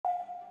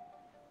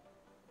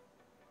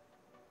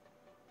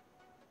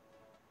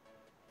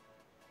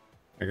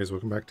Hey guys,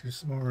 welcome back to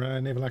some more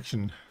Naval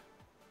Action.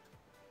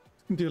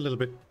 I can do a little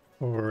bit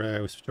or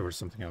we switch over to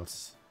something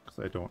else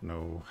because I don't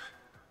know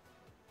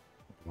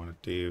what I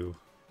want to do.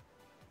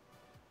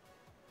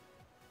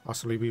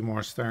 Possibly be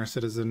more Star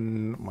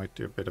Citizen, might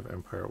do a bit of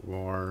Empire at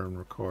War and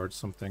record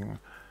something.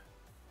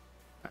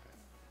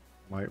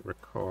 Might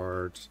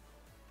record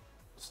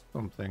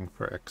something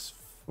for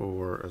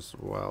X4 as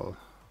well.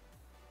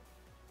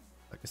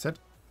 Like I said,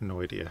 no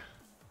idea.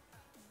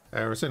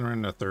 We're sitting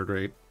around a third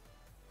rate.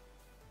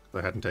 I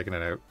hadn't taken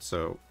it out,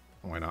 so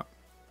why not?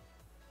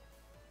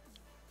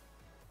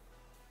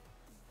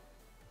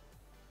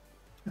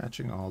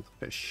 Catching all the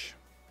fish.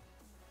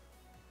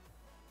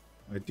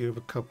 I do have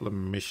a couple of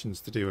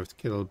missions to do. I have to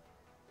kill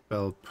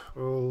bell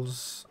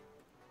pools.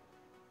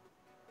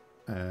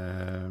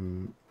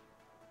 Kill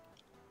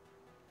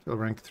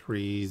rank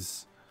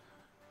 3s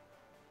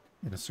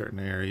in a certain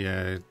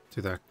area.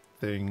 Do that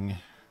thing.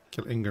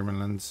 Kill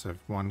Ingermanlands. I have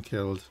one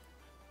killed.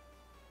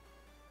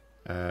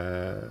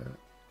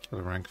 Kill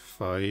a rank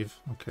 5.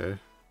 Okay.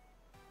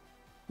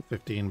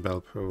 15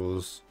 bell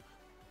pools.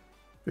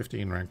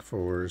 15 rank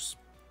 4s.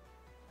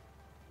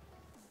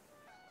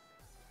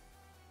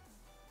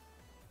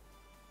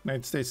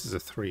 United States is a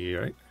 3,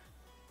 right?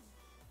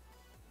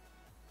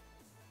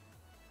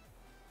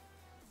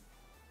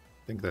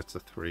 I think that's a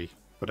 3.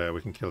 But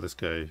we can kill this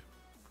guy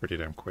pretty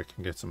damn quick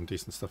and get some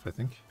decent stuff, I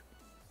think.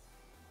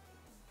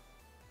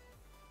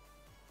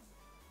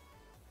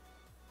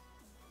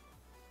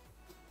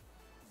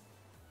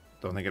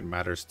 Don't think it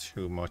matters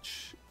too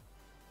much.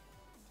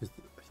 I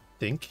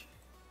think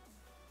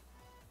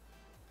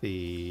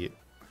the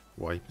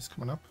wipe is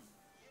coming up.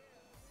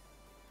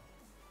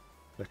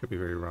 I could be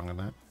very wrong on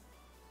that.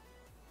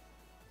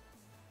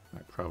 I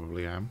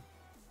probably am.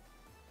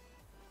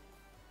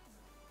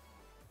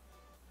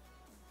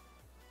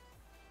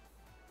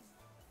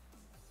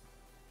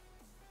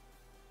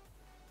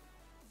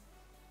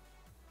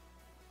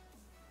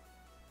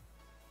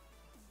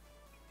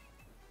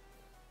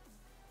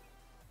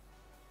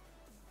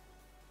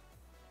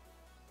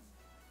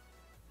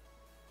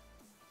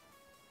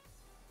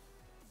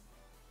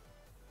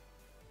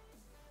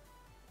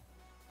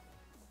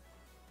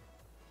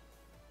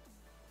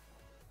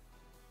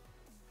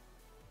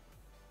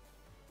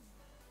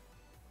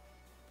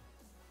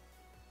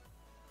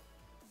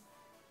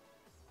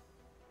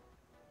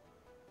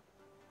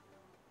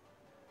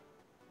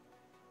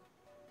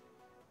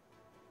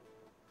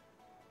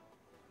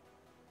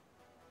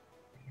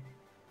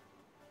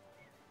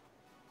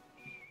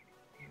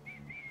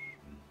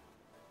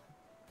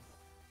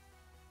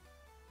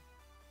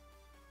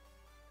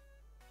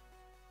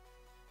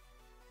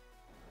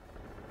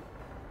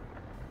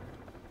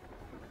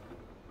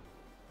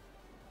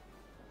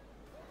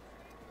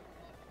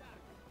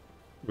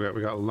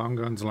 We got long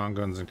guns,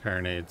 and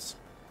carronades.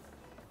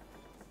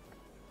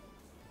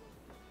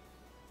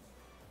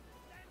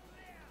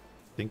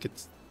 I think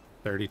it's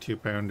 32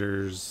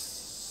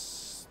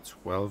 pounders,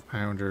 12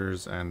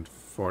 pounders, and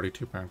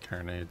 42 pound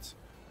carronades.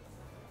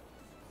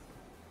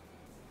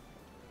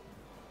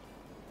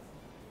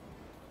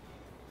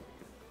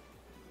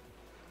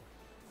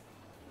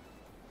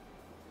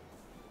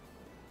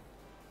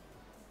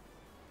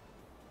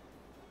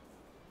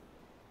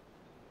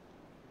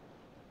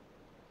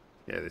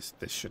 Yeah, this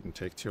shouldn't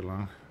take too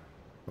long,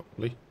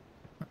 hopefully.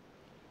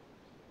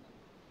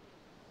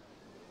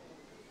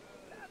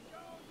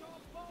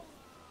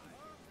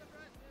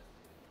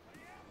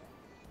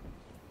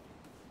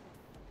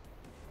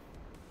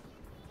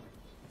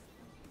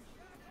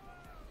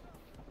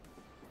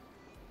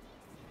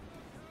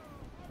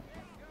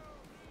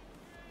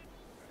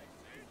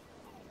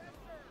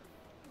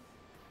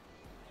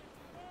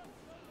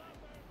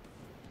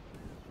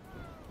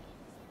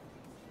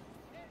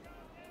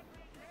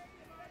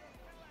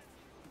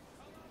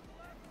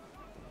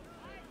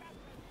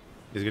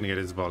 He's gonna get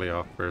his volley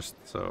off first,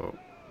 so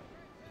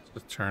let's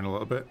just turn a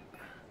little bit.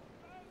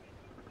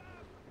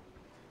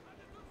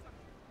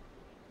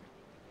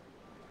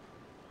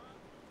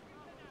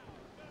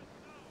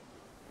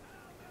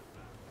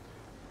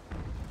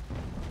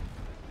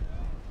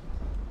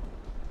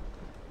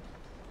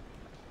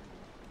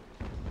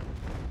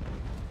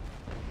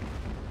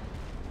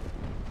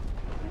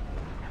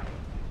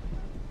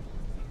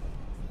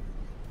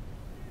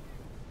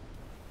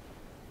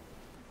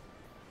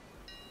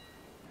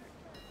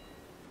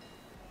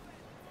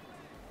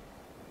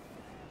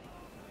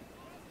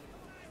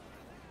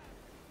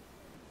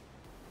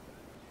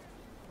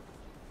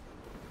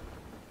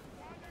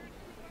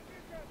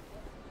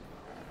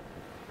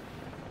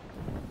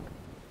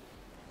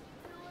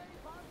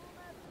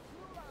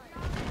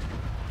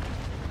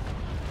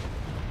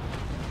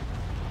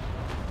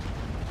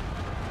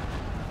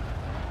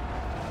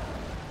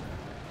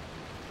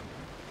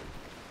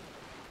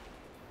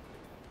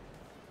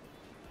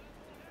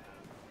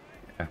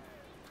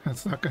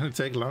 That's not going to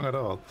take long at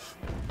all.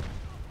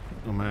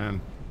 Oh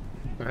man,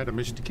 I had a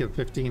mission to kill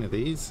 15 of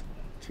these.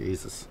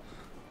 Jesus.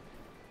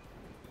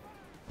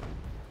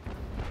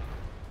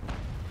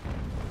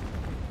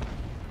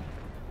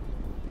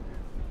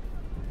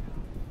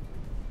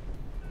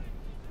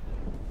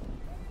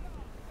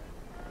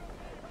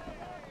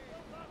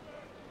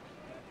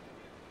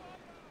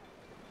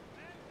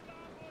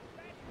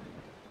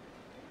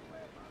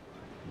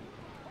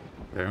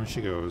 Down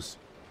she goes.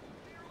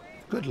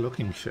 Good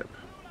looking ship.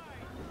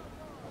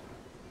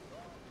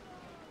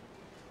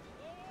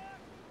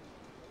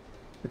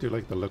 I do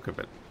like the look of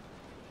it.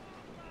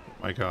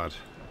 My god.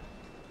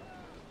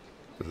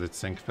 Does it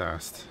sink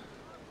fast?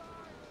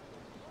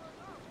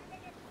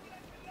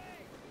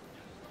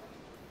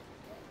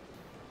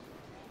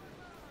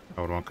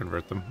 Oh, it won't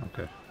convert them?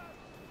 Okay.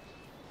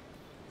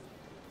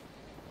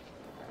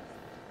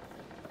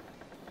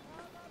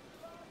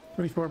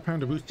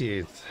 £24 of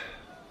bustiers.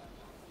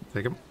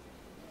 Take them.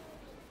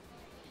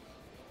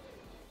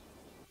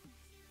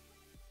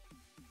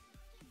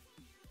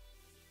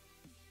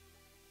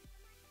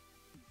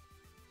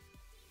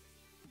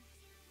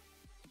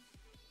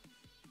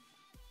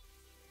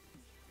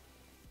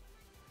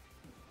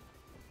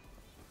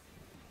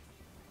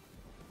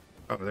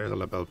 Oh, there's a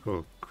label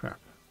pool. Crap.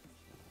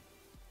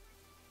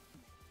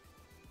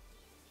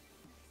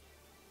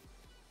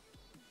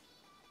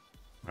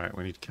 Alright,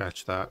 we need to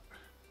catch that.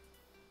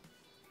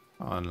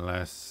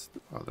 Unless...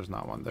 oh, there's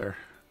not one there.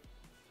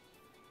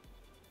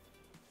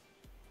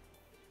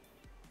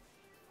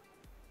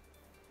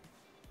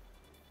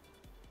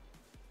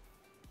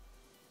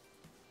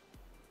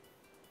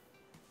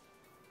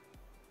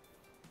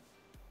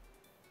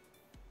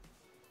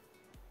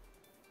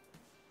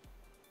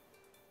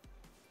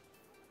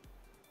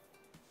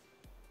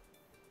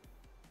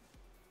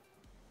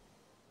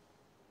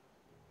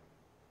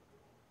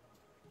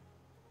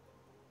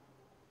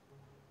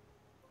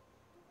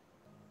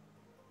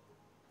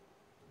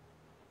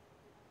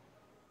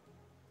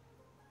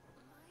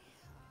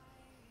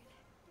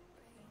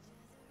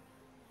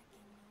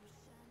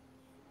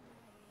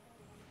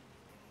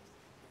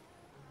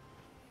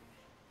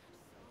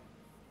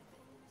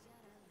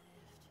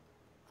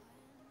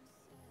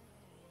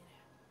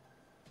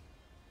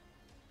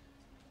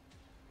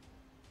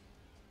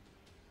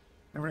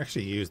 Never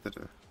actually used it.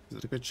 Is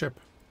it a good ship?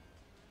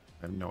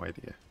 I have no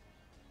idea.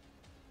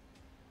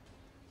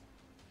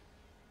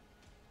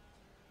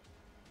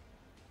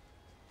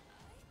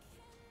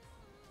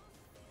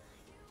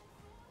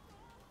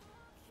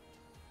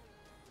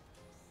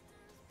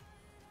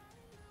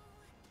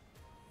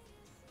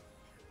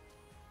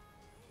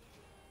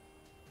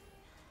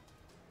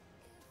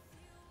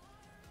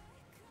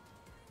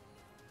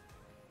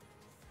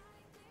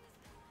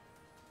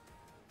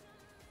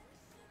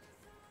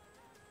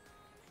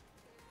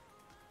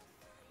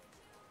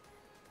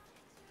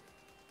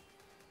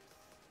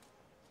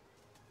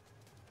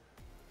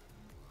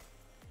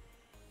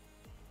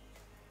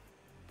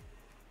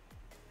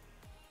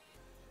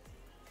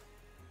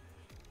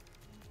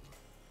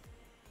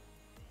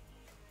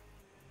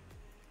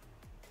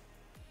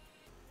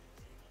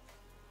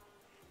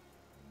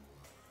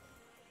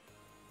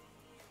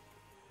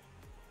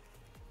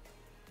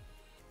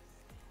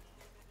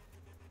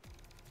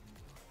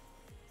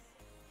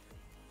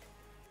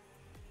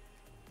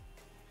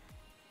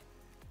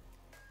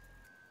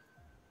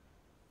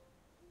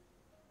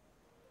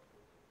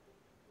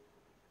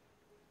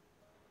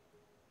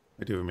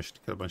 I do have a mission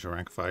to kill a bunch of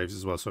rank 5s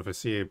as well, so if I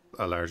see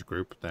a large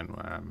group, then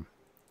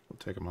we'll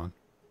take them on.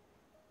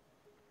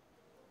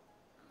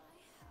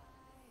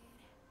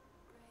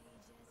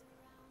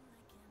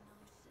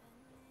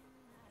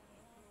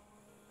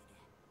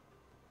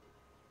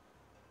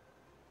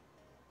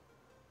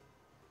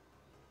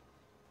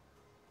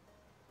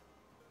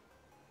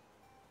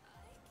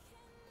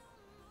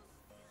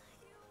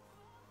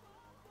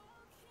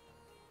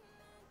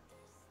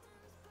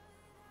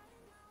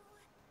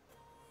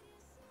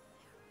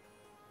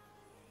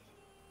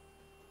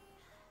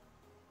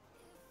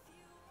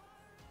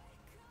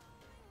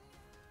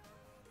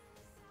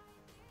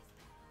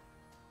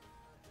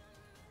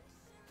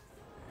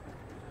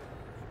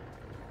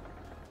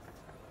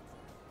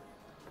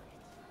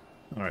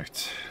 All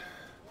right.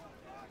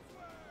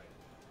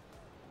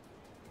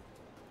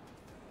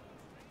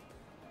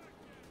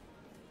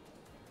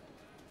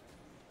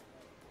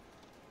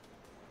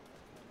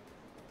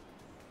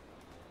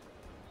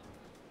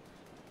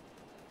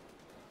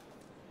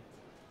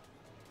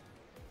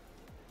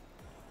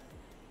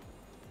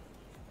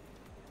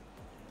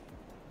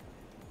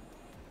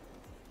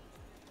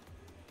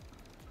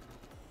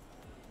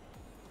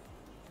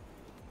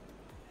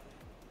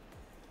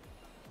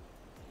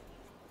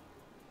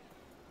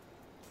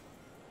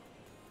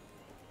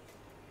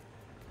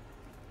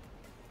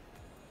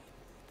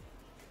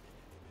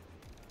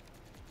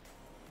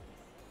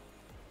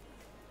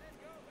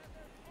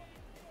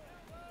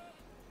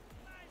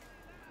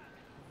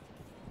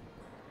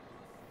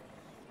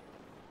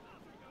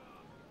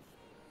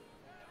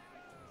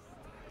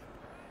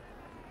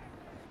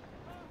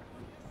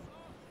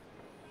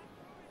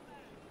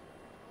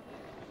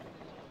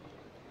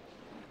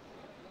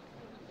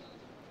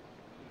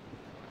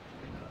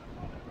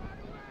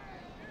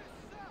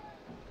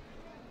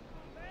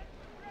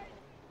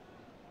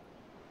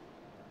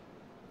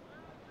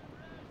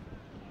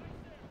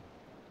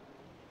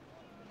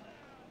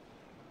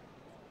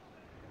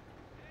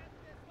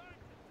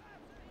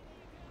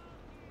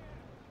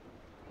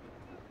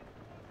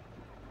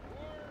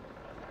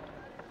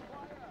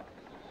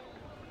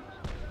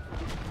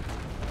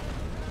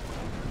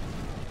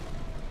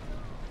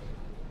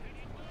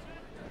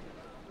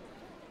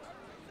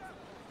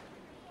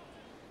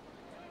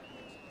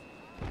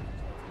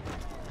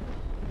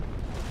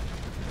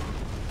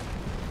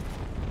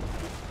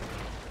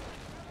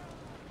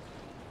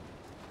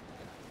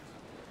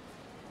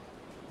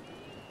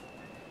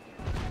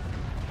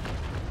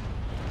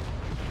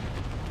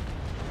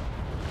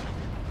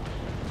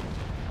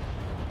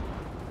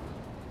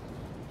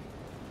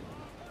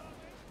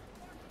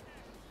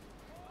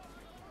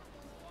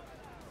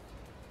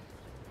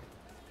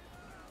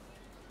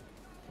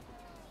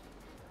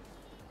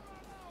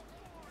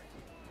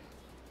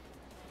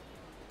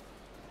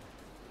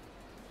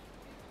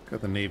 Got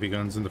the Navy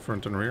guns in the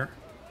front and rear.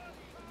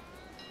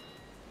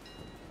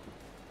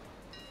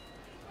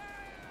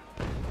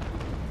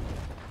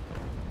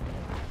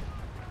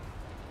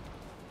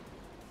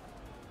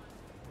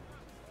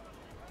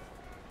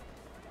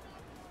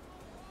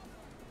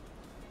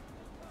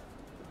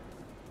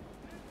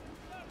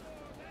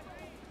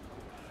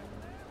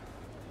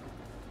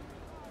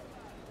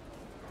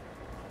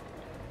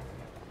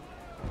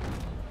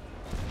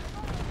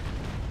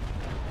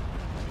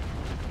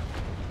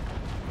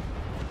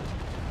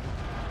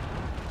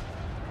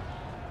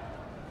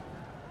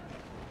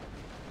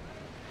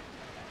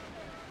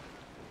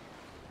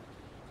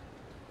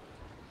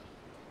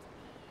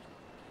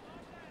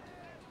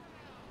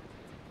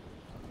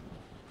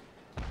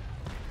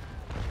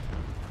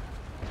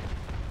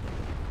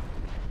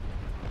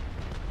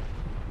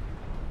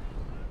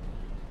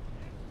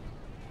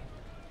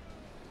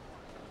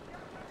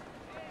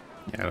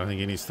 Yeah, I don't think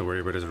he needs to worry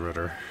about his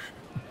rudder.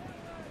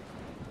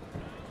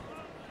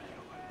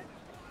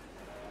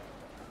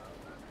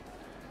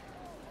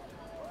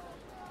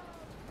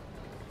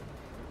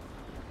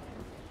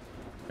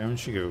 Down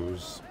she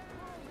goes.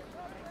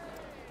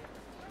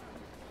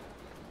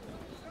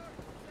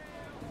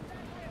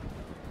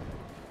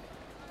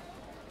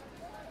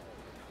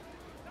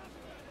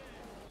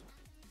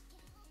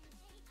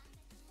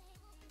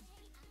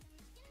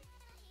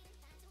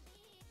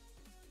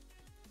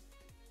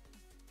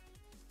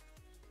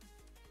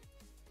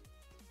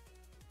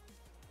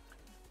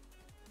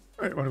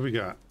 Alright, what do we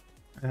got?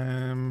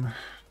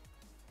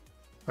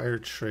 Fire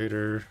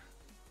trader.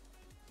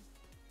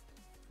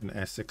 An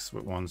Essex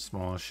with one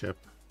small ship.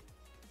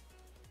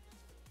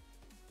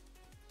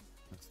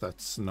 That's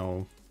that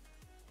snow.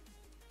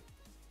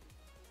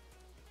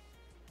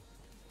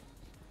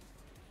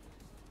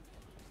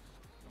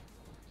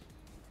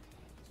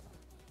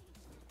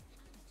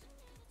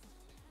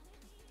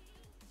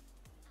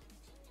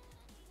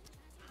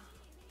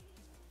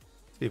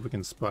 See if we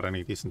can spot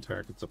any decent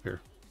targets up here.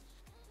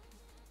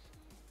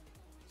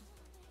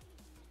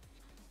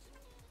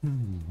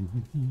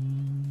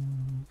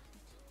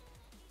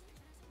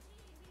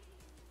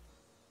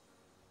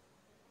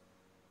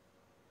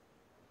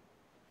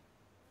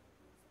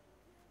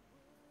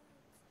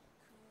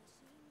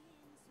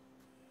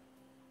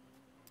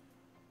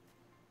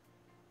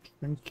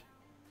 Think.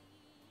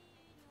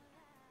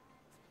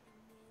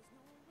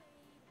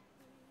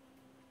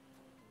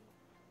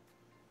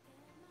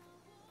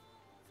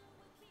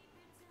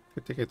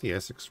 Could take out the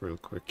Essex real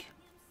quick.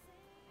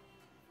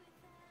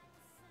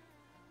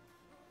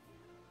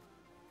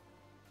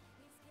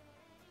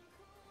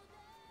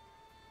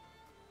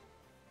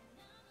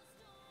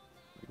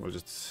 We'll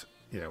just,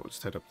 yeah, we'll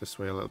just head up this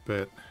way a little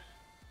bit.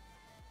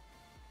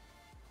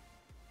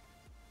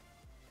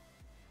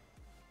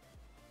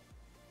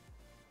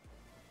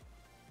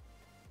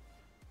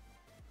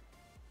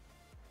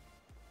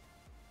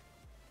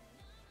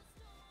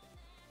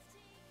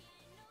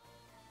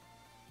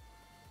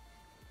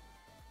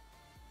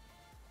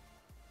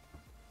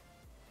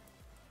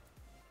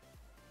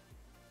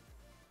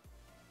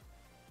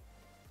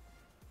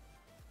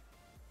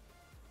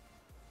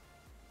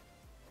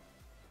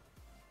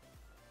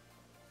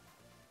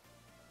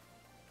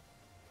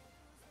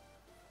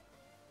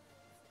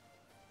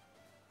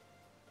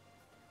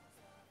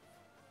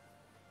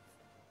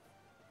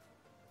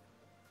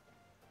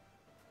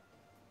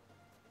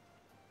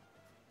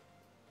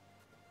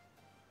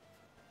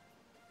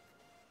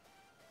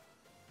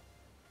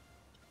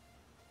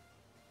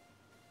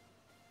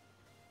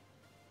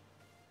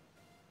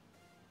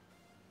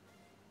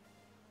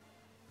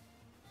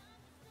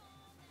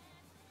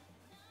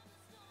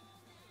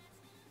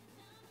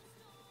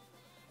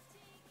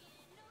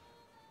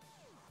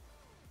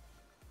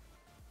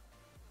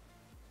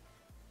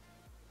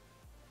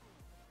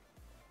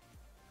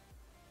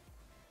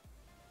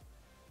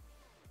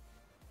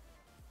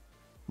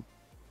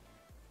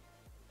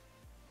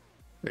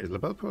 Wait, is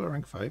Labelle Polar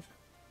rank 5?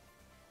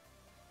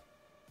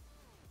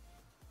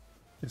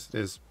 Yes, it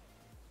is.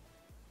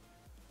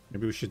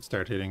 Maybe we should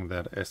start hitting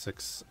that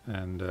Essex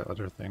and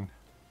other thing.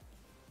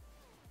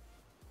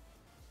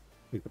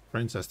 I think the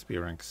Prince has to be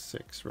rank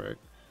 6, right?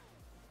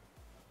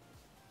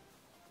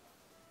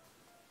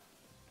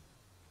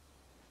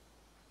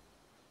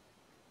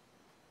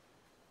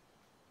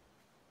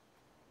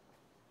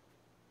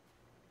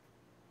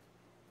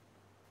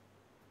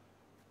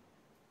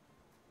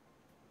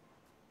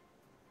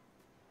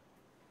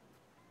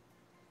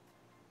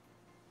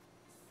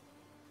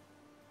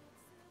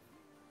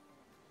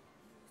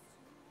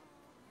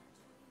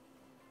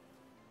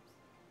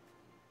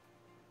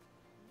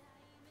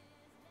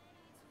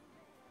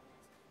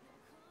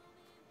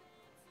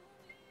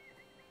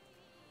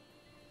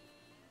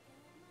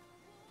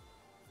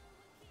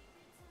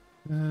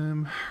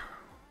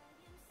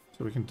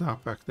 So we can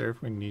dock back there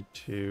if we need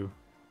to.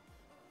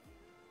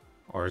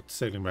 Or it's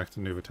sailing back to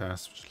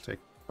Nuvitas, which will take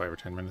 5 or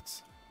 10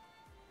 minutes.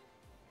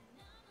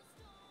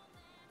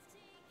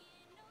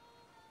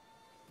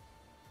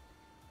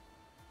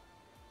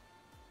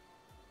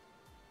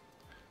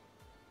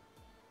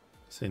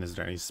 Seeing is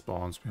there any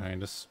spawns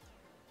behind us?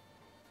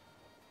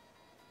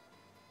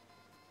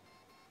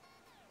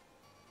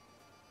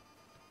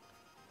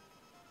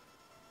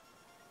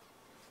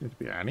 Seems to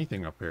be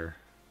anything up here.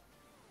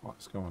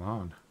 What's going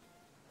on?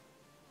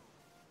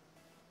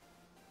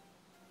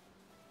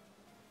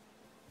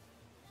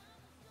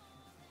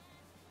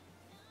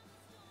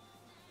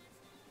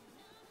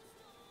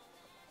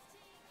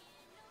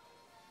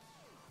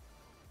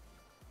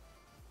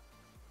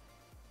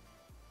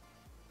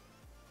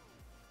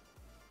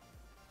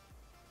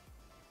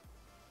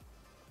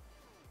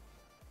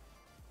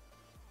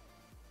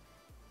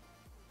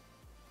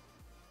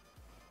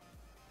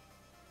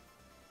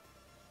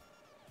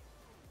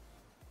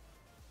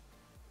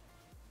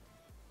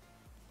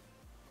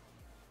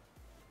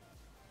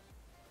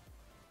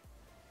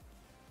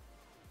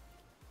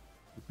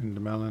 In the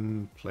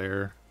melon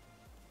player.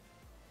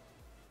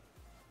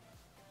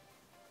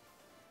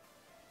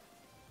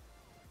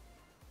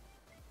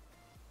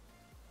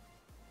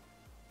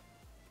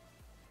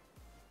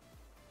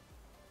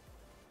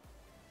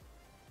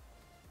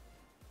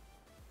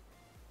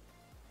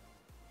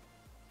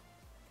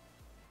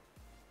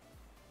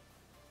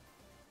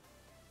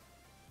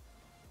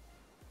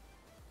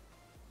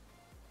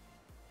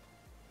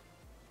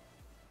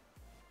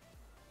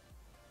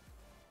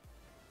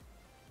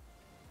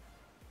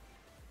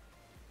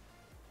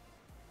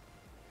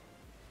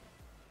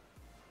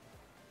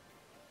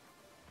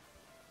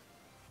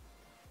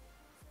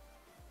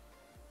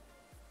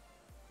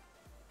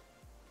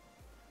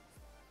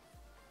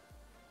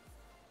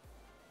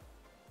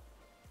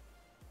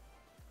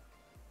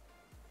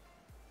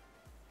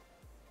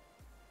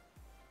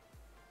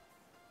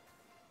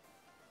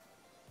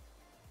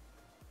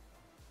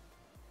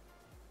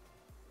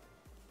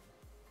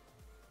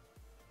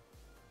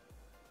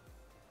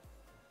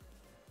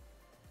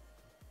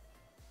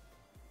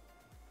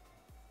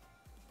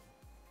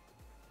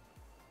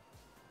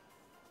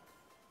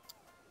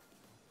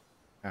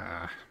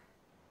 Ah.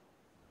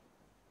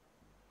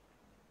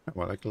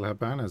 Well, like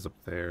Labana's up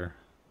there.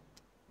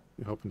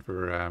 You're hoping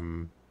for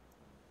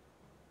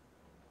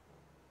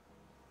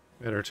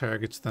better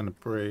targets than a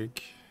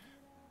break.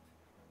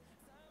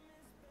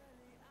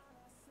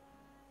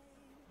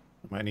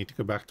 I might need to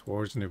go back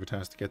towards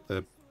Nivitas to get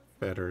the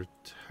better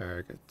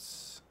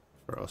targets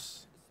for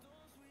us.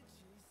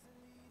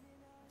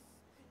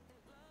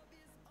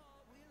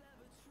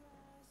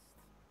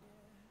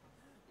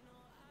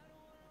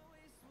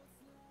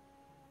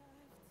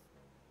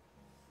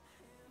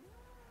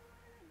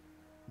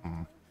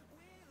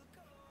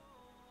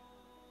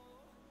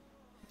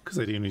 Because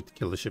I do need to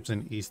kill the ships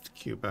in East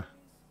Cuba.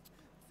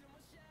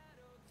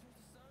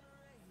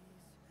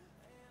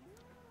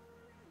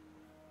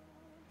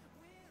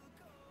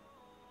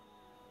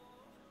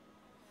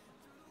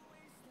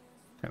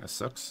 Kind of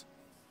sucks.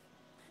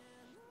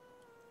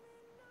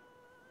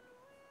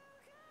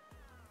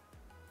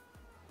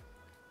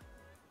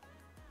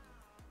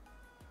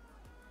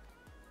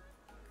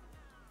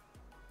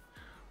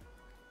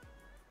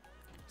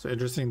 So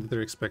interesting that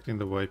they're expecting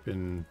the wipe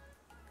in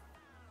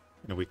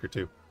a week or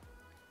two.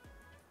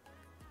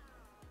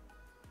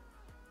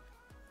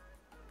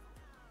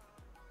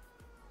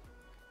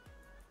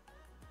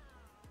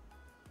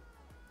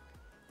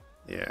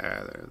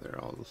 Yeah, they're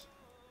all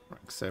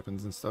rank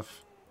 7s and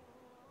stuff.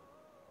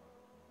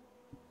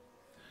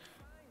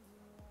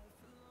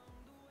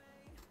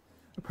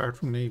 Apart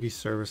from Navy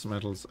service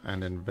medals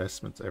and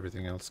investments,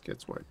 everything else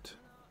gets wiped.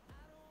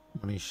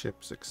 Money,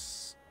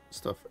 ships,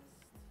 stuff.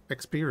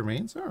 XP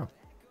remains? Oh.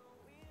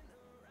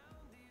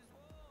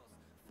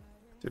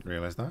 Didn't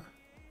realize that.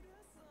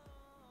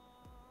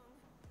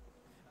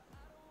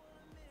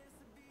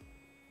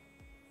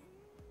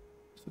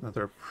 There's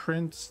another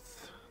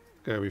prince.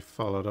 Guy we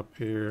followed up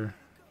here.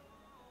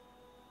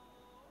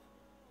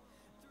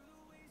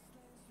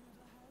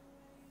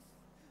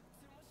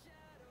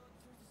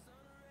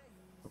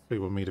 Hopefully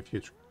we'll meet a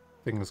few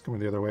things coming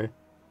the other way.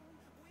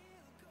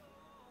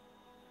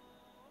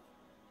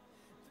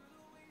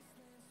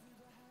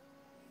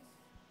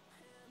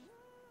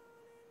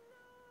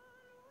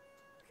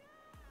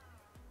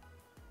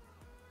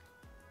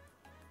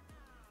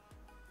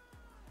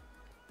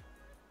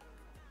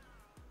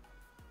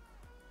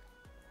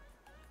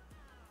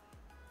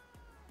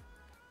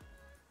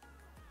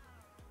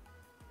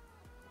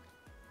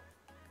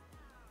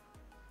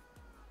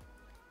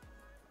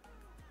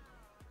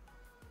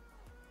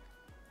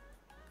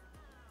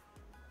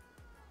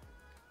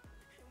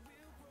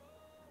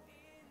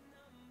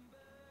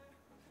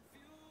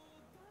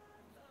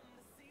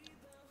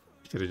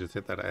 Should have just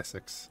hit that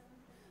Essex.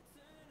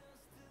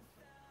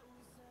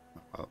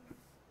 Well.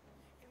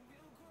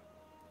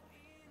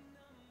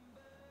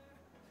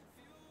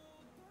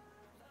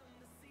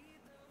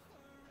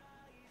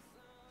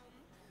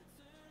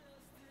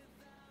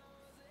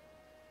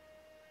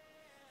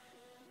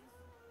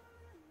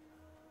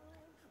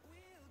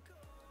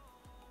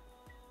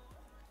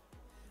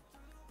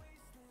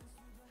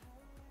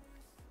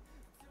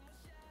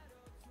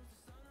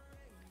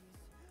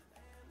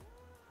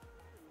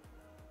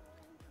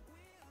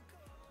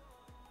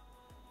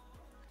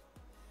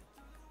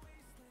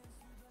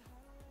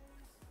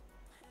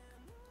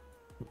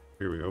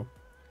 Here we go.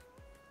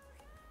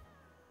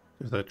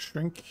 Does that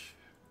shrink?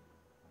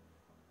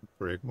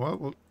 Break. Well,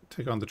 we'll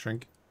take on the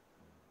shrink.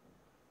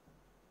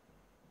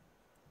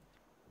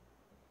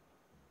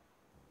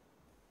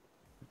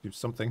 Do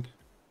something.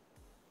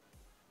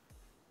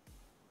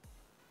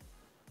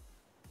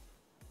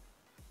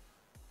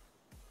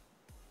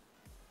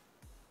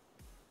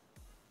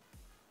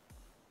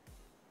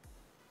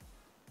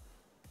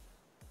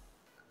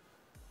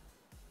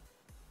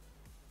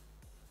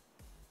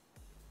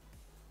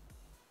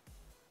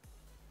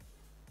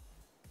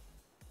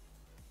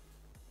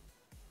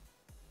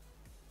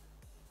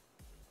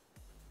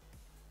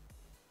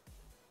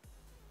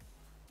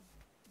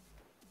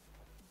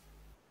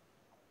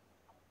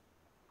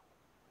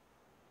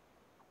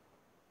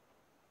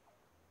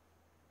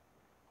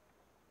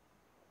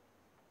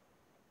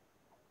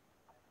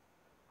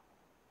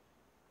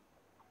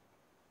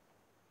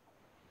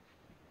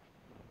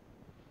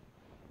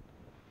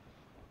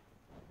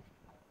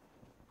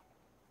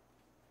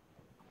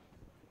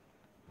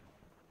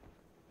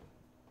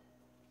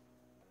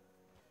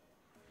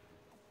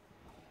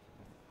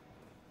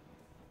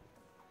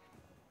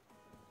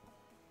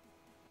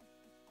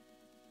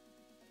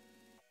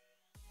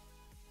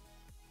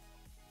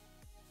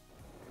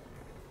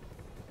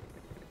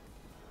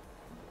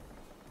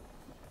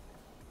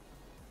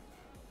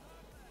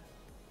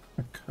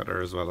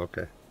 Cutter as well,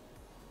 okay.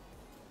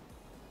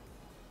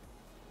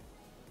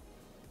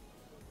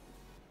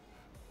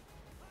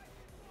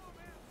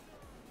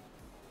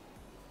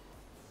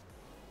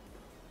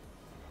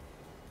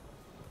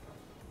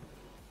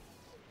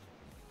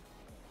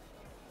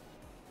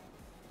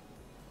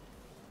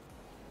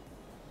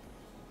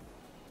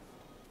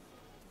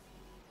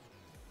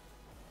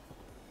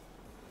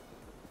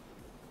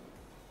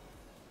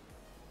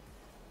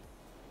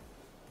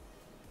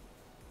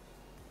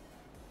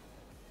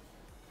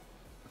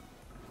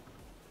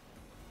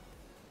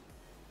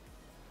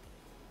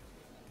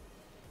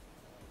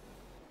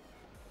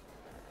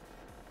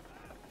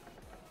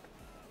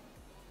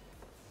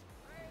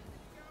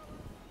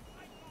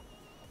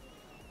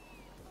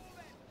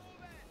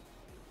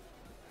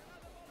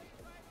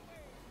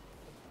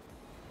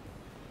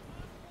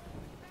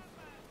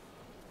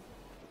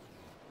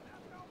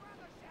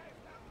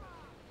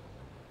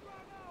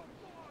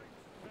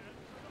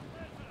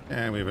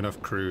 And we have enough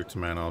crew to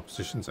man all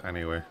positions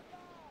anyway.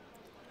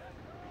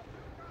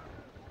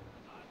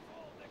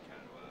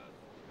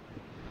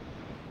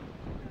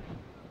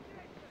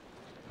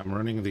 I'm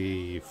running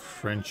the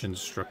French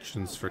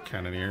instructions for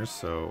cannoneers,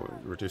 so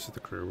it reduces the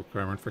crew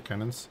requirement for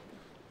cannons.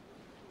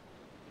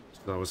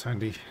 So that was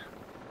handy.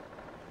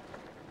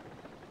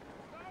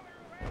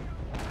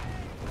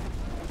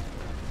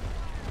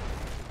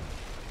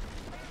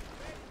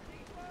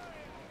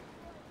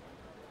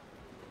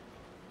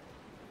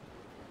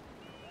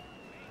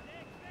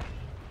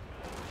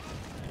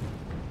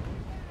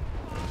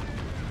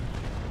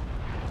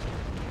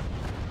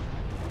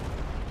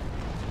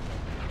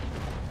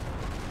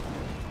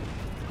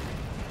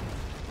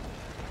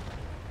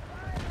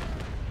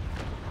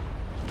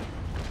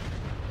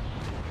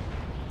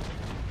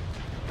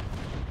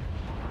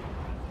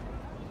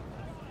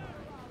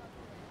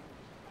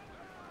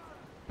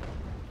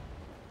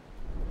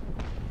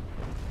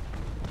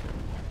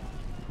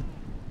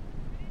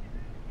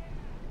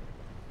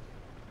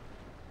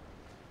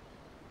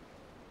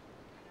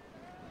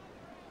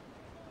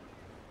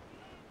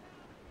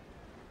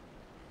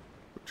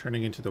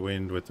 Turning into the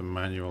wind with the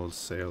manual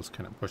sails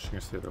kind of pushing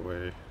us the other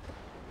way.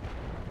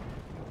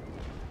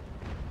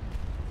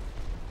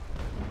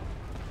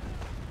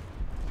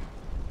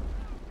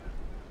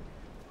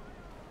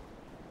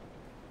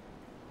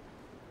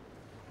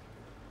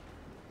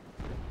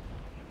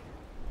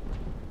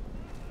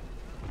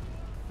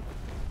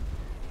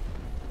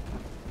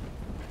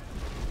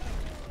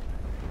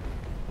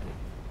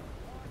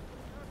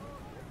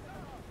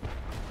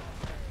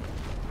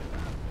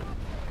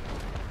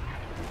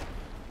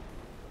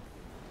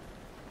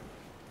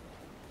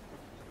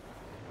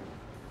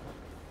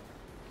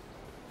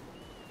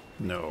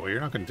 No, you're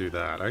not going to do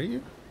that, are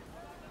you?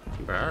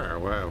 You are,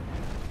 wow.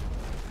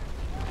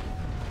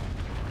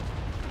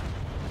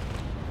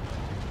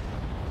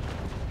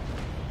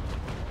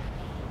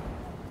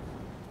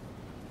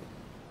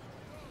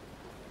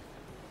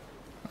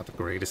 Not the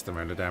greatest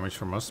amount of damage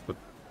from us, but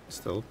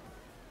still.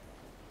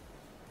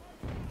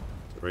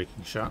 It's a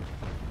raking shot.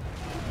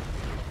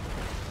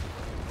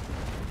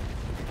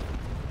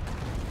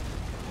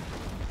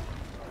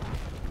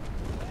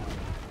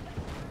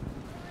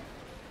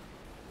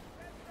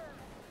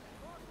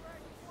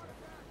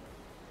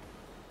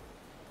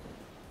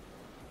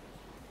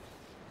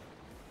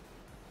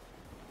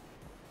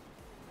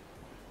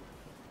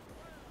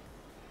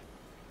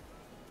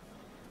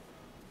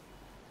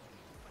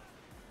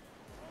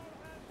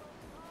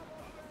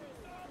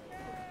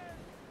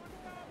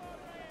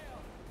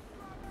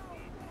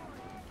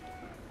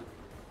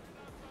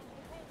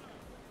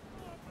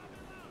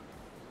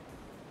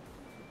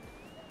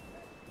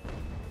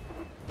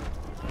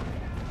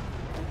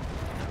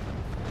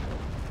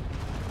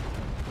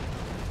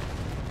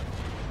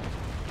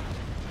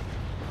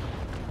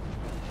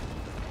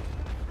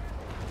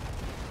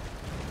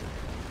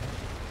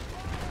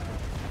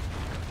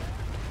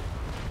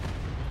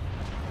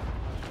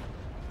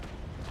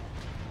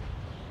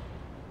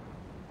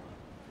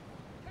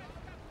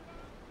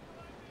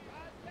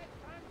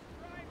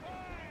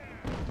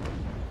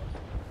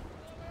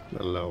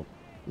 Little low.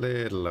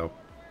 Little low.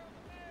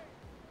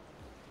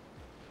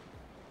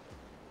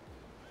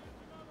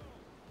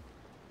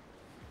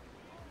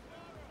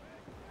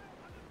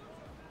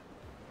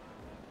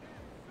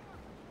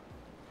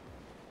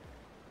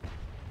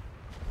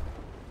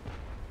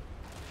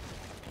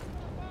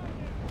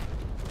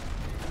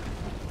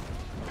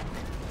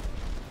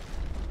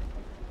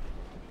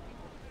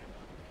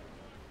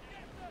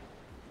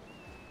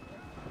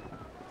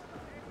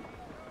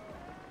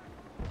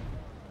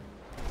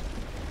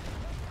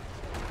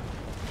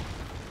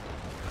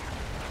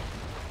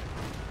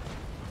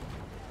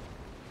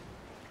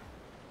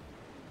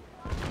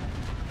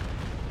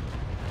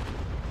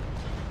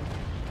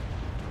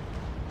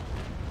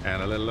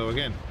 And a little low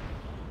again.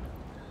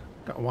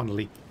 Got one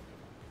leak.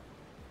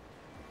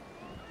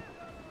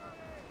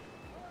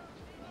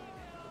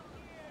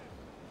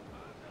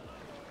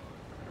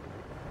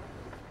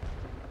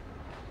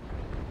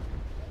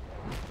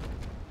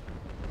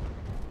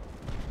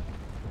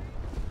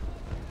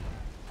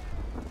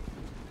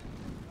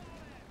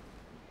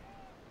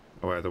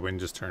 Oh wow, the wind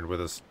just turned with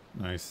us.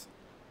 Nice.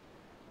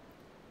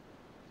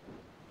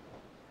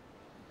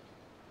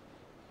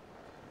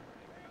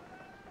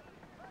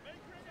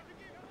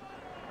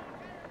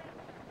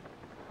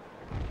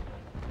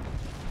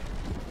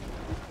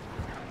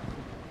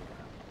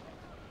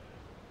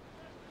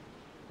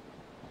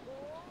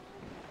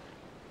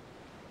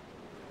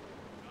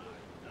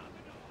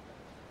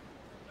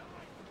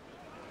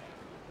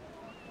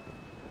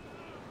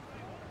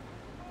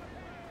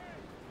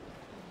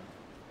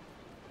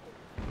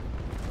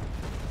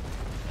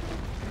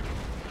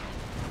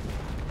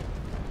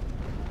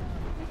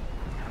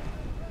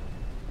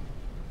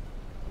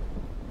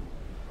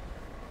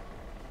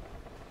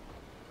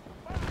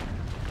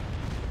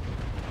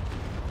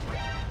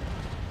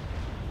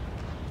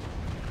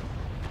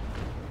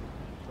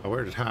 Oh,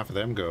 where did half of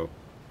them go?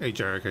 Hey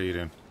Jarek, how you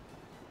doing?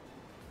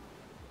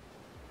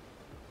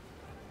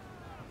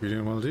 You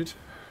doing well, dude?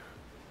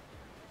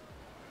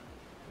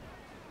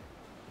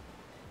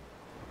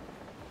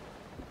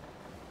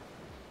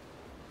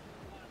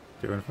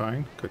 Doing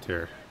fine? Good to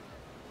hear.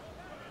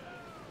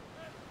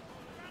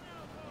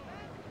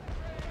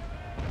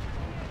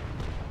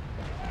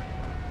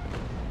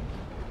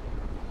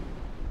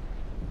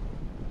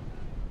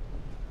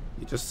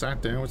 You just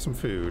sat down with some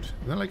food.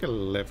 Isn't that like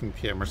 11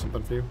 PM or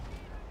something for you?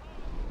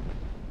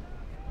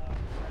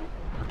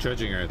 Not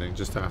judging or anything,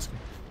 just asking.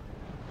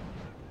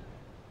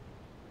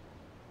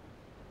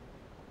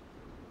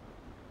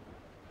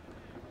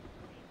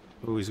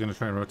 Oh, he's gonna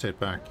try and rotate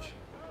back.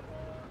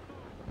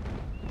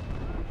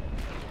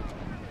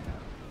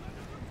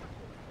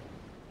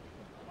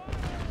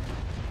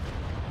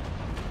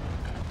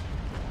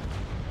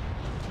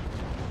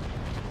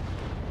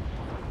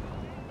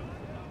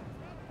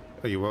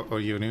 Oh,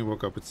 you only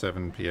woke up at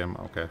 7 PM?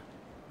 Okay.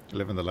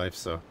 Living the life,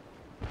 so.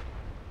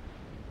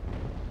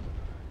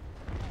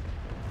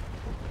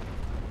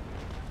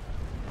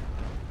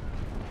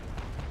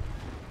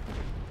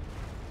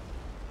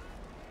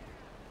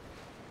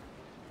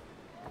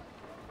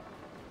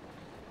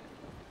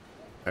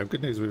 I have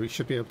good news, we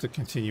should be able to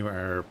continue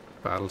our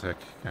Battletech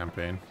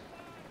campaign.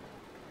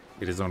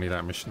 It is only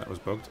that mission that was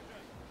bugged.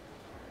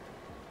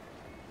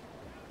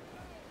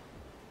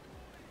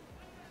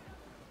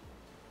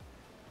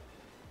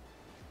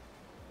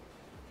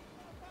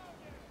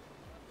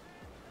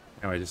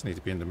 Now I just need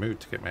to be in the mood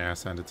to get my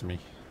ass handed to me.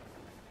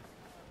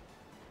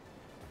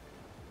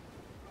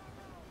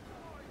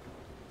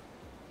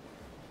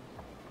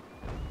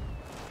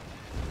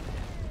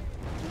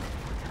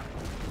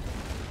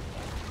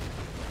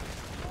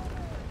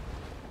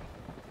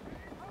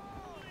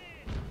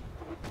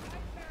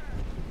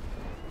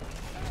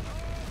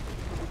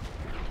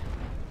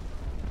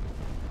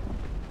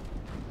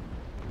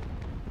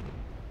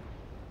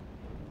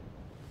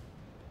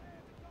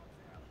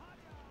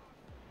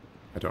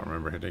 I don't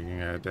remember hitting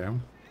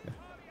down. Yeah.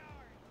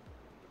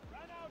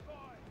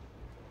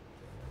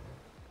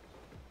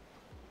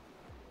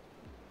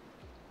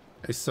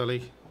 Hey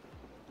Sully.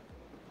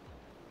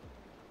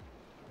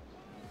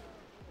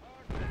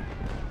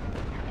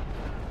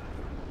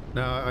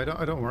 No,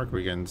 I don't work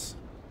weekends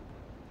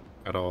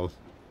at all.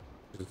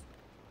 Which is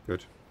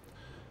good.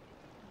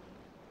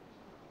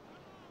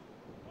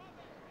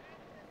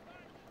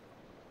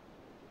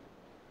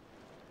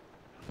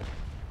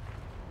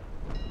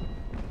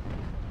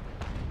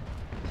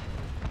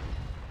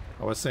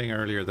 I was saying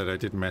earlier that I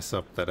did mess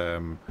up that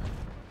my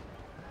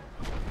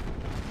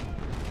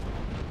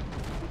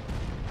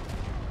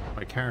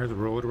car's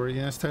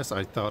roadworthiness test,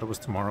 I thought it was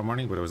tomorrow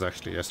morning, but it was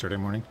actually yesterday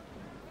morning.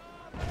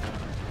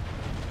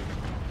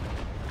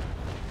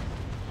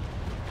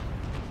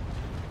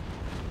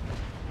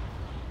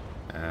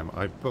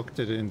 I booked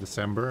it in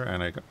December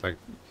and I got, like,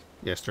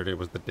 yesterday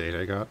was the date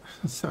I got.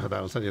 So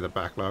that'll tell you the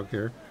backlog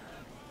here.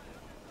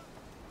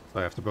 So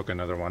I have to book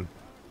another one.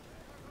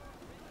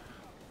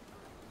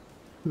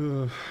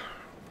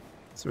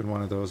 It's been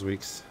one of those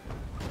weeks.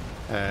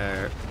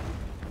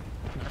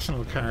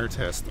 National car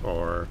test,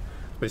 or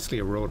basically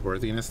a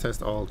roadworthiness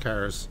test. All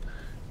cars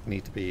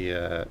need to be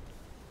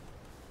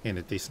in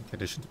a decent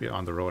condition to be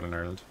on the road in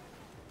Ireland.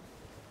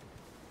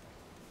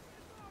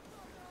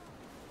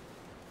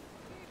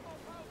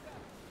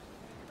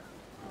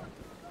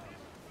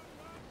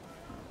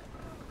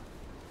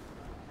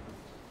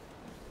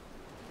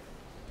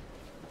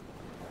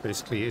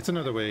 Basically, it's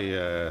another way,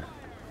 yeah,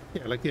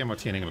 like the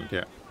MOT in England,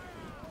 yeah.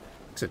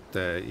 Except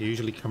you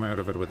usually come out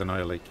of it with an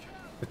eye leak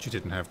that you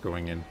didn't have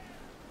going in.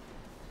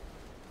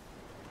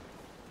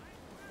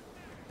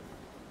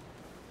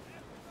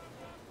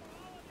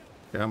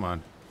 Come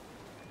on.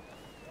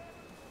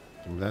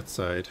 From that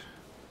side.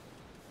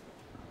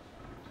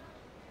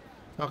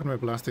 Talking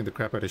about blasting the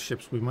crap out of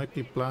ships, we might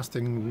be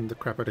blasting the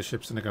crap out of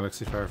ships in a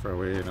galaxy far, far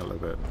away in a little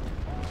bit.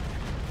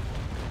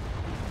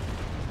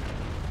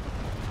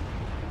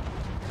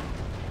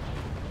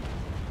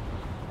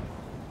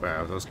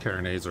 Wow, those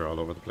carronades are all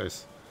over the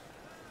place.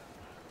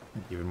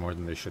 Even more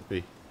than they should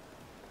be.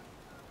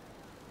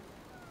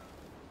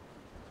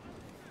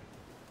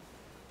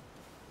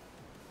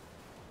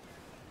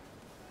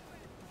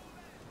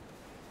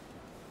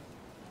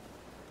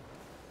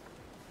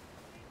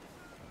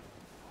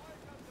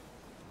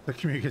 The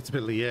commute gets a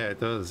bit, yeah, it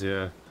does,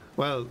 yeah.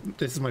 Well,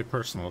 this is my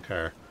personal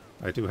car.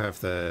 I do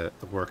have the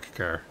work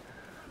car.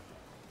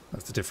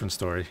 That's a different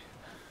story.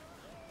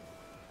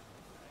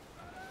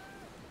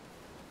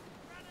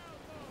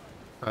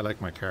 I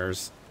like my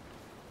cars,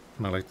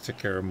 and I like to take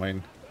care of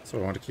mine, so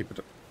I want to keep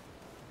it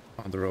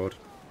on the road.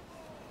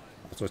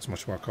 Also, it's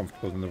much more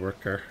comfortable than the work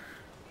car.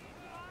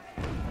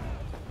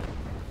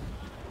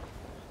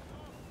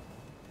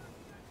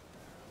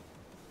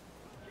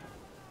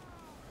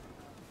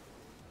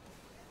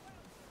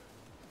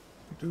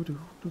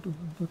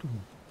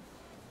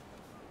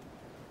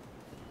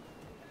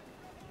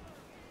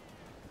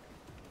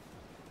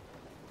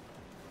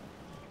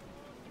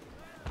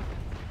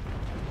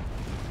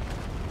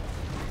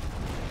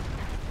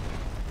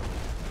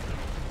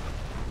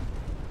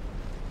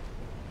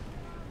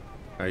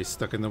 Ice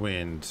stuck in the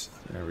wind.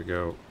 There we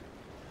go.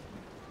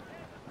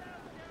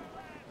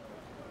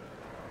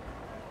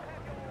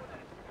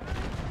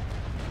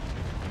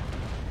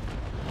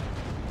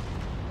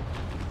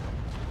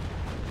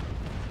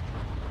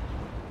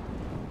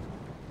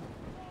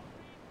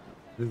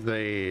 This is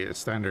a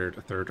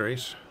standard third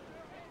rate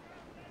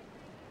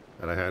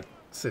that I had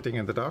sitting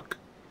in the dock.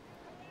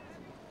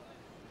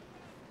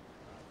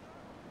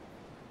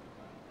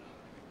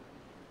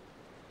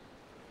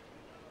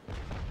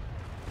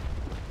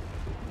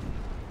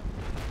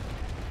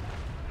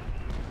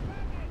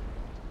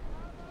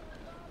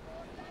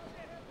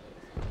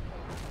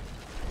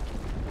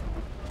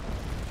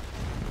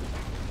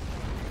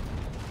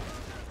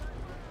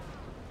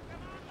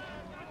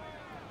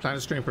 Plan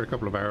to stream for a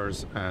couple of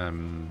hours,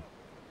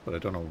 but I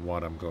don't know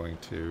what I'm going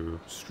to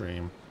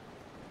stream.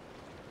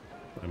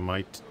 I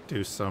might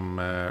do some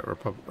not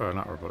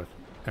Republic,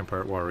 Empire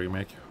at War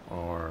remake,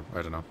 or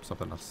I don't know,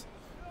 something else.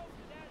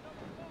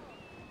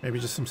 Maybe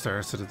just some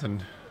Star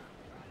Citizen.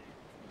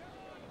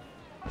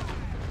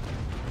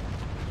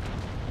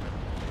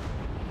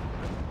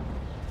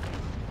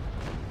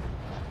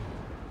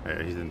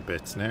 Yeah, he's in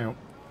bits now.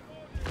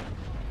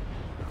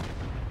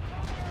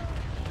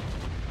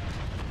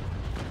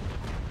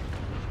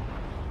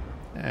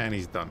 And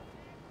he's done.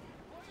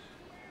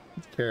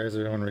 Cars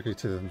are on Ricky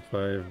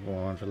 2005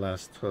 one for the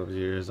last 12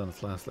 years on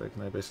its last leg,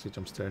 and I basically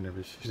jump starting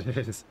every few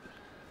days.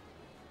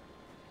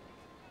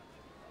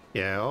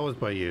 Yeah, always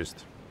buy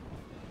used.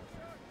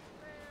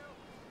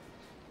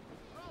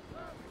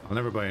 I'll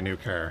never buy a new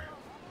car.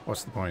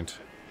 What's the point?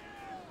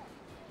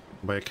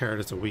 Buy a car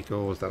that's a week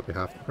old, that'll be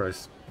half the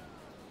price.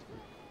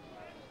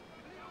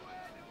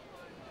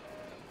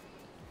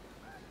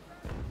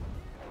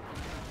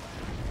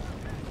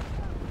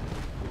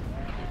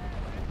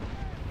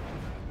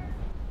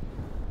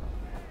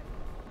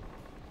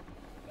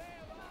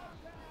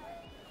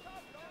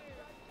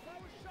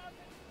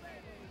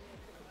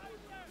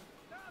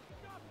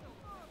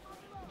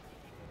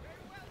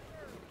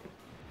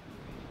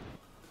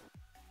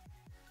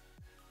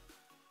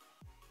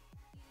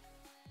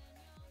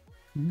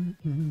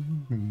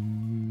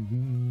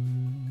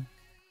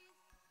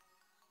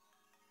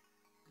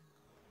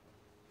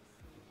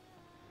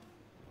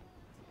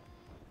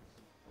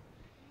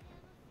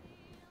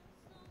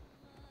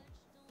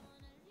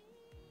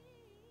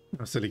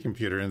 A silly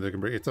computer in the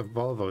computer. It's a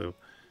Volvo.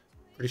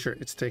 Pretty sure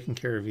it's taking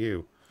care of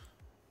you.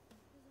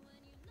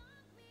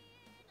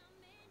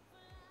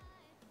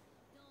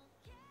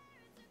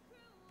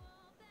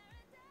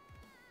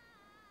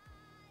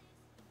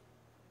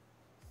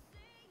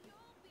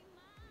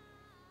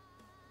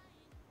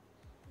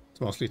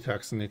 It's mostly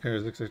tax in the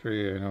cars,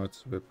 etc. I know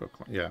it's a bit,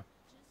 yeah.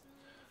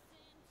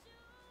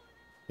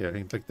 Yeah, I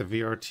think like the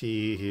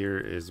VRT here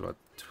is what,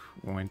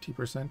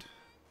 20%?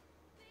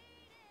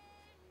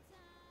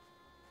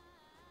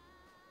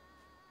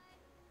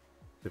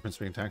 Difference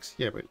between tax?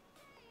 Yeah, but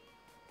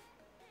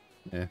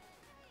yeah.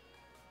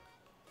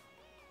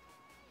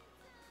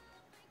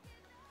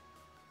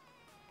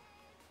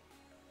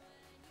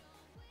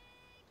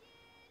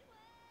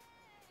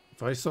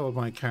 If I sold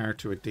my car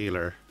to a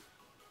dealer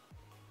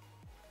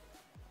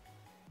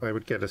I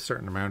would get a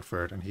certain amount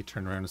for it, and he'd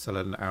turn around and sell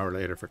it an hour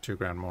later for 2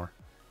 grand more.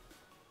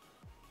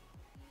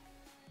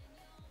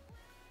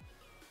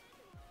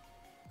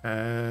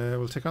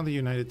 We'll take on the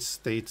United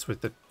States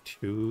with the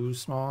 2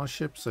 small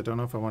ships. I don't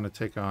know if I want to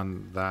take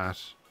on that.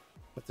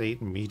 That's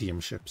 8 medium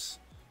ships.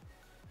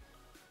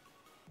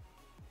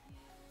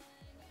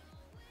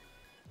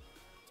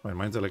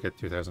 Mine's like at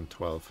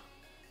 2012.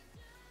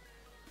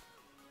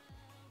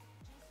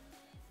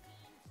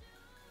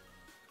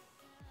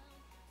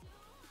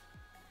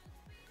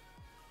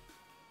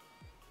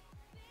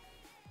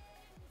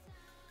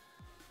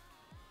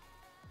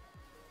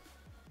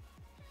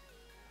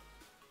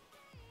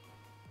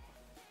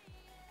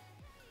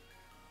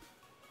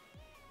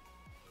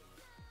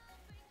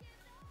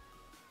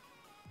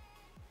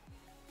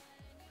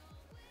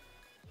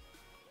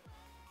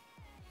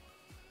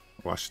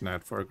 Washing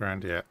out for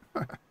 $1,000, yeah.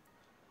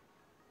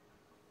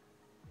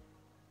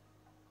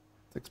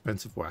 It's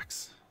expensive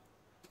wax.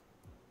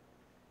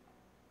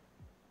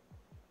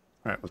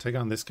 Alright, we'll take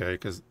on this guy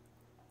because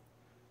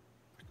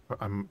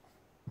I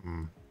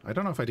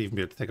don't know if I'd even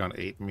be able to take on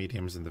 8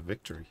 mediums in the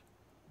Victory.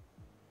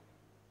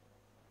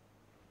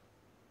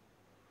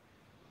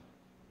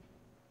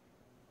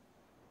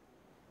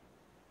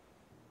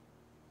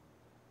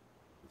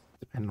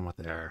 Depending on what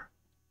they are.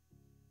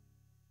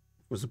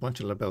 If it was a bunch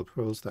of label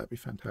pools, that'd be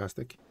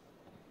fantastic.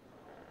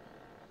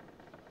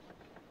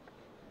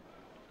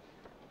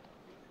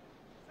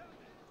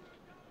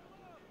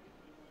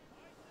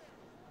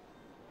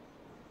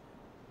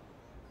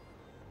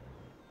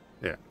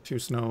 Yeah, 2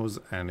 snows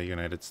and a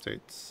United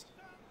States.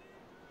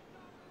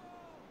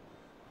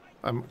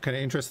 I'm kind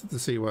of interested to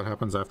see what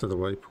happens after the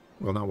wipe.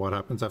 Well, not what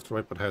happens after the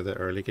wipe, but how the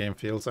early game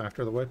feels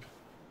after the wipe.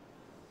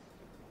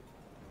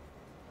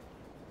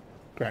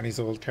 Granny's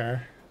old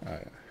car.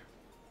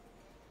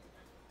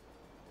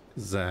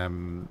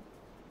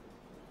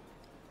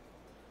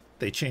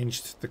 They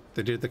changed,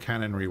 they did the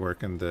cannon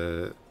rework and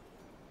the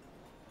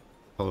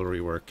hull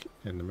rework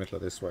in the middle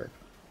of this wipe.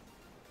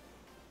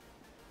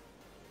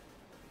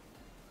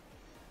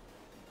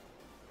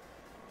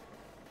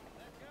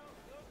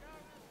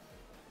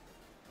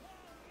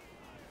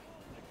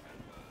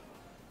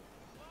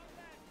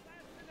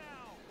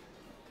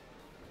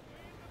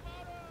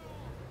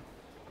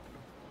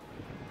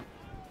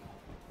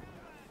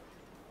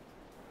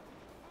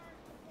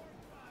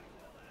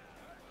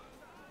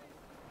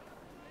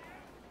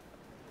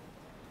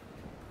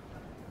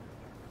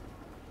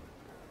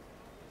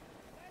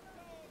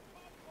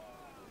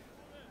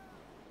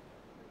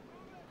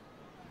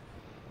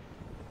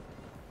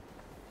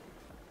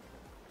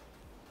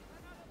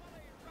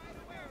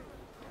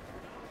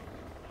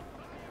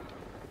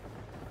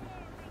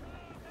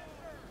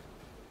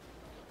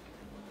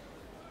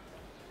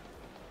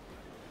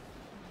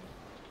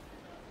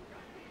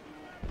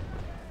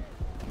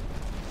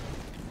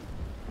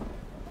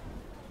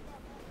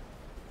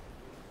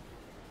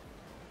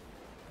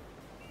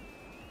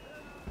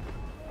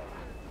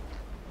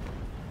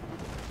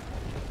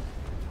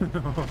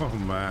 Oh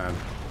man.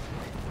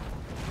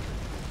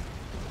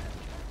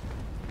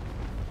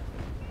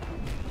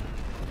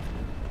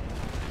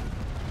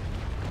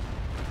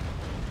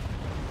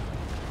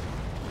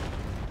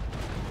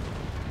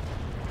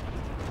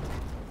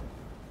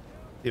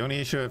 The only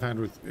issue I've had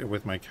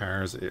with my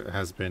cars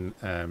has been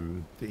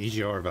the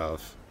EGR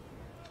valve,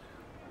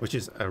 which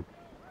is a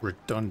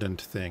redundant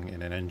thing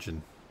in an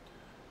engine,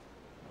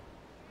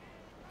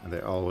 and they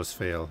always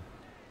fail.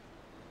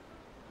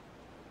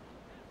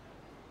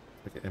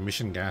 Like an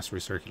emission gas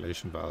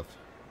recirculation valve.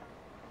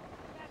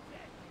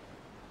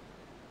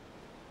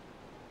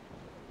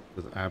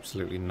 Does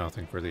absolutely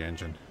nothing for the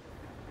engine.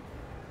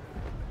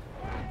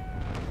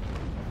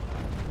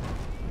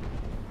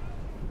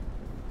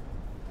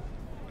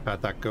 I've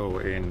had that go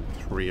in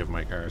 3 of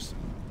my cars.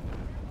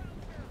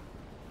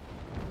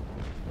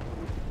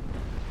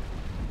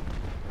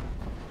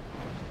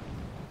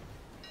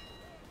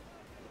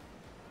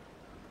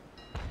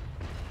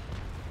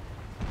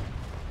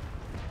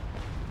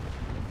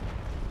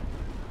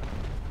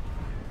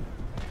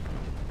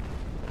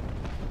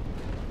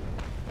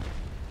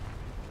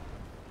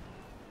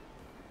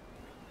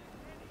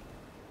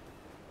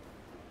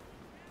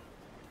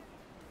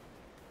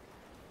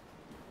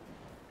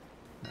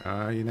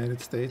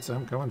 United States,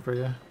 I'm coming for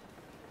you.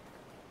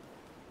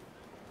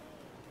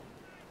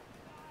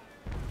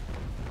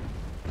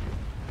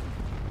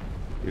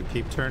 You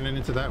keep turning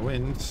into that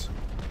wind.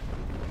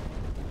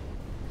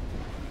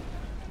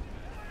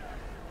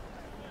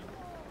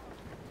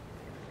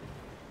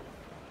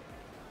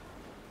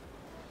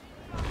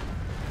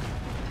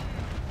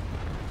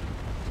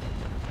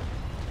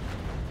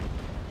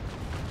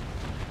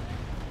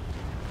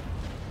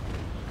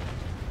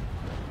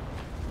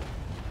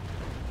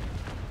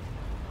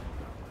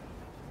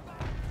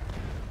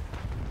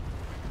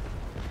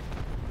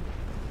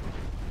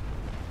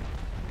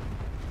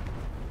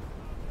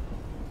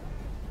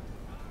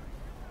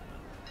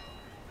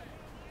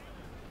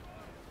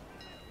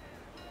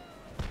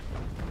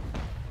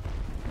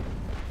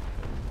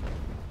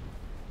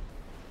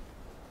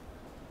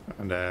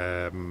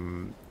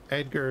 And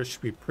Edgar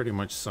should be pretty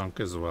much sunk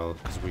as well,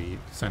 because we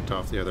sent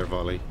off the other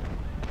volley.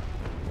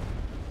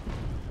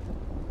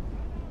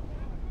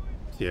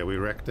 Yeah, we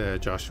wrecked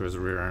Joshua's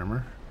rear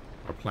armor.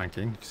 Or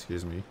planking,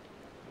 excuse me.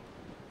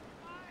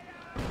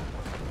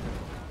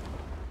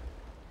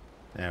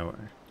 Now,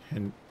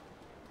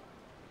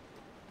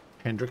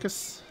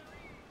 Hendricus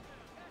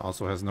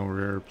also has no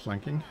rear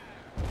planking.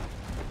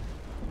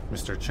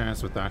 Missed our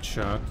chance with that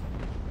shot.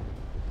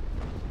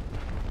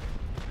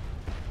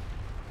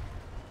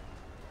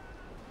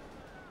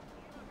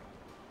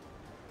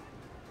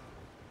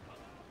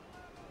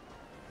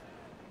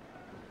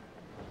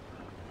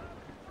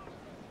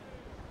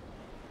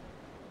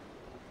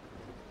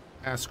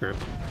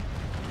 Script.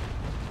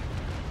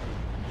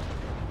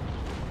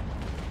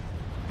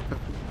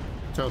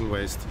 Total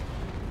waste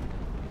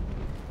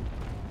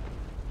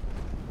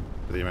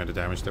for the amount of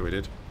damage that we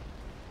did.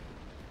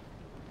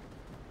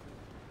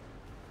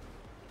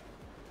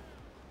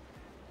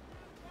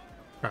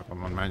 Crap,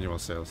 I'm on manual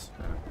sales.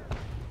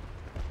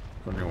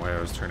 Wondering why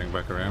I was turning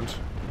back around.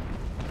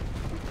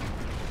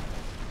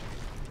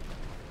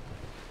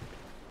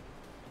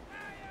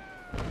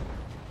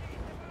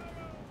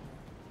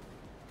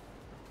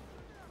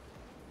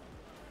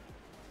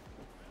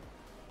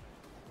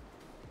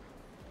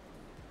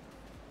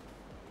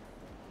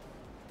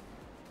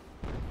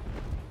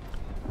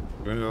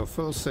 We're going to go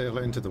full sail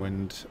into the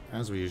wind,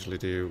 as we usually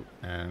do,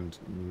 and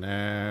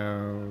now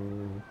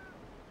I'm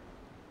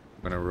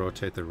going to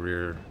rotate the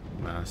rear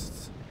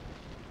masts.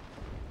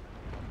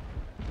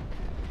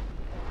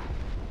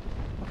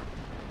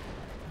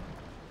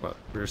 Well,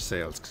 rear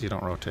sails, because you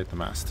don't rotate the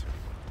mast.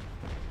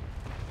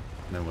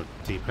 And then we'll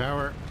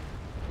depower.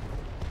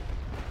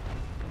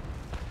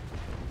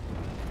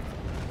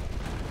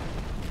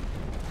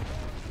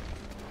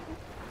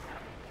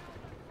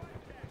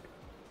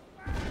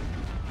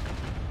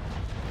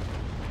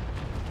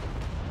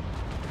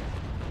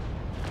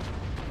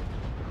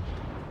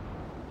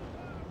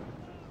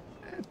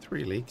 And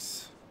 3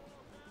 leaks.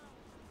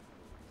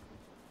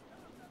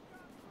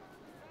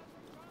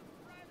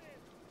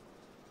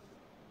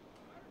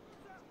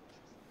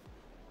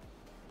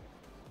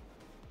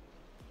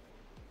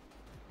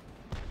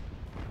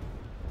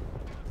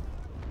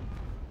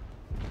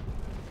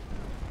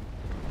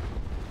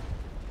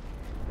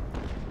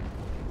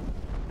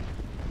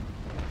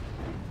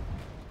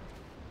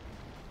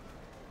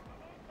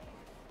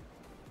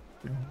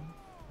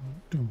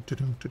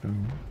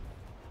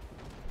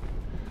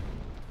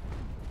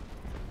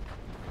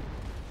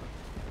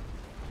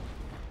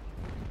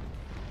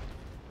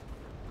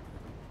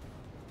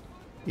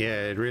 Yeah,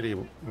 it really...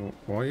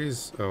 Why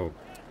is... Oh.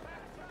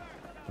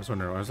 I was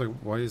wondering, I was like,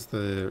 why is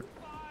the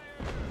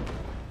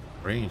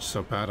range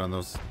so bad on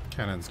those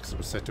cannons? Because it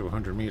was set to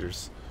 100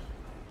 meters.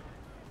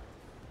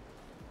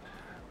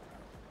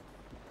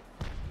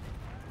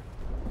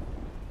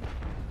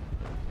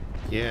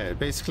 Yeah,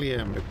 basically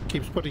it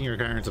keeps putting your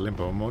car into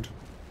limbo mode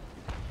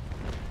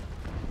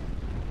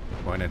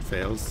when it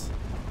fails.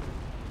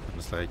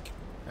 It's like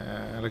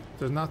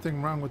there's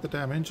nothing wrong with the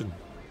damn engine.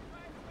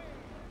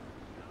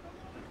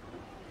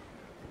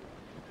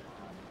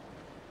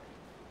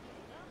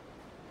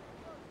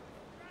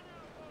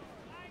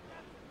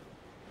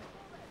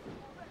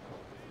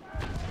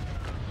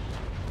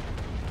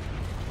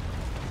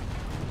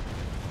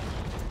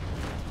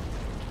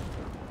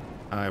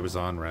 I was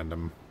on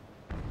random.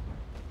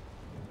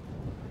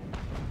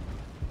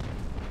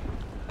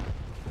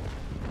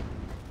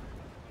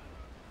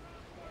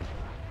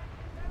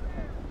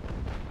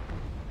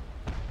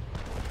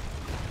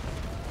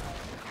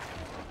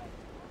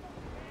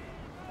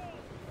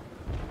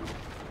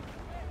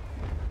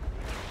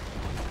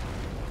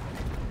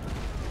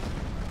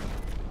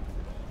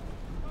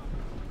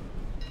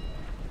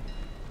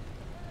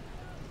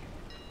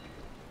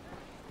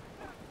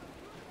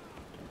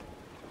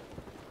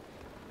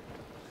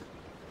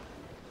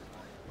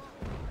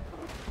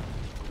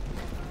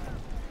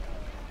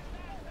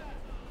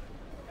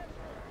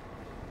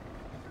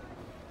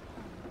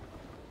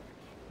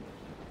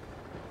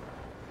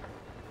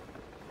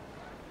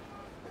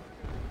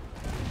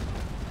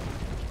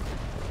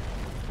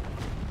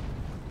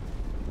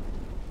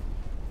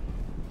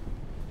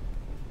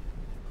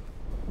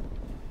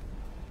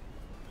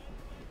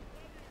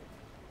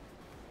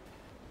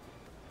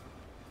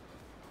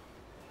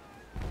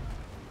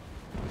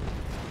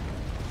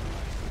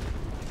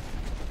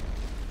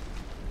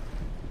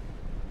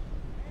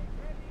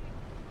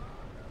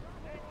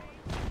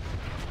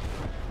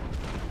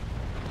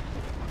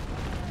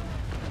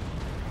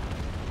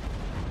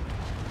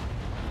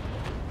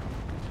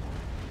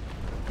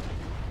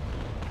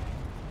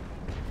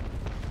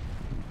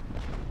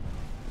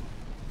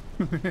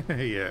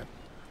 Yeah.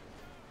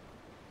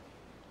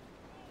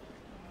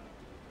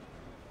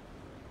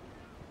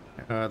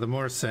 The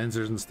more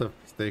sensors and stuff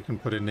they can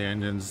put in the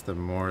engines, the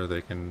more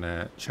they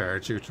can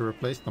charge you to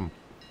replace them.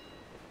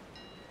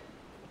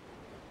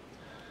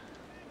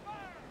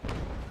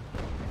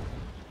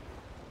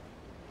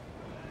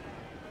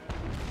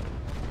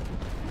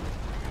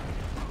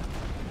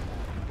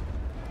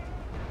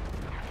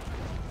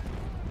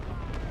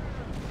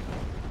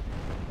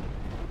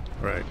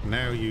 Right,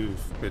 now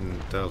you've been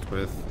dealt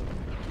with.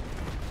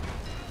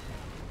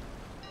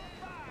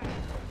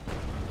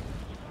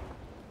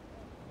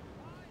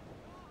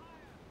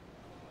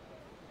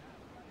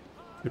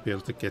 You'll be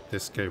able to get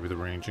this guy with the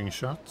ranging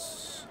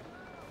shots.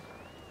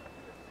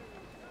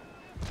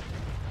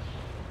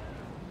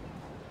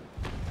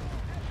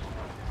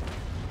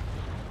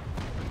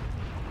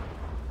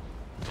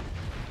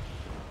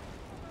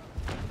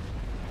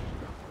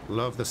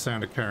 Love the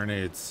sound of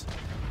carronades.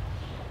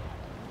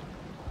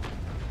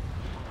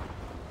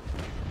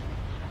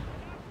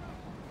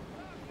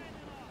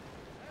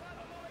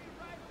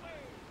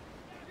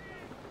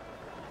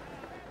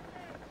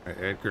 Right,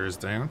 Edgar is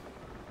down.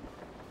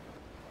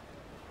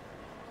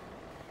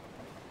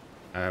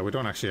 We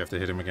don't actually have to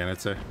hit him again,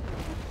 I'd say.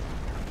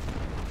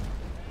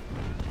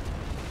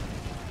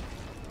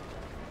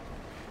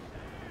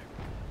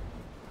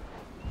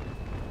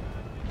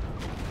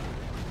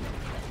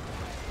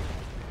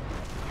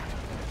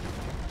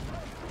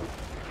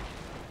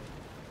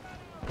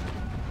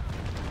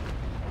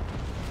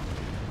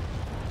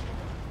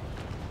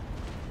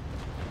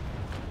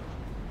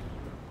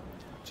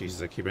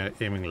 Jesus, I keep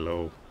aiming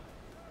low.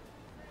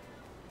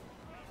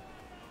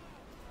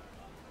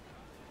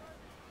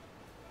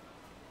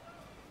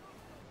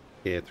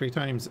 Yeah, 3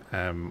 times.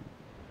 What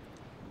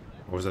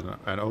was it?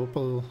 An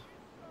Opal,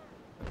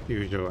 a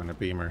Peugeot, and a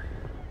Beamer.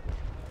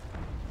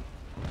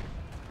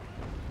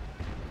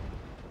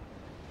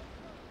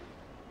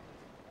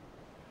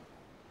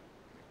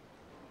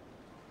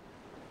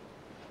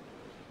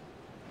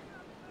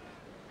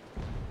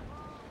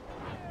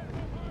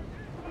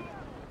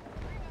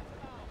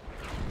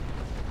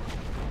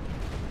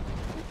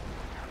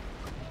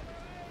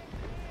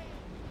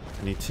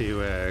 I need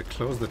to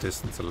close the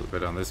distance a little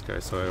bit on this guy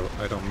so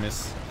I don't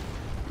miss.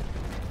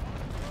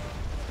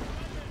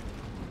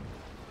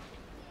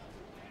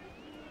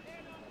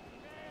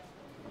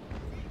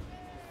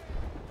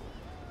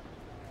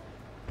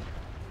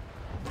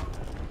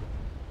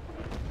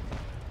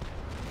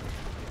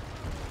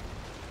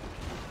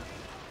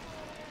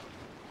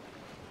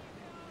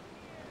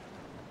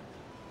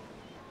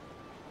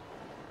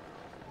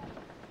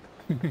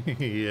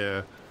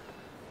 Yeah.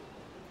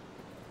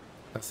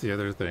 That's the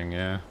other thing,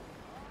 yeah.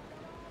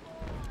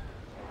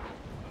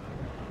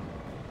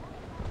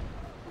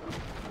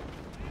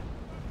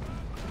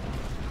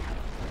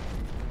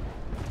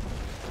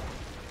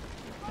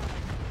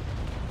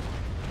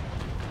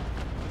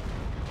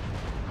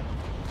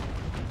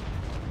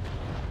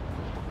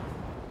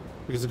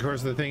 Because of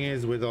course the thing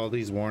is with all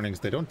these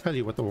warnings, they don't tell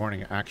you what the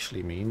warning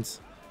actually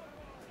means.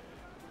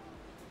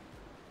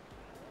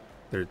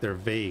 They're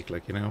vague,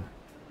 like, you know.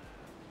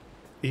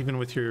 Even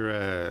with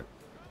your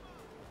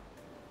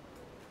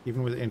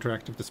even with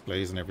interactive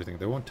displays and everything,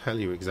 they won't tell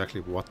you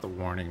exactly what the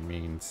warning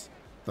means.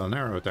 They'll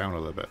narrow it down a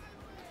little bit.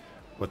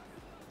 But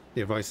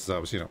the advice is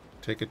always, you know,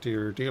 take it to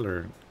your dealer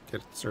and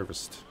get it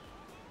serviced.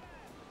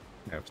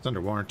 Yeah, if it's under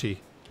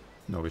warranty,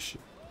 no issue.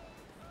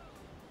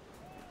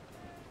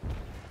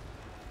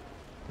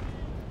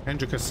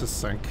 Hendricus is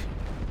sank.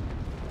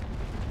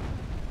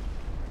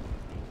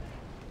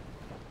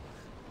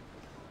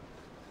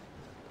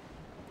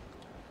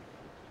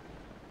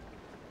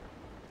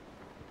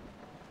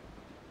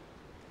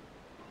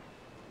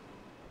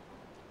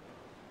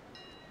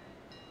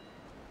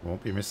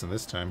 Won't be missing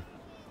this time.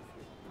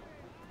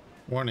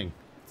 Warning,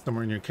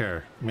 somewhere in your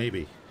car,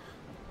 maybe.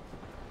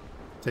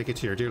 Take it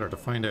to your dealer to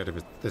find out if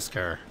it's this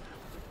car.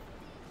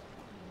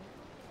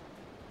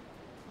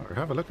 Or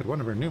have a look at one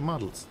of our new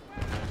models.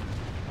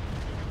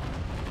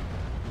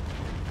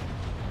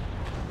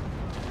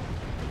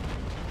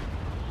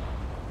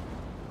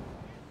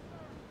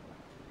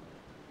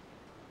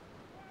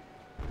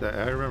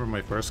 I remember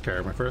my first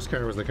car. My first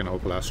car was like an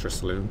Opel Astra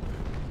Saloon.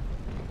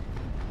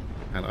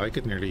 And I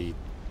could nearly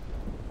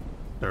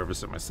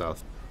service it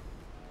myself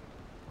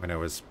when I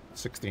was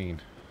 16.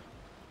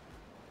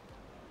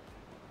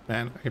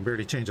 Man, I can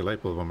barely change a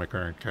light bulb on my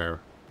current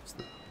car.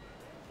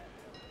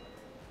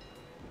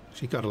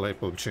 She got a light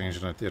bulb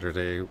changed on it the other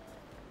day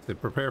to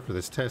prepare for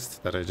this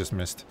test that I just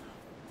missed.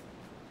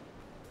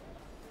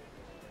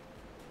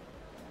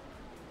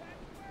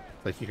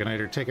 Like, you can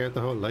either take out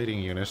the whole lighting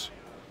unit,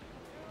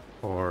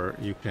 or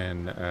you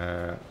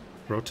can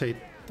rotate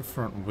the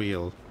front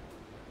wheel,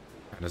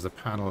 and there's a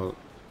panel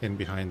in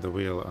behind the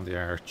wheel on the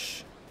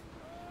arch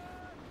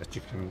that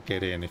you can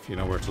get in if you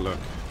know where to look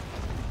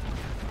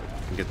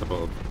and get the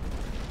bulb.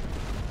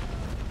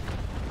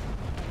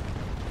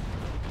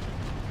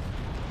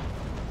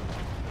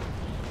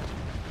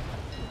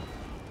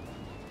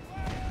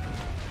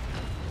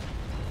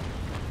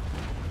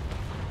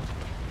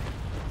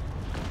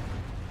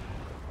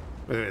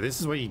 By the way, this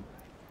is why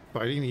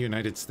fighting the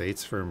United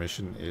States for a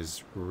mission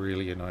is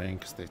really annoying,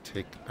 because they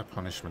take a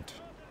punishment.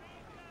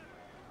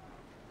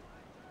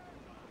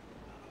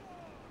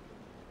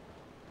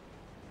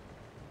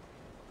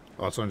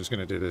 Also, I'm just going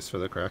to do this for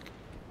the crack.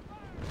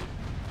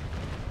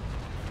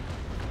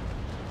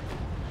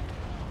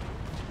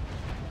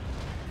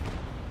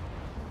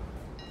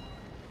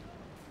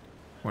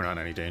 We're not in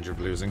any danger of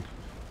losing.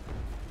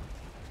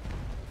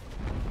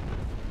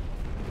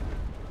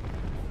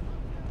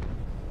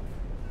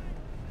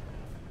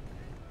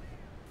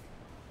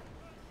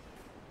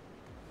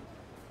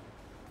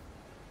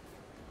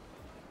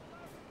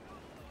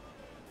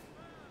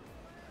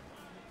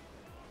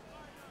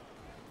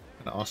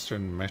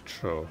 Austrian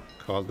metro.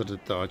 Called it a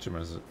Dodge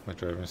as my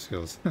driving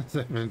skills.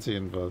 70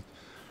 involved.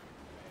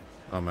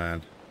 Oh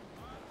man.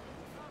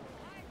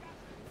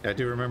 I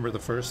do remember the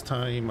first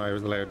time I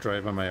was allowed to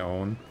drive on my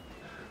own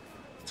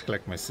to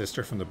collect my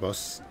sister from the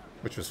bus,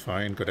 which was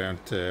fine. Go down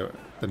to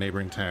the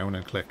neighbouring town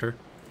and collect her.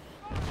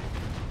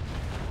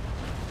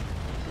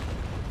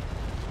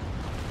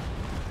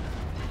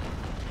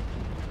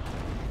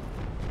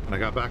 When I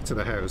got back to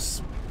the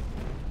house,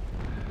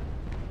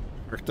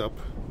 parked up,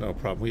 no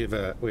problem. We had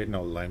an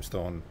old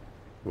limestone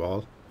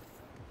wall,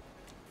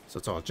 so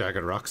it's all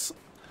jagged rocks,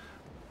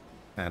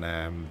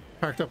 and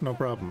parked up, no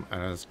problem.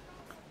 And I was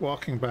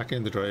walking back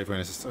in the driveway, and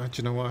I said, "Oh, do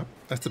you know what?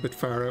 That's a bit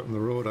far out on the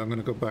road. I'm going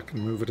to go back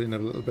and move it in a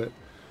little bit."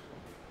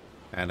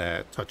 And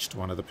touched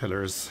one of the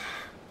pillars,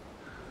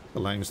 the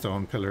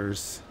limestone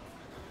pillars,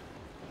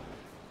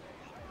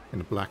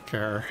 in a black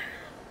car.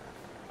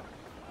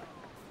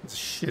 I was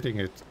shitting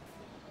it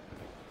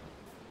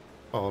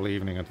all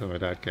evening until my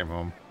dad came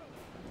home.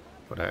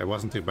 But it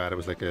wasn't too bad. It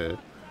was like just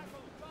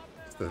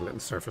a little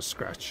surface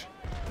scratch.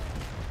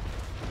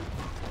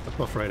 A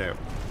buff right out.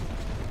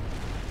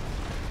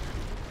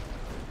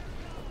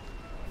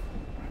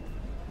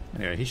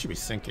 Anyway, he should be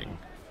sinking.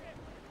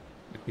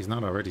 If he's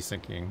not already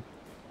sinking.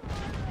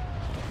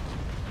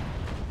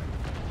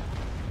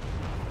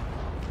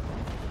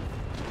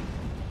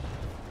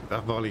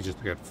 That volley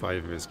just got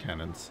 5 of his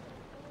cannons.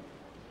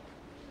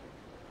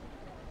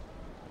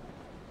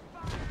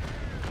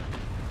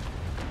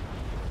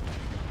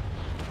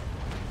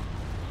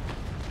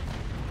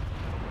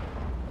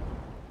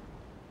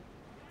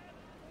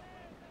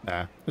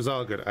 Nah, it was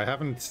all good. I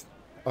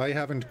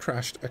haven't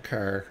crashed a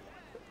car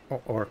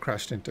or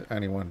crashed into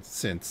anyone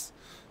since.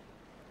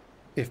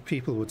 If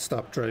people would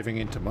stop driving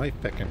into my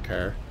feckin'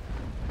 car,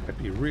 I'd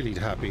be really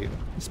happy,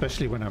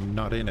 especially when I'm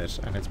not in it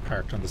and it's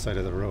parked on the side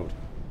of the road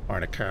or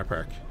in a car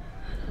park.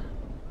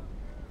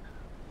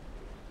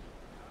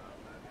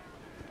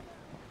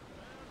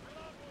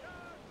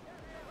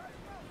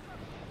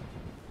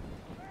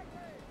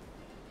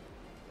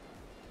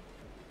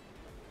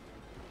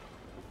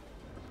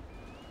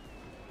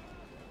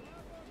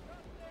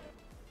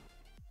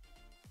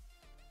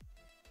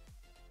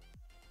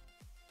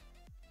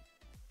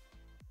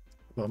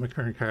 Well, my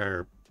current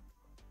car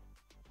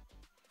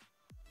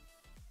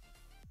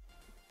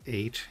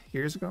 8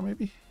 years ago,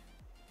 maybe.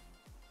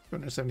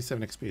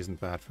 277 XP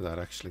isn't bad for that,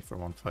 actually, for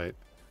one fight.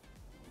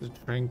 The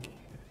drink,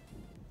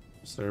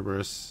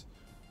 Cerberus,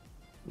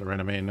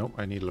 Lorena May. Nope,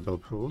 I need LaBelle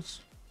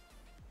Pools.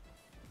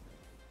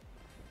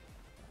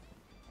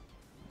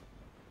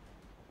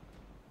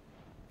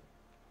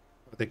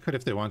 They could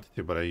if they wanted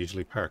to, but I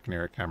usually park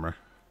near a camera.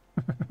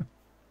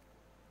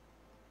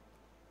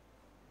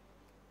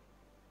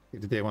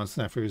 Did they want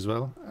snafu as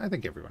well? I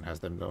think everyone has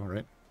them though,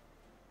 right?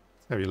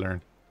 That's how you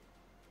learn.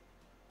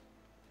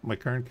 My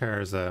current car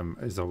is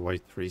a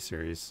white 3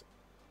 Series,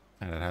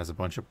 and it has a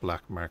bunch of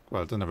black marks.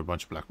 Well, it doesn't have a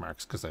bunch of black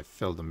marks because I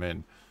filled them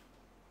in.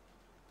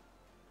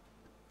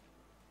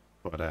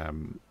 But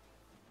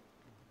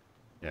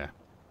yeah,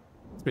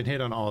 it's been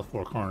hit on all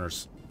 4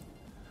 corners,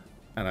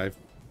 and I've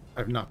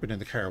not been in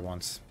the car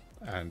once.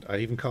 And I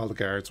even called the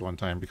guards one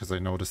time because I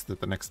noticed it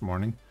the next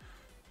morning.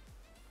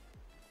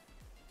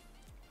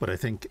 But I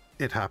think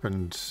it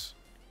happened,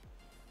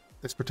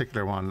 this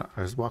particular one,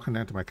 I was walking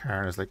down to my car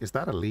and I was like, is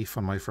that a leaf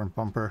on my front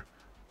bumper?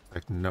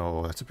 Like,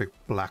 no, that's a big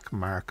black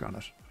mark on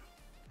it.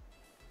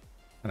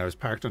 And I was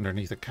parked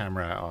underneath a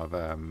camera of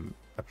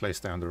a place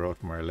down the road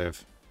from where I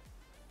live.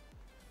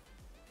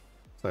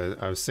 So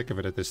I was sick of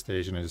it at this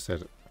stage, and I just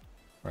said,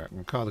 right, I'm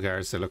going to call the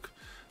guards, say, look,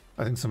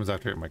 I think someone's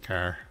after hitting my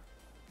car.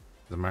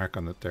 There's a mark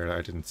on it there that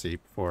I didn't see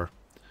before.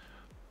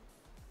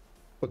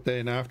 But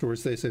then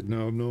afterwards they said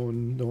no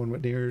one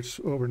went near it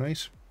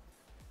overnight.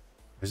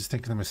 I was just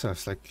thinking to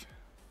myself, like,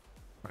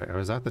 right, I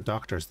was at the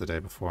doctor's the day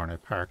before and I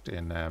parked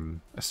in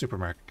a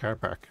supermarket car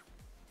park.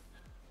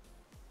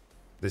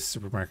 This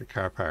supermarket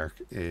car park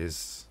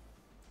is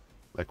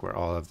like where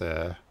all of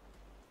the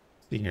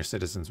senior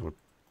citizens would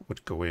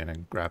go in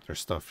and grab their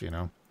stuff, you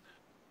know.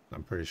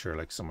 I'm pretty sure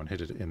like someone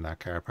hit it in that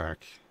car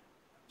park,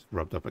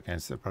 rubbed up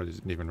against it, probably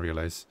didn't even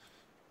realize.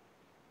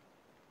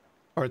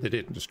 Or they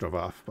did and just drove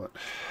off, but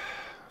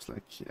I was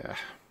like, yeah.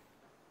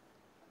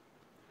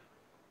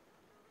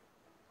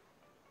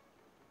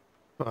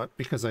 But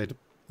because I'd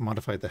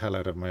modified the hell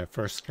out of my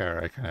first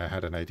car, I kind of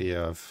had an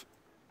idea of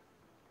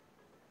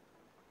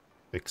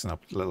fixing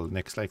up little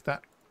nicks like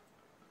that.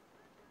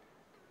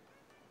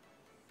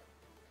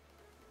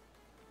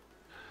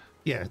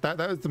 Yeah, that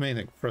was the main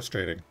thing,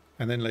 frustrating.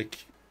 And then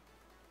like,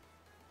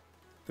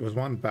 there was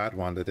one bad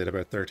one that did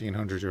about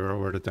 €1,300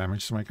 worth of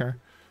damage to my car.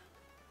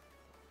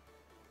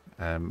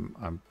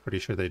 I'm pretty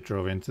sure they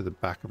drove into the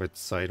back of it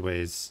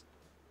sideways,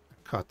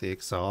 caught the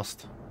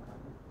exhaust.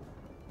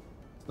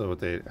 So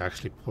they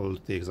actually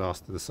pulled the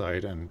exhaust to the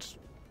side and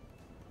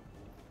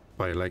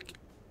by like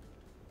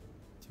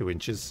 2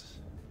 inches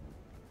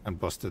and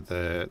busted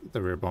the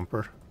rear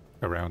bumper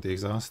around the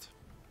exhaust.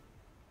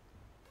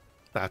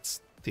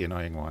 That's the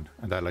annoying one,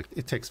 and that like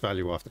it takes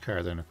value off the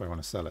car then if I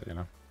want to sell it, you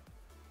know.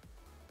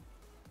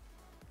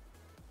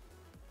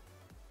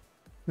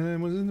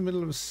 Was in the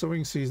middle of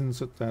sewing season,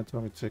 so Dad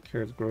told me to take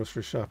care of the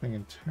grocery shopping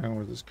in town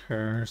with his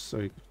car, so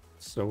he could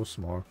sew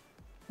some more.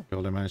 I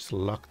only managed to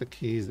lock the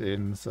keys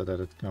in so that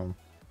it'd come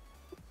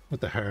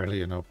with the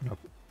Harley and open up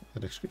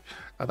the next screen.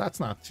 That's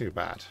not too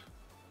bad.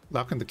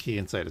 Locking the key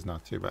inside is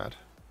not too bad.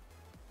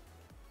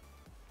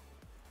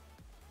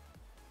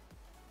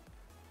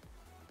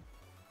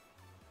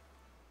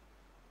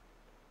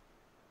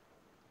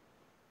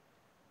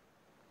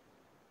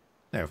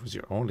 Now, if it was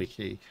your only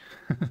key,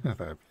 that'd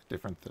be a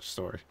different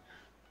story.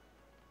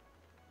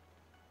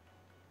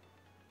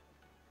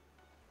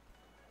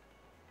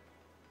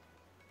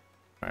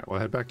 Alright,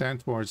 we'll head back down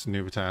towards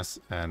Nuvitas,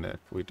 and if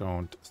we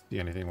don't see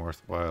anything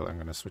worthwhile, I'm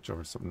going to switch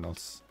over to something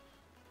else.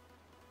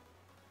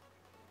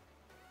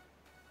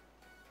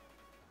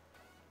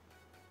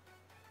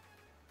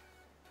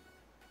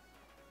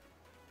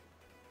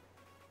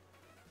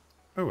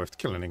 Oh, I have to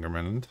kill an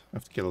Ingerman, and I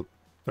have to kill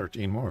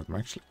 13 more of them,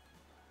 actually.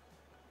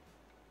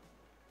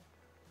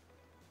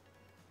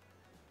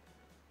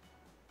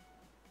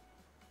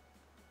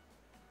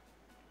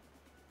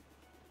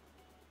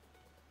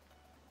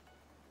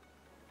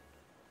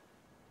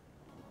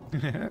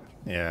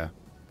 Yeah.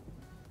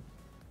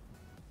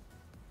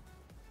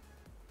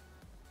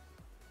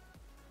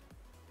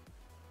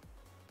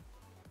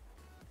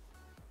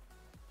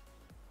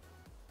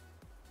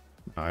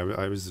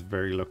 I was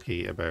very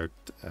lucky about,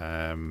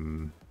 I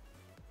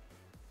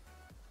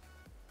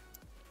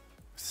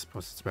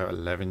suppose it's about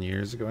 11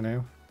 years ago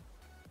now.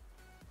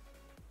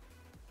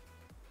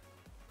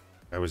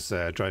 I was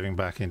driving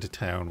back into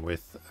town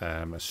with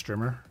a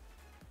strimmer,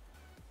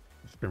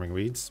 strimming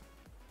weeds.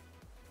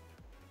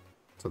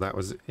 So that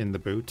was in the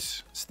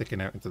boot, sticking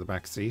out into the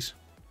back seat.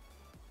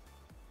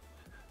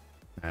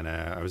 And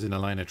I was in a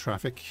line of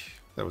traffic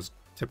that was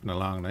tipping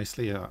along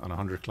nicely on a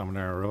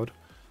 100-kilometer road.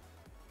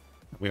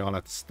 We all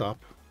had to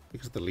stop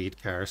because the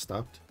lead car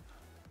stopped.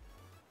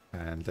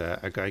 And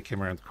a guy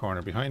came around the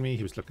corner behind me.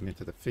 He was looking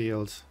into the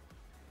field,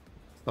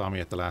 saw me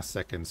at the last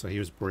second. So he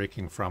was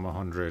braking from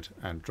 100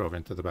 and drove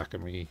into the back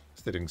of me,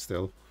 sitting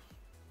still.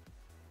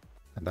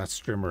 And that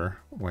strimmer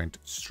went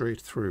straight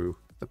through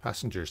the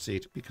passenger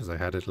seat because I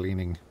had it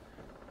leaning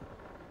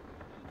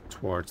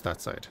towards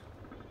that side.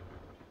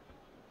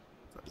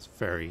 That was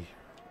very,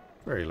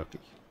 very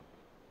lucky.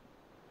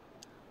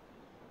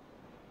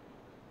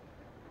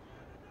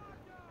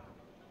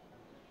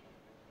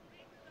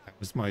 That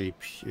was my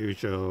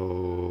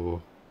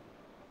Peugeot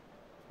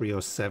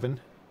 307,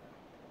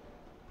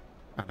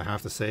 and I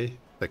have to say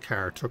the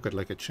car took it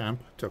like a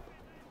champ.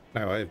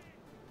 Now I have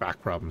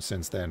back problems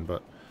since then,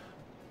 but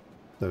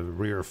the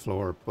rear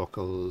floor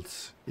buckled.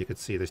 You could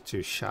see the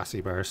two chassis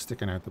bars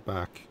sticking out the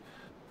back.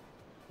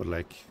 But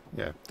like,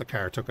 yeah, the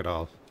car took it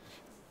all.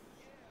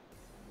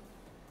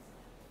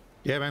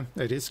 Yeah, man,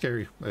 it is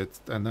scary.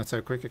 And that's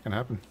how quick it can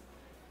happen.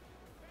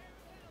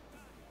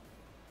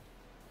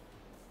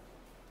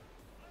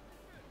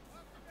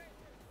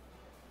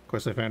 Of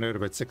course, I found out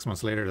about 6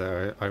 months later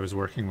that I was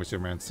working with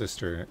your man's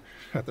sister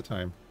at the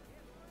time.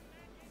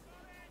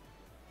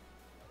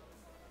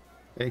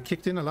 It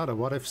kicked in a lot of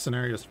what-if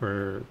scenarios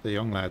for the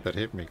young lad that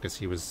hit me because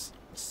he was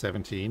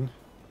 17.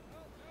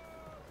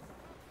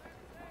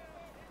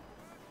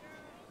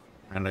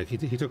 And like he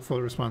took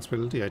full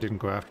responsibility. I didn't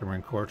go after him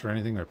in court or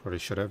anything. I probably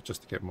should have,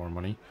 just to get more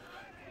money.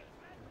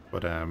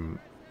 But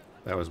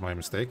that was my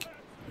mistake.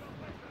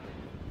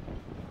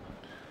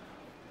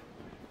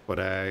 But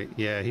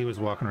yeah, he was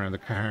walking around the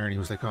car and he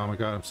was like, "Oh my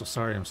God, I'm so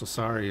sorry, I'm so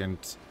sorry." And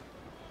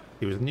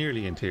he was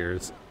nearly in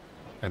tears.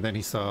 And then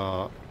he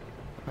saw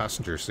the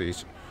passenger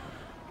seat.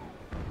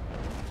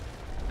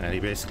 And he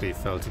basically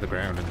fell to the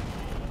ground, and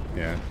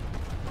yeah.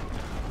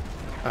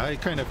 I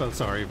kind of felt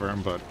sorry for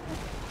him, but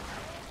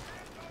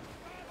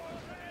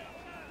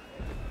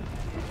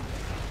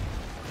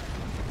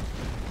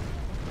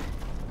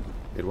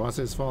it was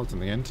his fault in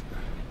the end.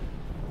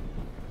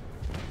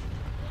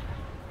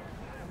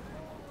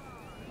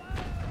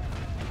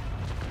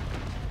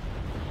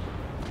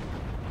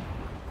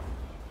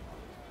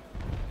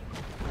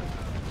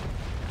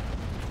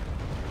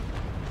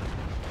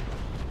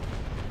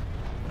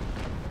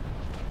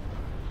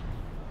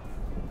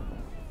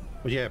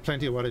 But yeah,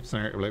 plenty of what-ifs.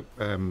 Like,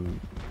 a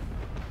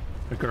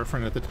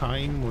girlfriend at the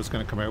time was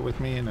going to come out with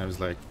me, and I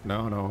was like,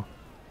 no.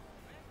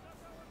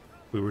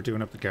 We were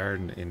doing up the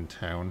garden in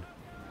town,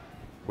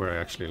 where I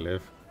actually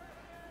live.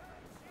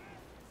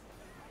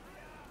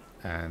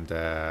 And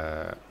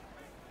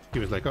he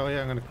was like, "Oh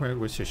yeah, I'm going to come out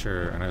with you,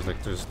 sure." And I was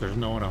like, there's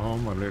no one at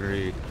home. I'm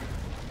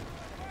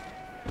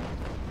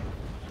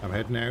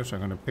heading out. I'm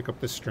going to pick up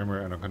this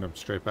strimmer, and I'm going to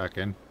straight back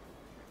in.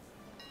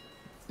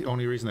 The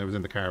only reason I was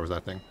in the car was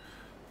that thing.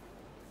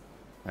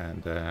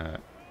 And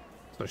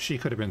so she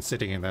could have been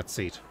sitting in that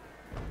seat,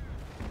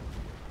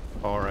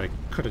 or I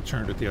could have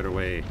turned it the other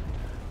way,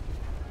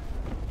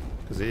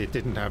 because it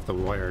didn't have the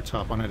wire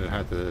top on it. It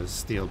had the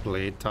steel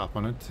blade top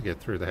on it to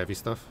get through the heavy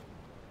stuff.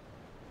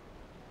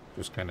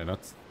 Just kind of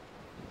nuts.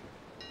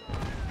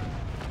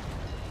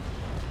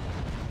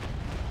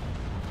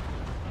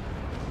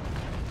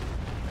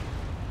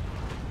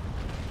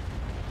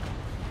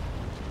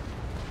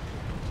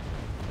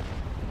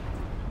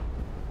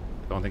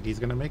 Don't think he's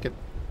gonna make it.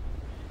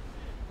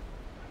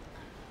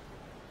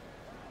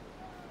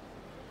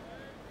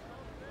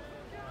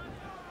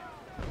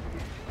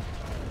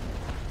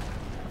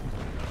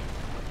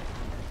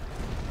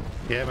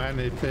 Yeah, man,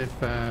 if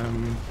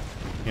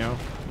you know,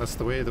 that's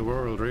the way of the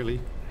world,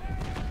 really.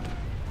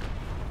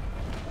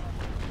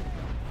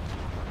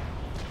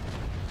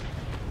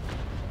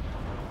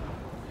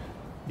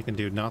 You can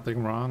do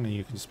nothing wrong, and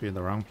you can just be in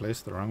the wrong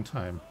place at the wrong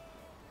time.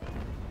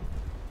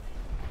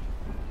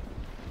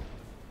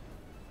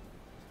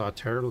 Saw a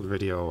terrible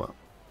video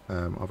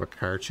of a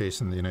car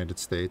chase in the United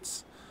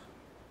States,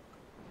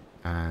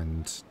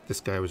 and this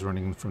guy was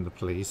running from the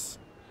police.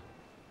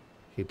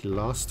 He'd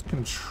lost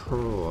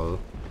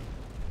control,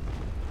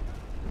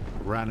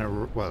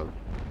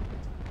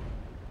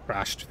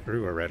 crashed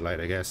through a red light,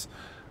 I guess,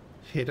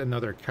 hit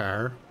another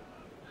car,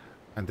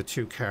 and the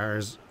two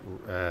cars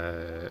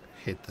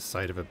hit the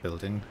side of a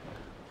building.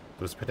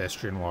 There was a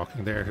pedestrian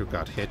walking there who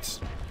got hit.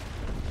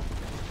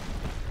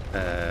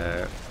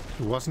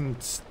 He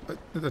wasn't... I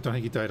don't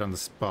think he died on the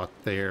spot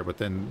there, but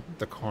then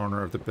the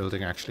corner of the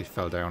building actually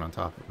fell down on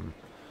top of him.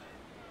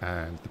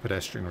 And the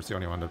pedestrian was the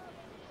only one that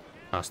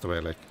passed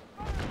away, like.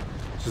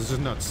 So this is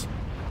nuts.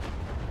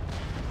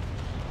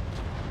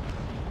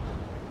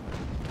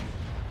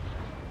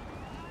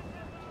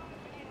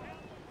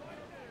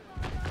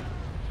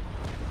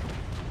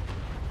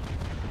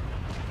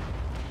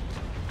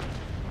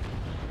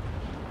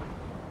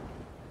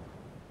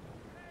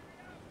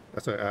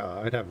 That's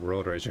why I'd have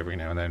road rage every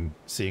now and then,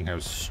 seeing how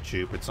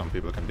stupid some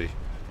people can be.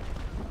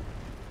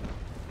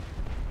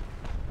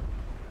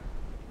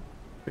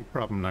 Big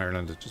problem in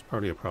Ireland. It's just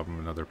probably a problem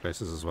in other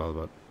places as well,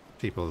 but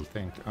people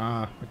think,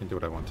 I can do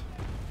what I want.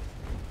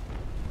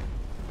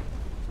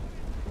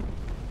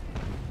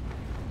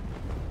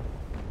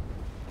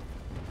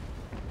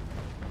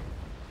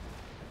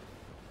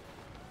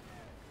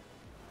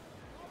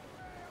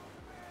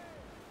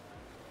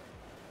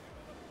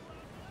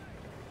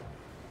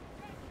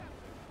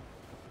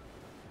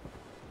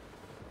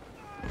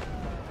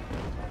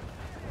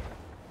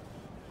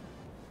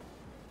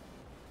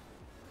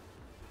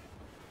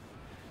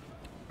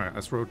 Alright,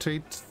 let's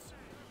rotate.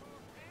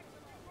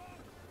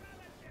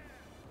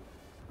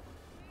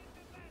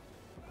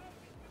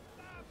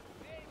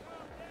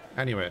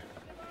 Anyway.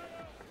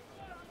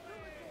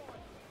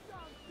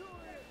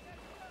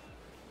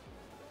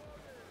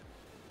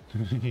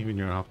 Even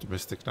your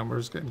optimistic number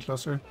is getting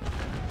closer.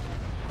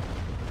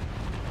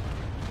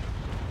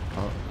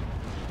 Oh.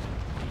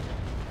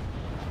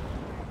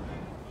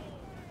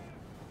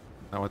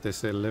 Not what they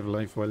say, live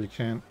life while you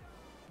can.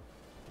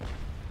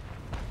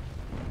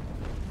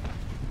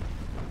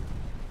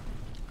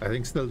 I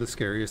think still the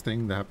scariest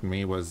thing that happened to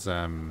me was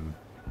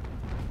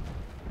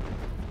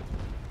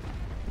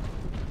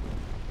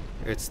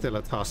it's still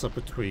a toss-up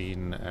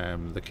between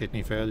the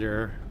kidney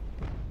failure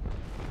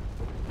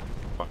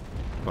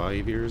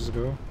 5 years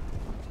ago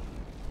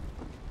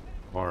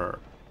or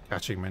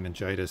catching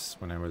meningitis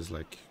when I was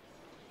like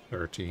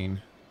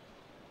 13.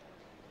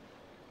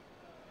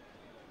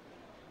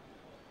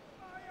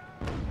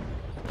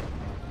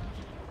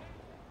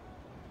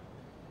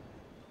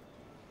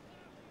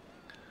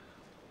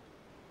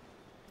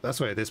 That's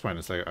why at this point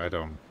it's like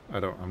I'm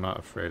not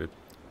afraid of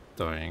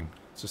dying.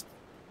 It's just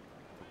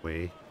the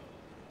way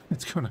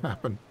it's gonna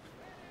happen.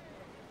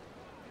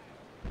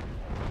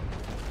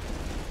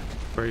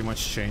 Very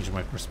much changed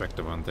my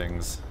perspective on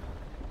things.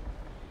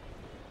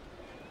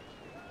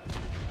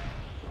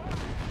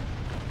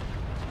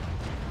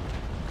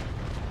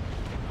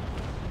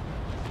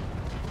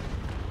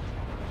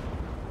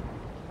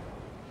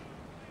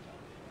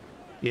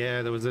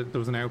 Yeah, there was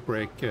an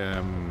outbreak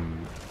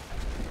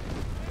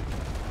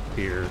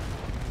here.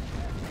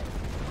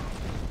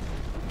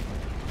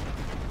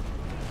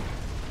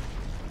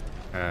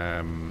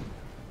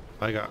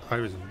 I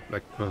was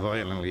like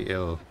violently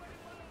ill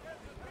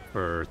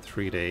for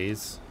 3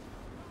 days.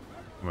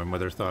 My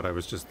mother thought I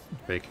was just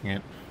faking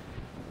it.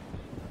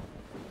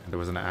 And there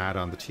was an ad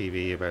on the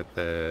TV about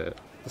the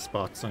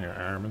spots on your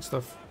arm and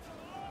stuff.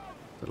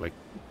 That like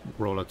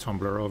roll a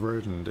tumbler over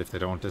it, and if they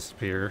don't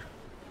disappear,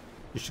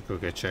 you should go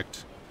get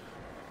checked.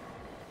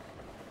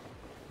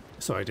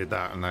 So I did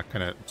that, and that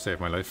kind of saved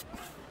my life.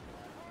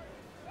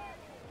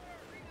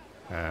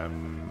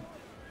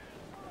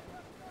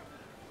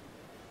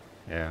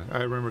 Yeah, I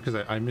remember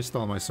because I missed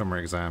all my summer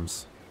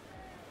exams.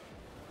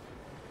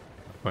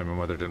 That's why my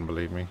mother didn't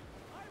believe me.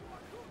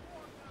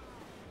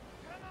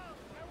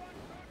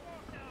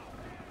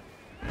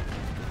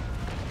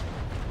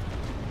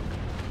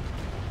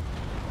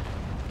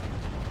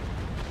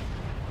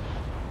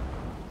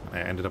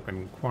 I ended up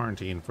in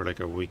quarantine for like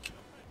a week.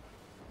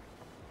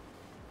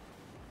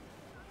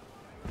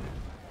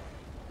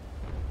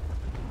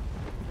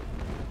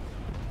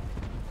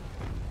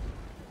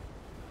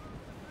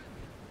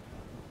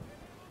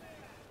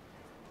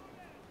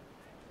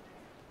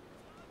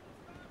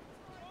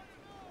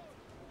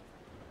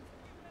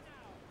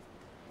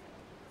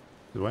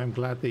 So I'm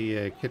glad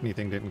the kidney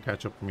thing didn't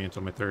catch up to me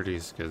until my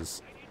 30s,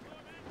 because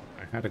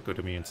I had a good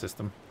immune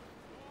system.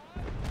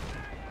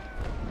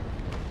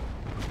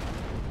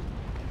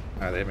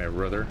 They hit my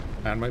rudder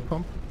and my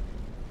pump.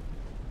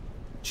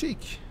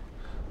 Cheek.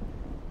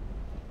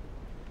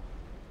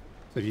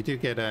 So if you do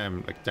get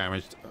like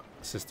damaged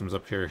systems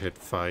up here, hit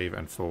 5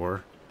 and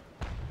 4.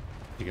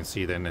 You can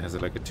see then it has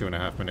like a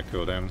 2.5 minute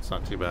cooldown. It's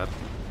not too bad.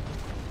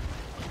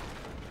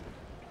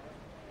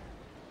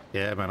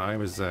 Yeah, man, I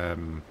was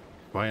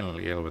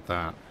violently ill with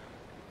that.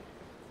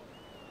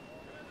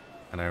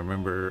 And I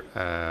remember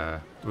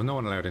there was no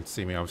one allowed in to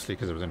see me, obviously,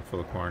 because I was in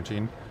full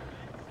quarantine.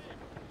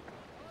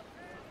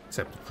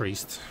 Except the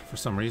priest, for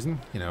some reason.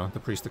 You know, the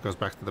priest that goes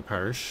back to the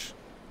parish.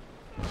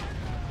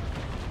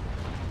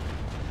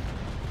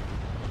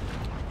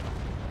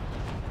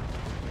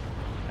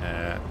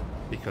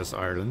 Because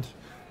Ireland.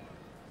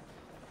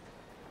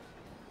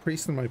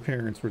 Priest and my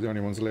parents were the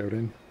only ones allowed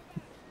in.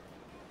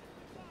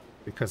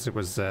 Because it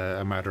was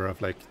a matter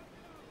of, like,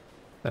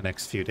 the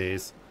next few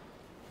days.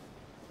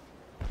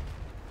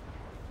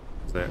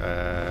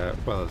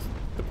 Well,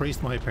 the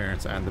priest, my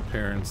parents, and the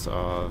parents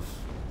of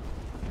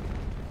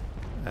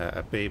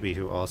a baby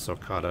who also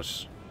caught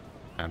it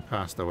and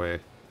passed away,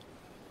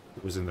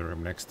 who was in the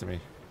room next to me.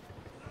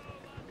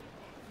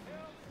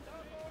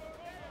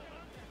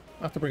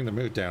 Not to bring the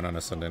mood down on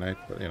a Sunday night,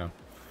 but you know,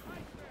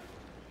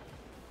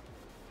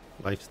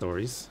 life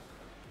stories.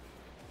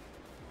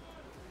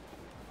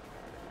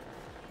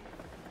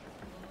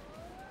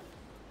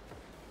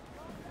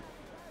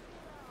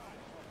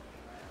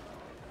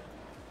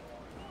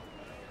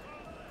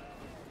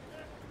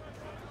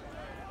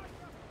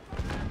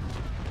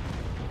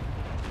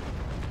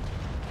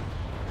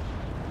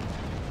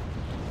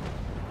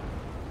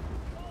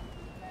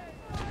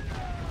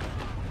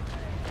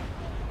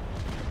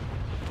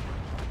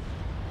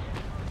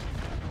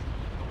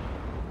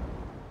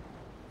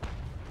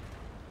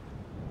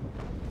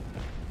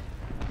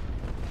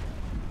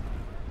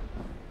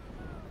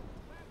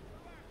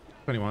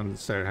 Anyone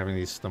started having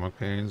these stomach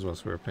pains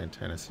whilst we were playing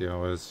tennis. He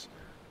always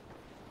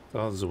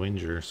thought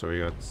Zwinger, so he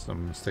got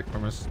some stick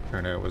from us.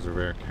 Turned out it was a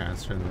rare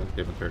cancer and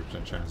gave him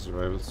 30% chance of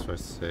survival, so I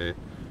say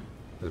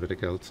there's a bit of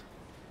guilt.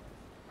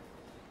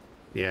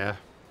 Yeah.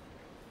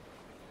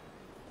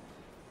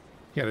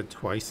 He had it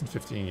twice in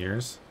 15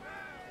 years.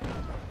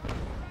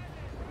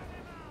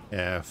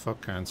 Yeah,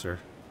 fuck cancer.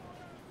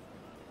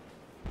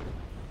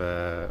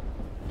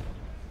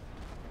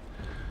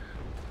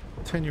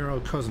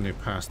 10-year-old cousin who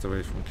passed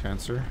away from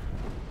cancer.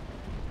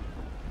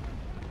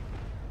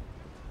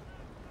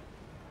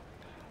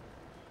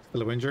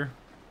 Still a whinger?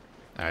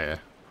 Ah, yeah.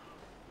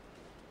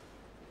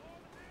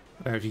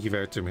 Now if you give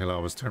out to him, he'll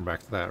always turn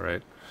back to that,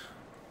 right?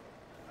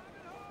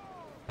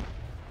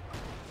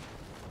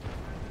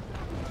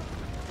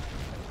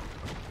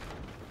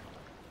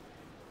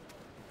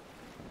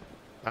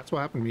 That's what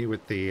happened to me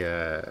with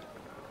the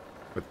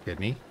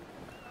kidney.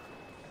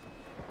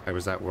 I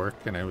was at work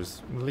and I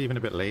was leaving a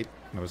bit late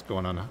and I was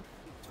going on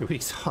 2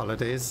 weeks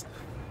holidays,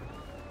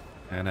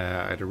 and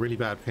I had a really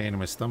bad pain in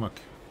my stomach,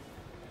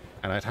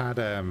 and I'd had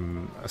a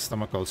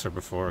stomach ulcer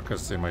before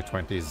because in my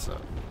 20s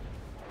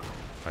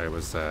I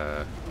was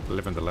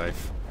living the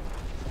life,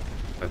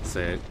 let's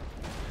say.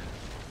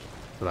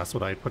 So that's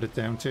what I put it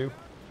down to,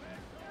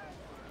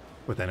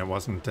 but then it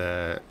wasn't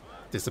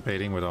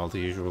dissipating with all the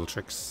usual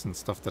tricks and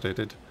stuff that I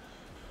did.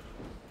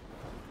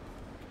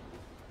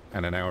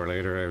 And an hour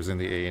later I was in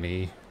the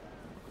A&E,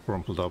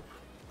 crumpled up,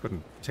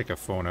 couldn't take a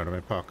phone out of my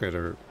pocket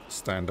or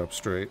stand up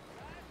straight.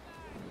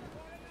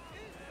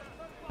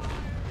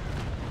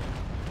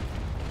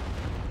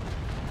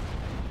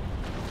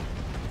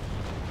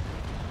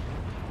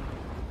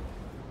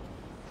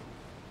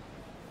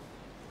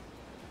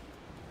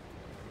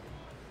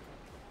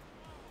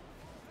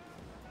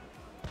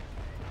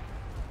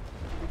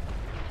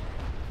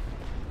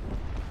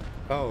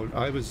 Oh,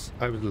 I was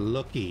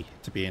lucky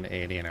to be in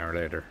A&E an hour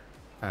later.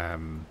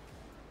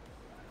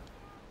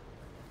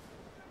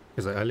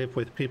 Because I live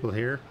with people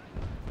here,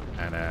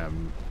 and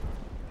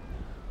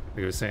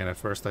like I was saying, at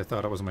first I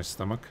thought it was my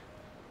stomach,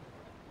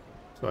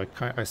 so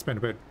I spent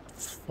about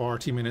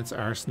 40 minutes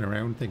arsing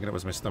around thinking it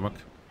was my stomach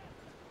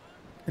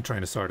and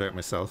trying to sort it out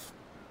myself.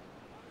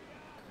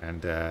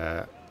 And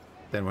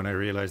then when I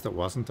realized it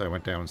wasn't, I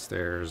went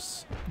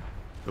downstairs.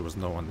 There was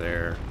no one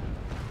there.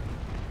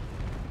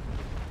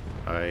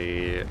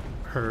 I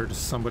heard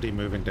somebody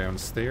moving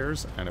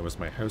downstairs, and it was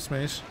my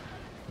housemate.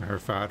 And her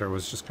father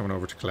was just coming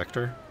over to collect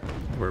her.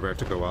 We're about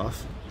to go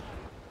off.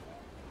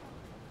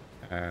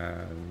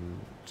 And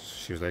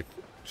she was like,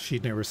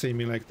 she'd never seen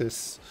me like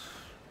this.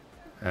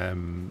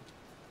 So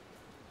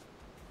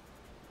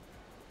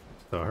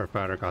her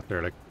father got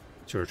there like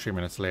 2 or 3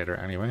 minutes later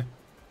anyway.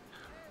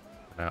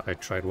 I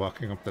tried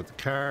walking up to the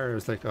car. I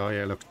was like, oh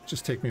yeah, look,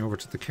 just take me over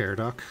to the care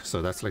doc.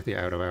 So that's like the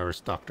out of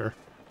hours doctor,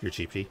 your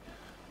GP.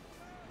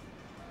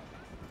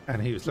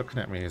 And he was looking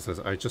at me and says,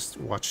 I just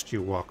watched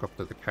you walk up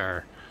to the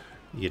car.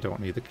 You don't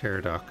need the care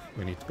doc.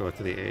 We need to go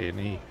to the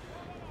A&E.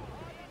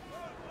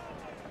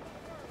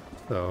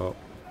 So,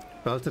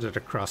 belted it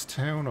across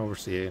town over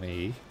to the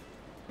A&E.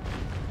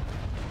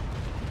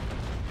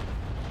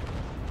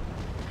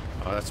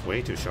 Oh, that's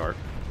way too short.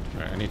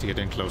 Right, I need to get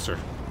in closer.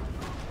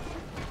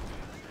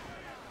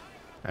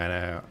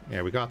 And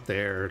yeah, we got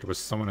there. There was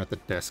someone at the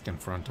desk in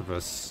front of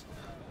us,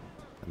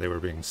 and they were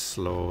being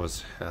slow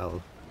as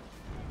hell.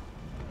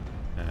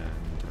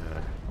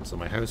 And so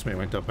my housemate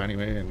went up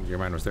anyway, and your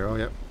man was there. Oh,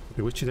 yeah, I'll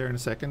be with you there in a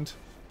second.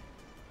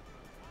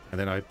 And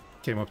then I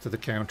came up to the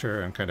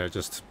counter and kind of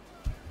just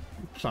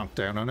plonked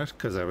down on it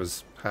because I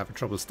was having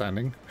trouble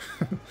standing.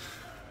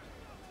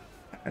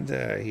 And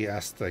he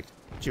asked, like,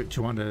 do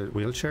you want a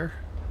wheelchair?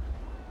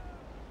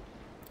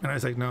 And I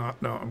was like, no,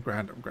 I'm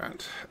grand.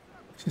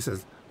 He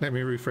says, let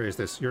me rephrase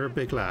this. You're a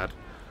big lad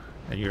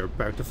and you're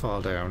about to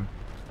fall down.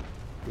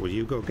 Will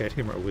you go get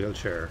him a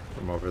wheelchair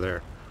from over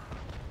there?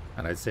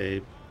 And I'd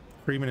say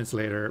 3 minutes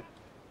later,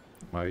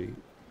 my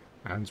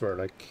hands were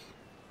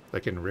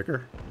like in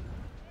rigor.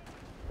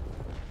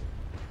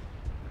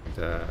 And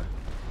that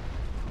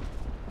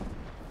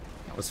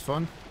was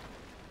fun.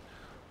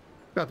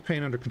 Got the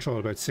pain under control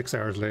about 6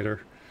 hours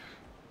later.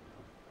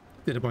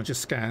 Did a bunch of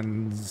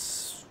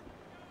scans.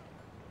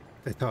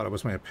 They thought it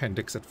was my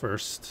appendix at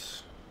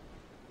first.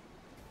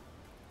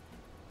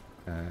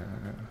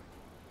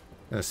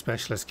 A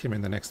specialist came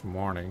in the next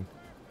morning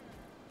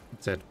and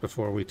said,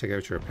 before we take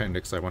out your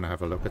appendix, I want to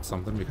have a look at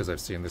something because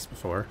I've seen this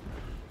before.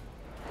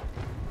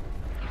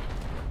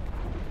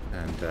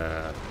 And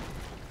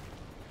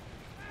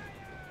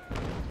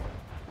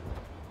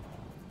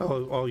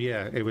oh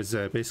yeah, it was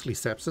basically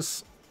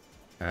sepsis.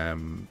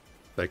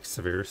 Like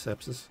severe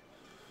sepsis.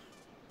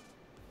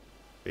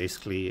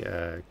 Basically,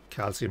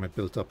 calcium had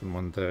built up in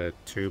one of the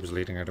tubes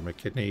leading out of my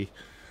kidney,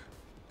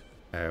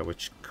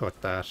 which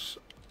cut that,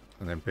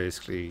 and then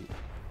basically,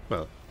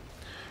 well,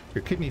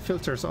 your kidney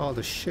filters all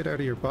the shit out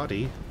of your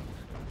body,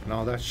 and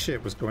all that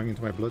shit was going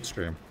into my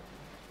bloodstream.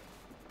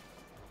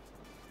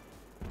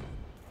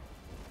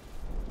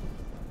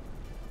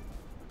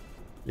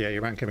 Yeah,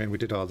 your man came in, we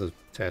did all the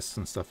tests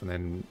and stuff, and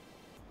then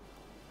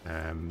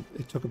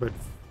it took about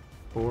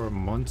 4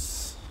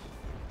 months.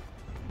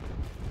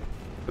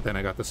 But then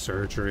I got the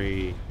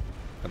surgery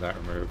and that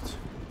removed.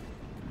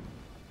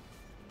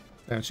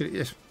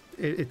 Actually,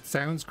 it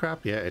sounds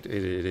crap. Yeah, it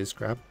is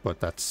crap,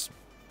 but that's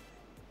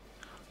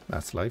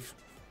life.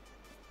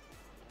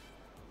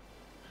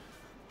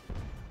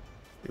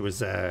 It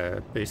was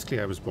basically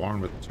I was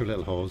born with 2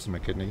 little holes in my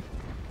kidney,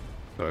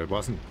 so it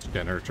wasn't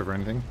degenerative or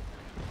anything.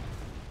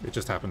 It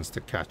just happens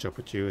to catch up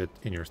with you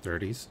in your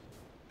 30s.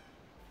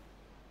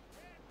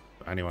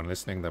 Anyone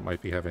listening that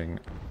might be having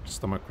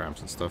stomach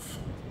cramps and stuff,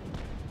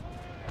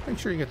 make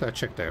sure you get that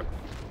checked out.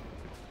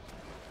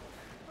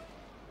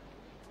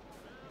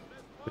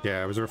 But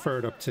yeah, I was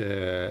referred up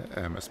to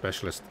a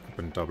specialist up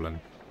in Dublin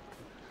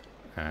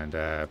and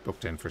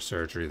booked in for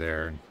surgery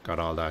there and got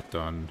all that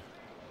done.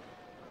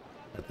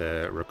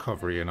 The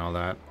recovery and all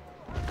that.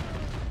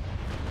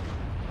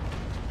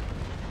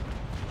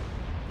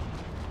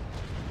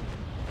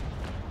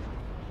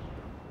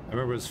 I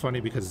remember it was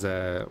funny because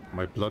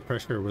my blood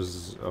pressure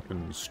was up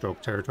in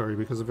stroke territory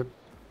because of it.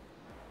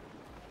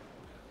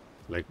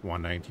 Like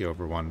 190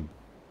 over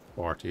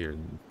 140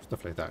 and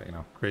stuff like that, you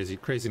know.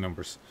 Crazy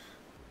numbers.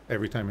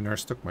 Every time a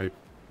nurse took my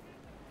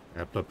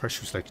blood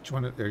pressure, was like, do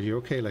you want to, are you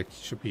okay? Like,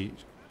 you should be,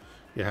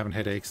 you having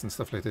headaches and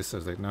stuff like this. I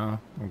was like, no,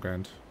 I'm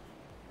grand.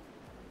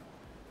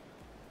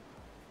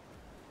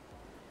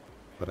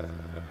 But,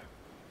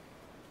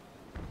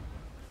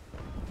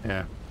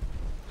 yeah.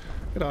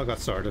 It all got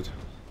sorted.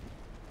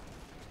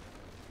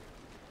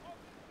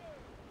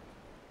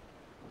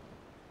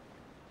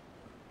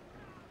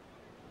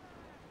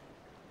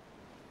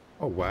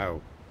 Oh wow,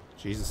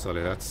 Jesus,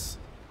 Sully, that's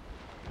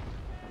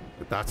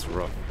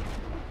rough.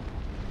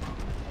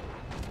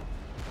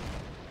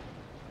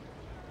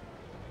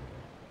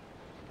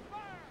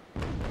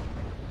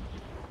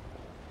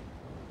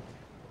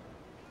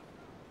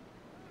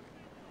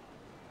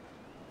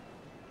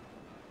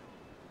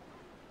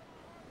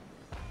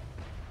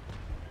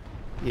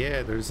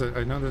 Yeah,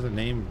 I know there's a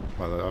name.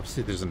 Well,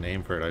 obviously there's a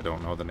name for it. I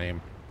don't know the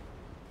name.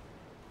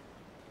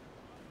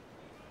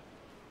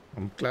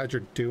 I'm glad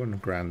you're doing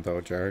grand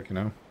though, Jarek, you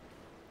know.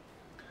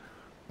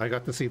 I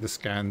got to see the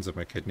scans of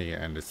my kidney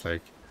and it's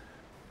like,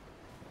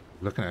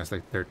 looking at it, it's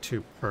like they're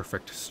 2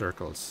 perfect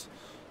circles.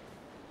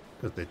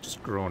 Because they've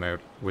just grown out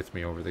with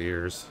me over the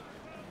years.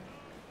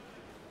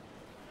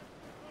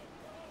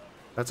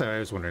 That's how I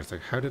was wondering, it's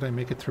like, how did I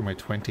make it through my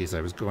 20s?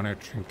 I was going out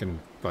drinking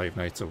 5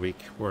 nights a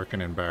week,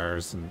 working in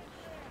bars and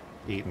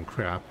eating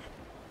crap.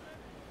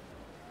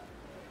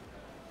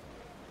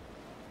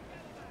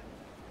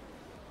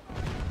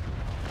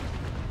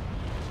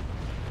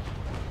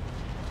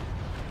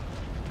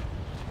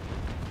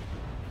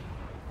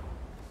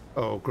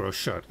 Oh, gross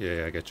shot.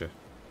 Yeah, I get you.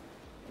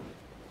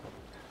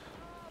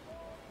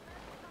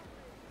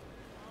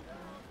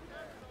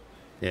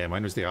 Yeah,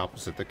 mine was the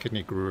opposite. The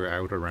kidney grew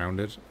out around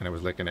it, and it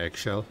was like an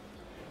eggshell.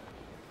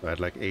 I had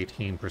like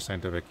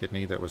 18% of a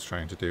kidney that was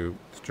trying to do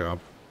the job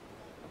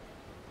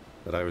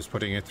that I was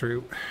putting it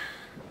through,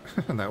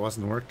 and that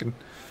wasn't working.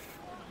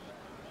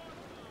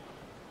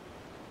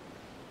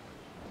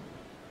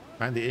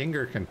 And the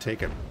Inger can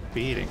take a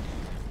beating.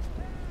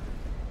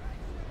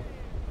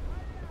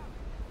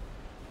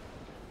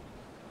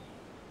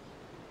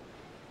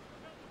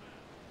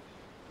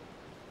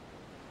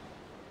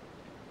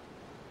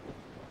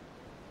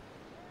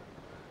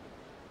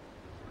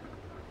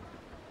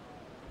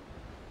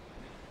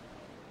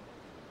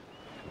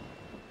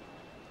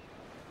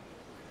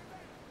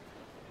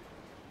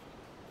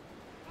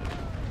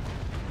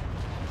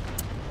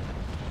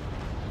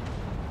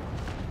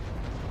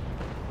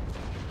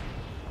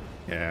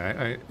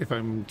 Yeah, if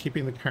I'm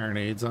keeping the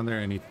carronades on there,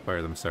 I need to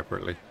fire them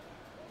separately.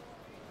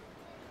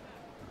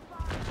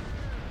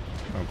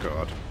 Oh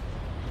god.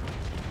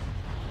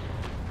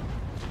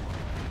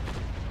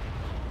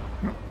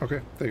 Oh,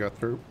 okay, they got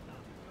through.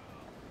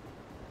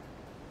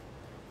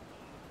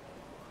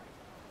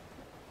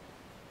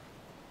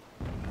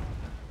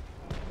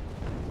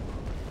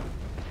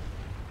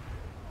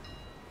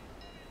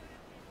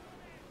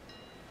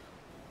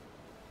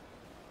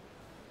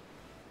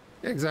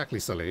 Exactly,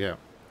 Sully, yeah.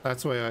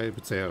 That's why I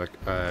would say, like,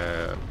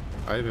 I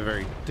have a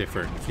very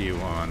different view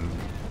on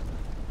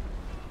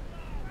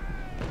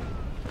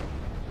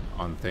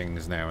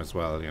things now as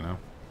well, you know?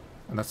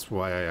 And that's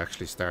why I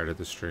actually started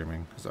the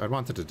streaming, because I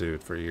wanted to do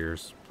it for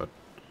years, but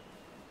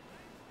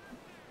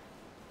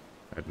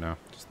I don't know,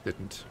 just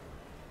didn't.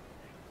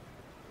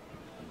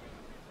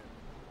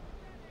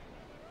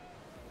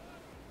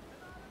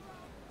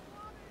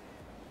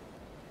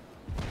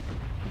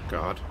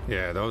 God,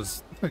 yeah,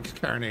 those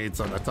carronades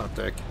on the top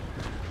deck.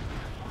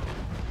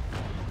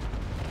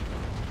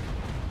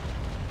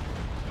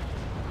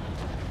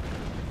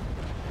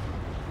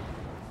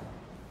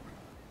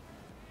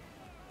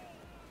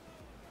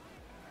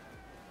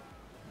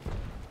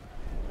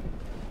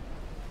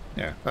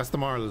 Yeah, that's the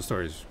moral of the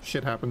story.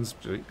 Shit happens,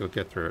 you'll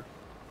get through it.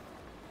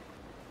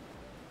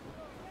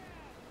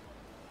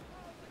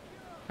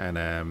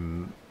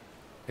 And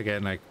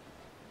again, like,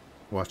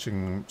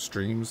 watching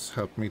streams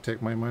helped me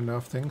take my mind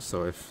off things,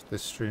 so if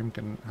this stream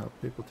can help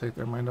people take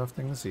their mind off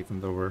things,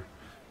 even though we're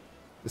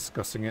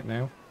discussing it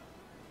now,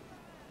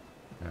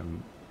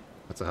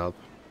 that's a help.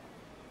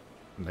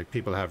 And, like,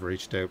 people have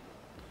reached out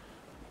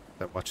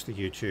that watch the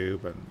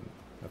YouTube and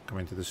have come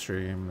into the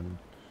stream, and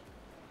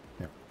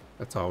yeah,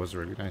 that's always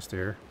really nice to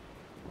hear.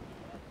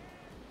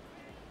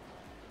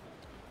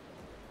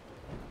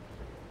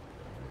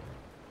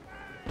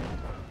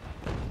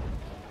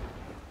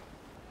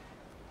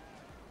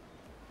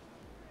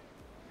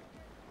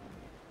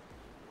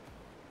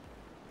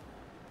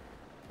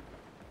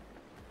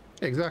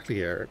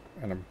 Exactly, Eric,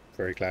 and I'm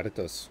very glad it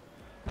does.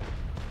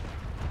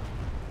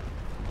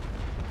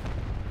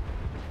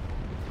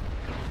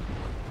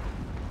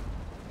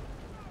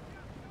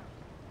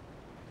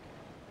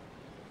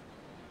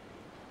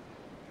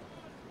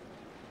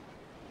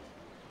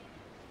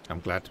 I'm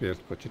glad to be able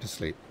to put you to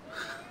sleep.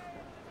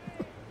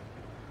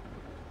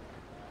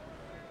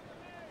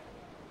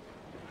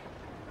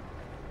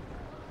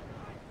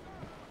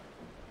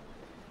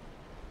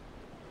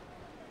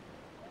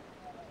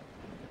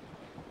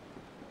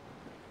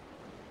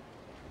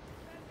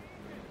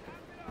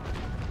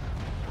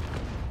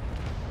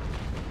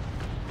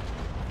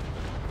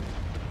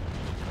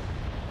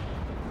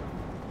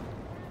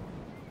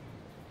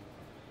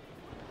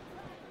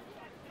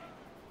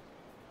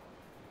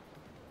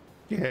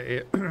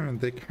 Yeah,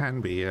 they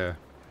can be,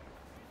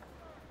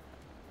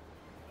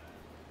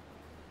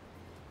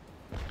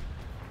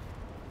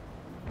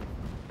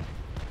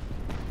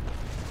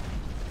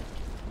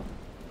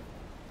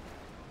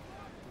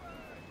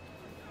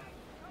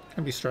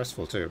 can be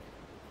stressful too.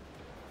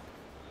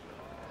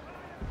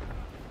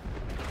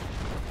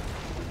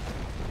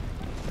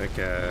 Like,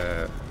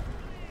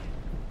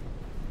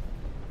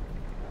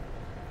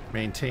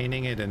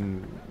 maintaining it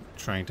and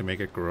trying to make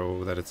it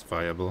grow, that it's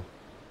viable.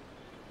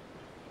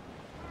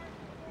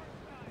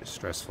 It's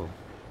stressful.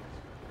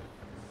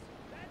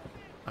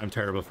 I'm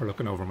terrible for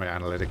looking over my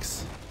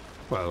analytics.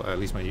 Well, at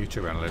least my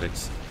YouTube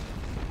analytics.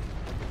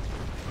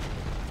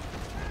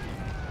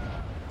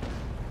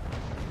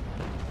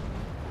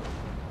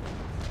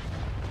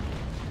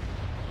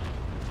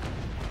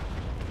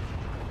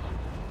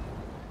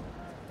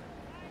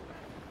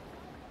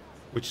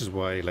 Which is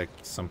why, like,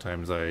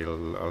 sometimes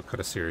I'll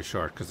cut a series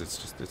short because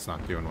it's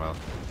not doing well.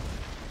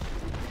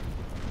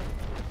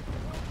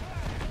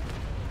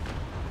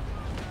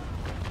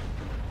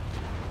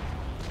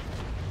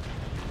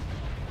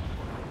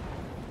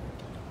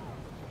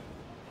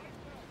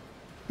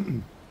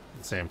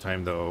 At the same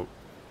time, though,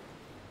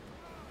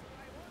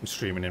 I'm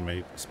streaming in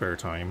my spare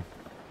time.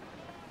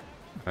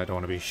 I don't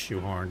want to be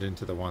shoehorned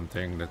into the one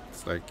thing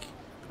that's like,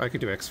 I could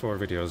do X4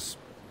 videos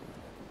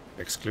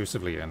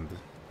exclusively and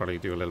probably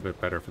do a little bit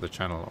better for the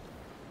channel.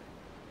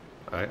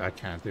 I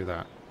can't do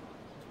that.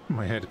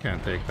 My head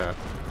can't take that.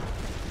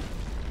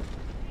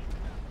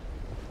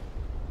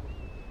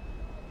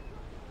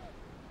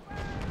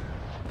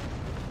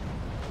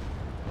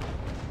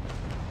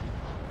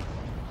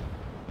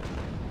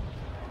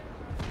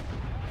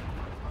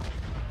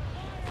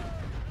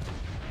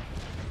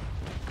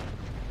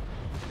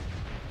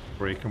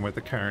 Break him with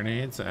the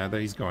carronades, and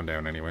he's going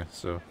down anyway,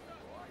 so.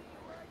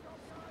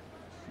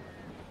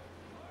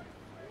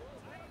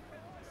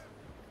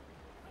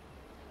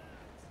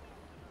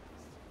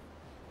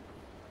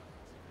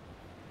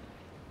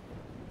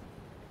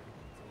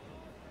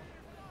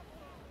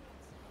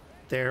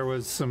 There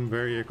was some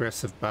very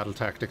aggressive battle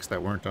tactics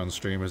that weren't on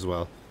stream as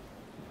well.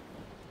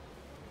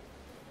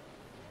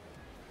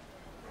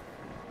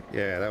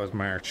 Yeah, that was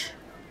March.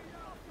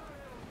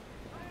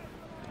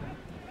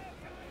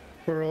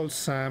 Poor old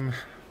Sam.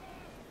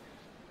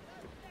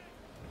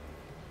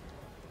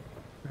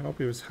 I hope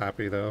he was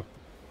happy though.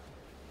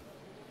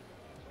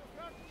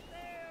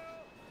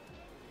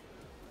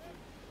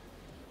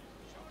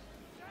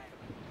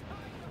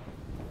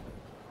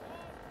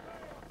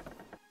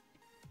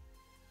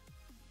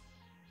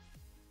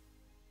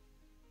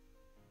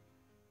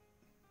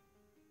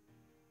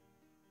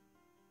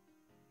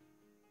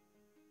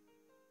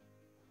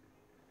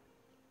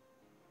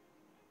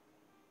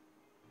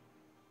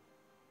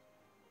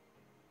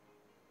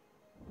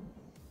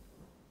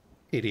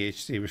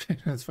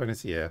 ADHD, that's fine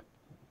as yeah.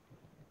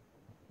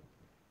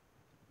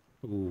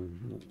 Ooh,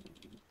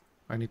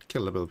 I need to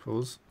kill the build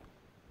pools.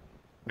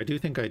 I do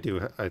think I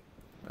do.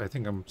 I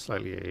think I'm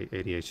slightly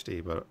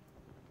ADHD, but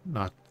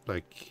not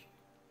like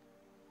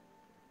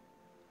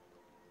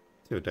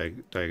to a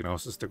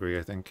diagnosis degree,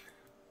 I think.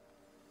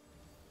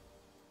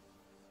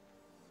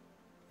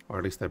 Or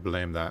at least I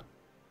blame that.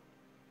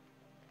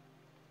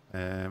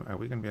 Are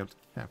we going to be able to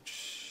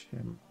catch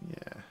him?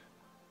 Yeah.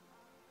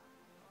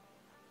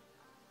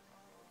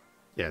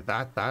 Yeah,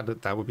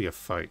 that would be a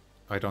fight.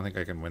 I don't think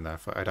I can win that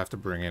fight. I'd have to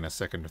bring in a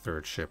second or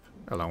third ship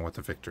along with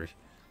the victory.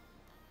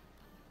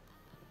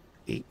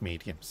 8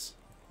 mediums.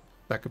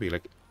 That could be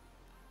like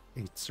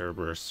 8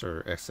 Cerberus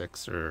or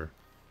Essex or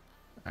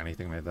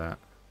anything like that.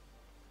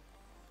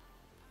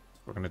 So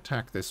we're going to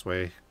attack this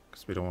way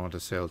because we don't want to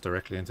sail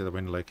directly into the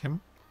wind like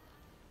him.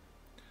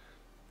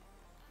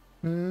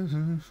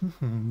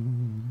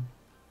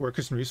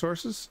 Workers and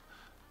resources?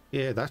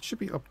 Yeah, that should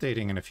be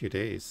updating in a few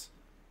days.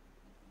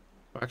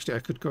 Actually, I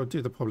could go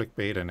do the public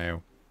beta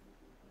now.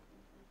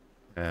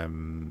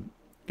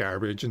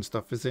 Garbage and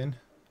stuff is in.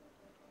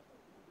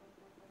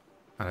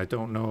 And I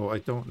don't know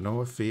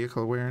if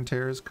vehicle wear and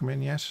tear has come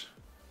in yet.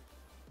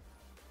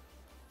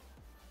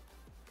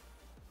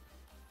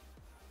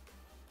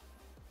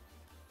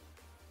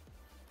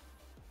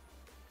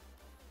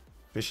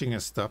 Fishing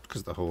has stopped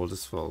because the hold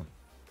is full.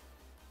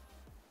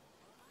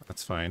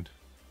 That's fine.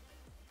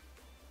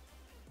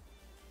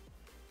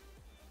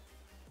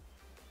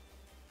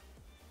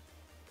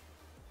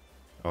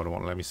 Oh, they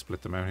won't let me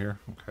split them out here?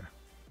 Okay.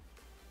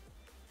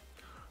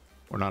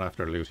 We're not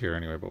after loot here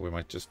anyway, but we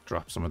might just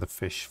drop some of the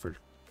fish for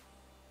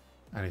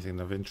anything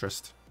of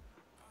interest.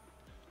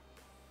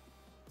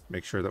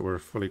 Make sure that we're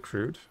fully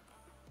crewed.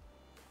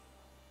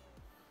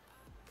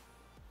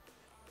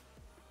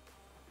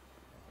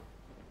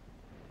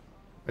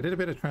 I did a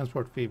bit of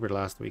Transport Fever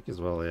last week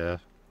as well, yeah.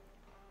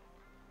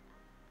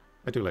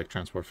 I do like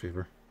Transport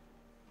Fever.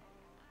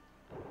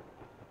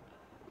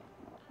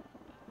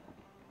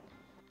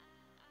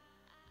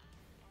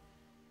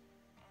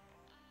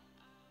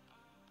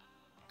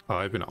 Oh,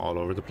 I've been all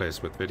over the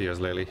place with videos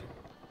lately.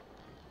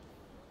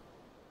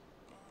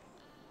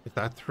 Is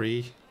that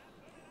 3?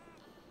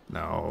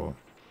 No.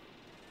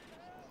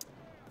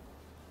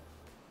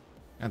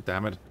 God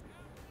damn it.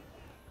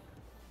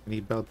 I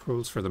need belt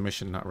pools for the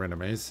mission, not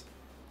renomés.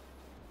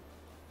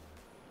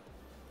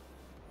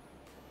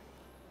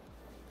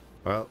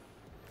 Well,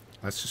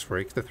 let's just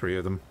rake the 3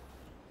 of them.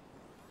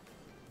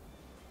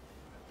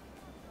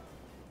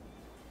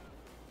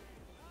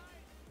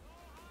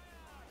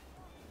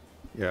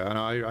 Yeah, and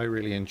I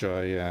really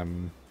enjoy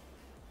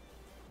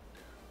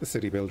the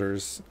city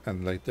builders,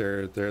 and like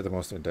they're the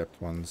most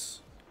in-depth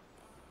ones.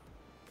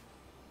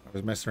 I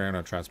was messing around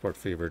on Transport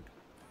Fever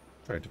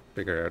trying to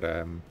figure out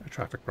a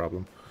traffic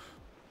problem.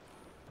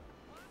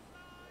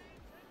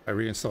 I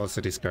reinstalled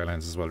City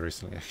Skylines as well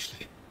recently,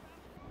 actually.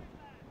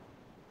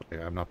 But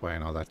yeah, I'm not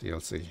buying all that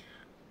DLC.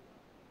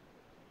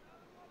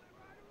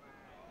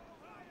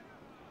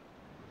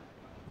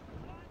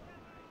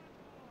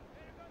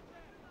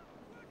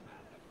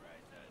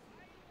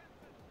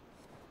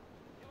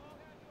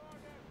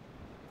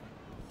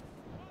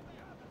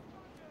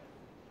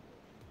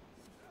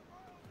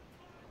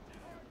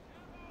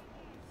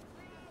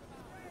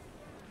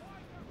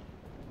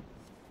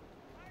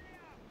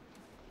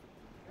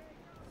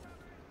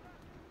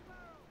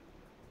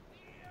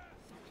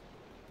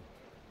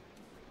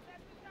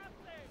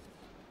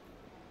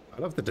 I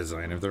love the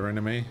design of their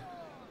enemy.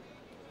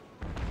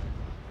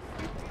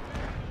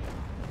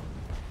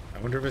 I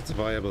wonder if it's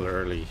viable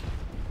early.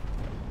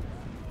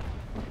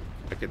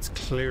 Like, it's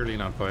clearly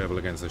not viable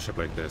against a ship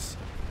like this.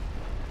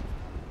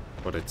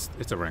 But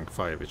it's a rank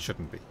 5, it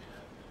shouldn't be.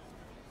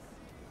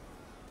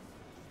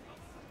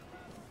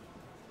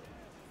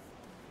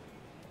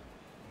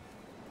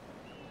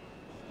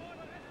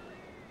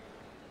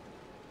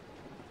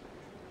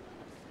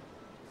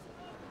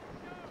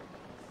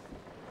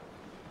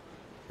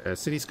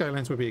 City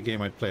Skylines would be a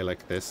game I'd play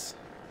like this.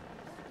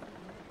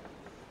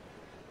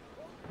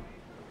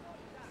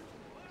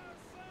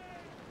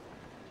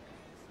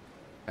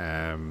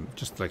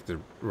 Just like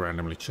to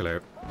randomly chill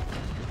out.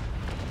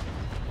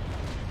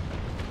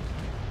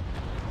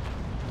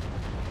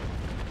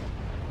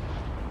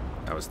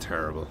 That was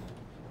terrible.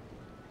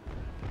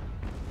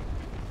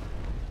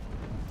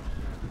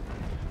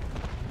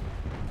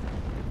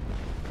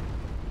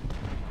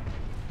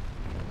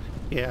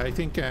 Yeah, I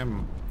think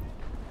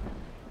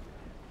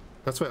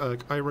that's why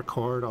I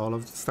record all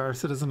of the Star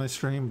Citizen I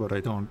stream, but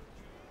I don't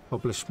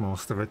publish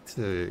most of it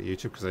to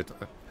YouTube because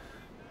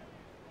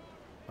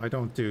I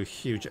don't do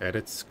huge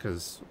edits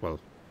because, well,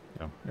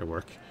 you know, I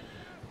work.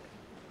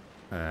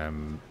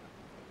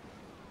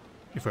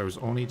 If I was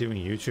only doing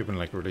YouTube and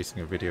like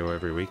releasing a video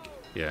every week,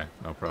 yeah,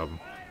 no problem.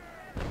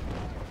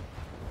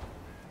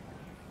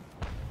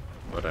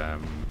 But I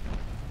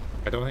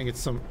don't think it's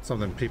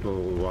something people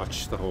will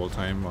watch the whole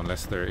time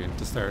unless they're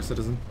into Star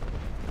Citizen.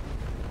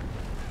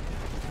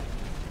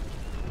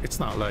 It's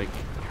not like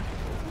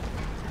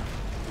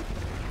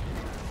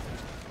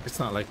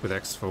with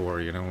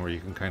X4, you know, where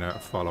you can kind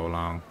of follow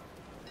along.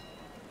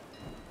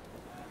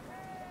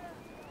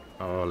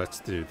 Oh, let's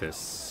do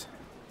this.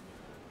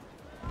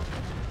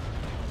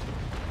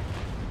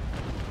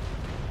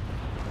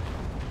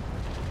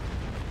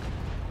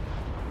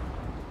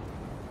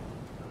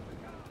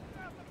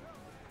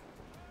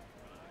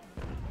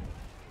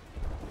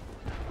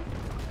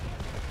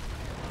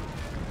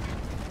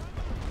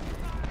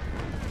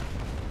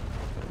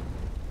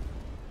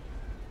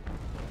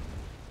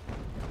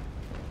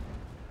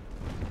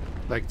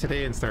 Like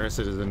today in Star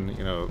Citizen,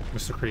 you know,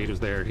 Mr. Creed was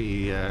there.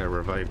 He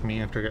revived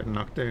me after getting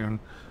knocked down,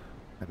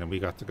 and then we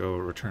got to go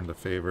return the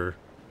favor.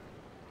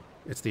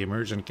 It's the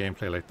emergent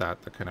gameplay like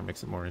that that kind of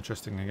makes it more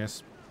interesting, I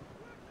guess.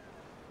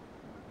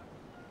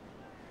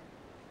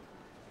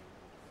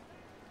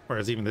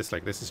 Whereas even this,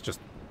 like, this is just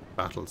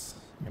battles,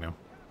 you know,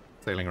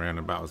 sailing around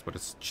in battles, but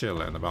it's chill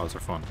and the battles are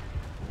fun.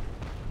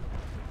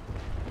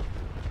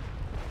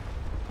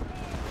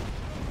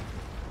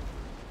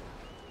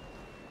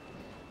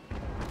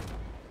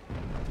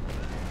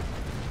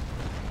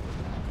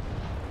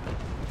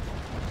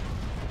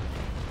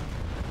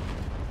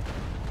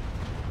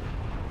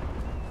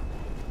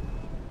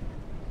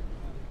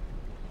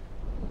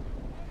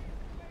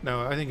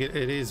 No, I think it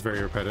is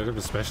very repetitive,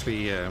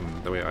 especially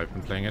the way I've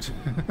been playing it.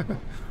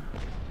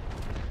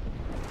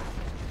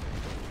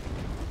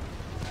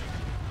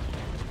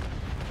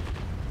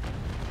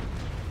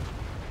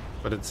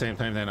 But at the same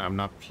time then, I'm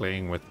not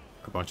playing with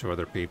a bunch of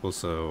other people,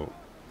 so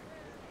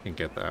you can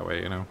get that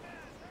way, you know?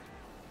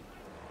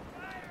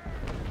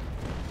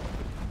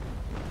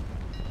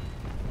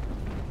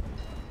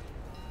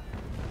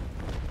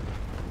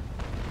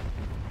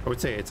 I would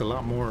say it's a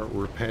lot more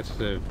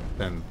repetitive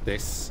than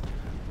this.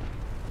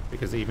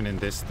 Because even in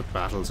this, the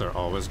battles are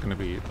always going to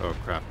be... Oh,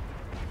 crap.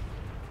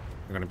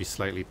 They're going to be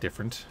slightly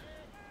different.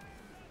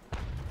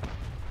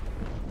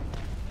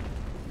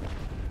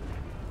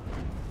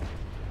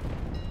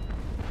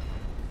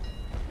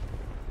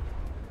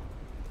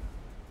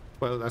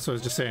 Well, that's what I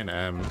was just saying.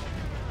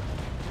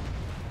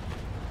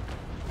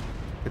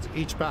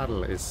 Each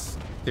battle is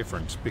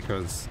different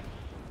because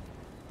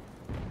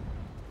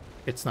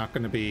it's not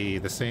going to be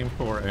the same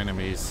 4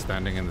 enemies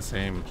standing in the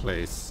same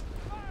place,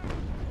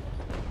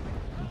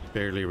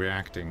 barely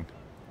reacting.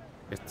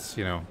 It's,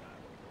 you know,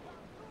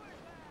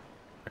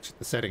 actually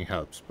the setting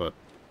helps, but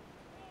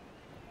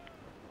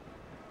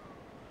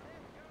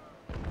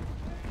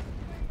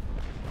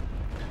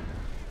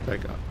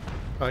like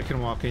I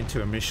can walk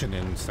into a mission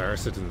in Star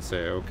Citizen and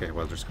say, okay,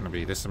 well, there's going to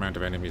be this amount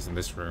of enemies in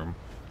this room,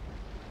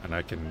 and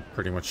I can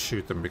pretty much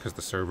shoot them because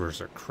the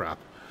servers are crap.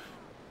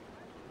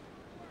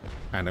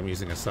 And I'm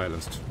using a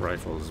silenced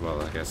rifle as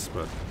well, I guess,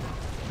 but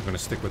I'm going to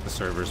stick with the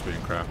servers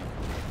being crap.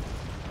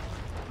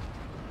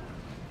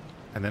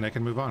 And then I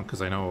can move on,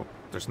 because I know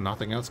there's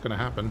nothing else going to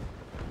happen.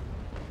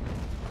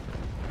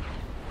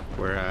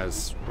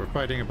 Whereas we're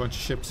fighting a bunch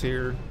of ships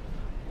here.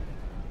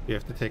 You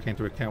have to take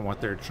into account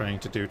what they're trying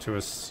to do to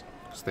us,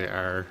 because they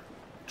are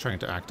trying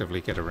to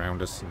actively get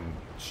around us and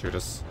shoot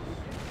us.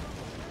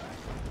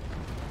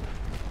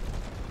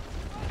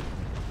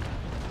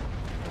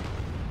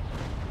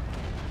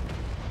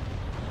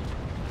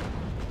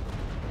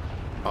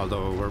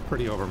 Although we're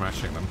pretty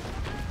overmatching them.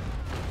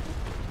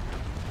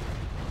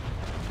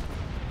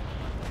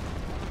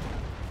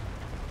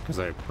 Because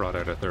I brought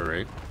out a third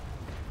rate.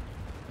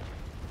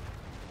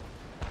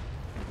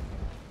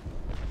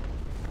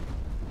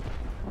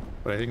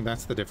 But I think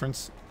that's the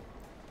difference.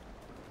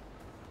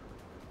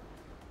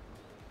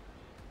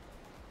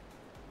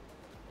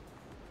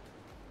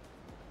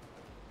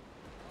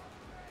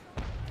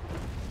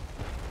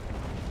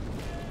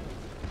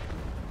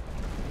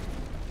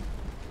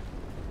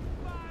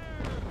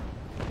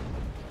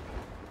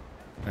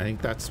 I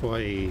think that's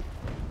why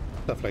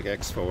stuff like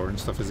X4 and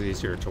stuff is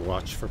easier to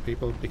watch for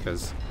people,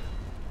 because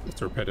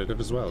it's repetitive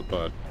as well,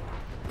 but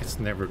it's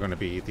never going to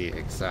be the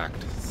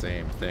exact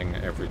same thing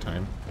every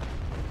time.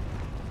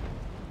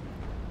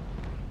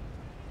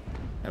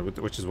 And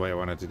which is why I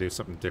wanted to do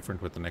something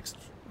different with the next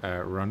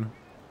run,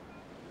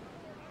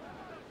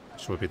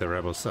 which will be the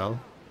Rebel Cell.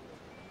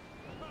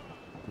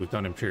 We've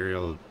done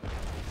Imperial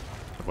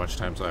a bunch of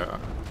times.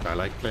 I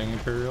like playing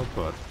Imperial,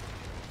 but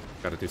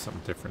got to do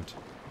something different.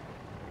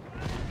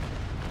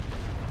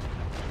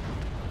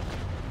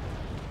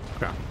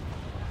 Crap.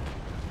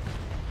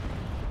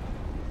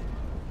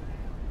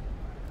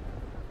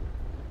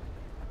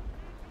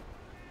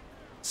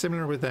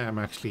 Similar with them,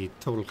 actually,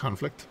 Total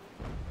Conflict.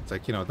 It's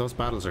like, you know, those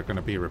battles are going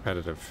to be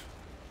repetitive.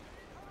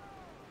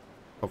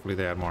 Hopefully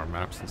they add more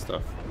maps and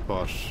stuff,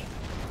 but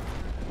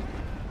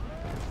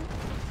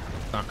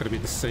not going to be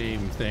the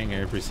same thing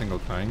every single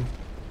time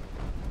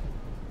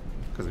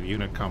because of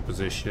unit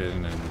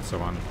composition and so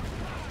on.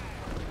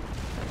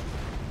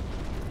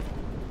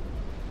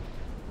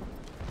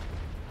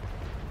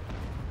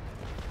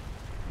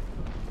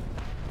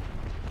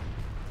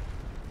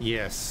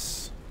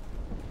 Yes.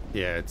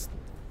 Yeah, it's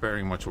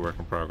very much a work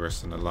in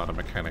progress and a lot of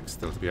mechanics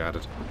still to be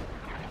added.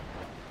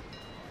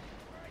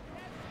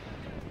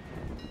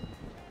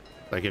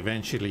 Like,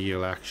 eventually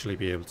you'll actually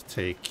be able to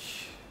take,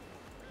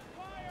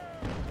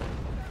 you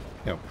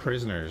know,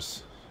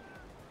 prisoners.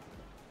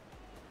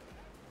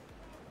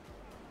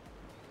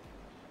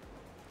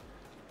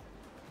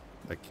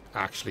 Like,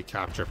 actually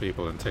capture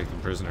people and take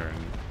them prisoner,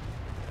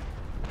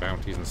 and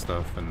bounties and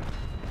stuff, and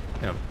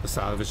you know, the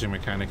salvaging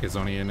mechanic is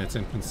only in its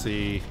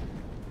infancy.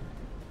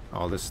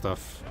 All this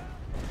stuff.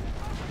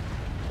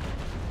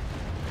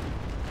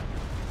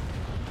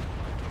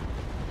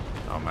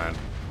 Oh man.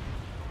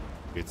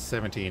 It's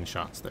 17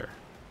 shots there.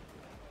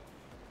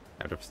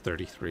 Out of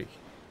 33.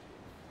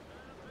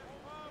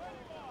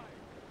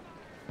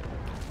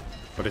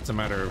 But it's a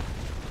matter of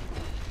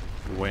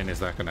when is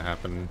that going to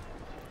happen?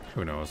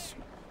 Who knows?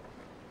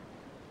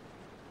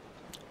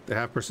 They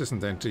have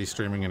persistent entity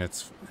streaming in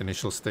its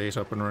initial state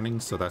up and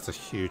running, so that's a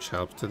huge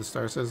help to the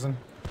Star Citizen.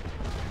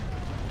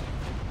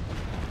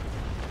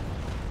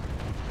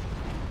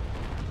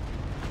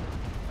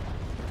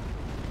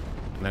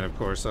 And then of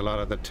course a lot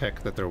of the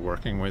tech that they're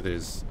working with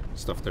is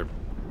stuff they're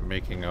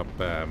making up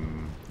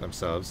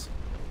themselves.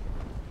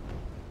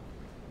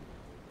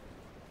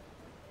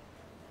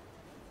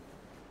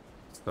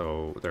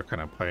 So they're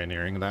kind of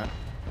pioneering that.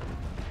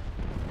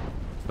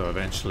 So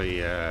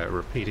eventually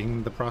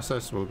repeating the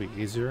process will be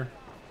easier.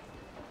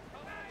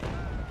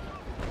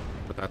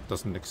 But that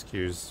doesn't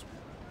excuse,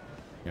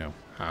 you know,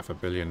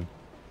 500 million.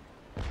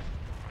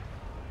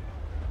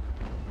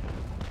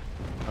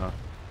 Oh,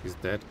 he's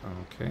dead.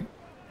 Okay.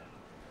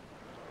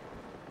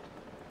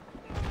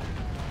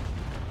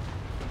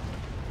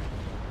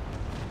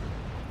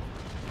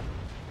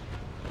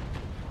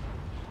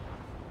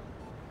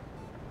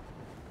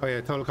 Oh yeah,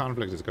 Total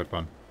Conflict is good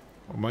fun.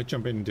 I might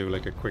jump in and do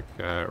like a quick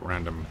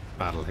random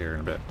battle here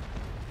in a bit.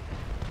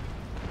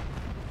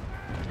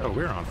 Oh,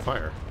 we're on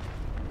fire.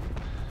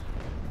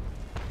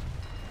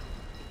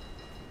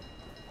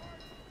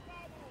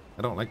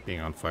 I don't like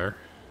being on fire.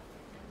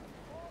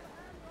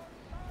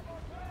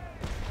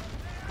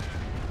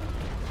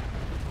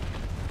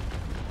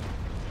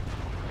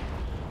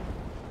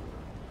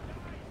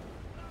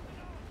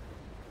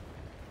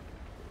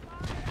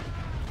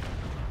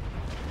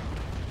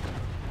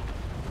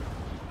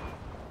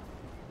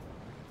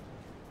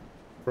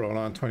 Roll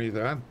on 20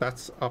 there.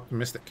 That's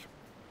optimistic.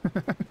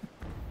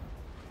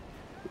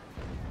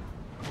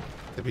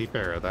 To be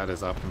fair, that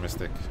is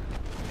optimistic.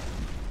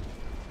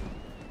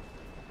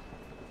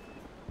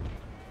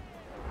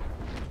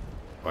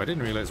 Oh, I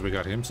didn't realize we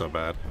got him so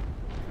bad.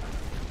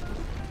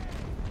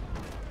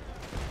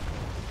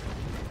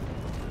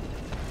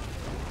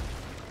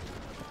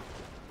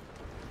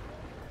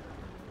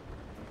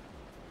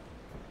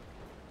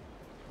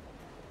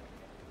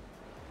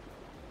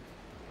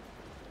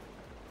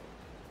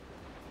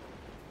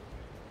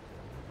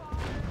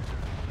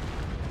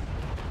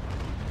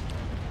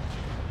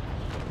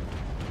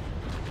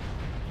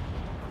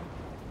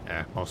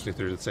 Mostly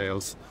through the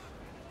sails.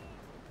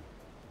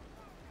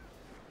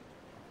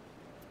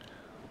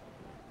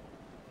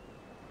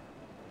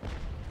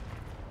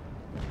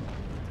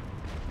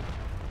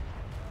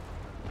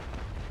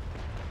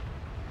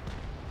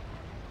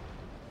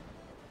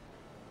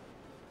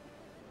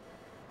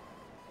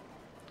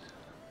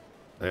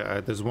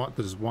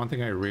 There's one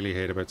thing I really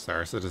hate about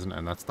Star Citizen,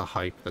 and that's the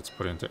hype that's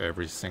put into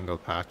every single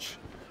patch.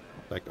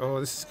 Like, oh,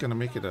 this is gonna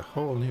make it a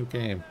whole new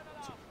game.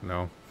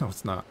 No,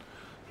 it's not.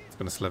 It's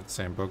gonna still have the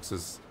same bugs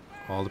as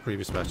all the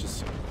previous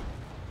patches.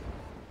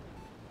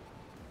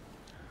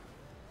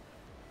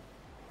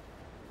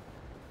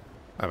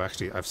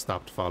 I've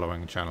stopped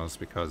following channels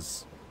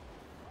because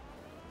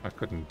I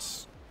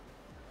couldn't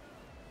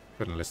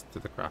listen to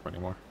the crap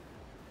anymore.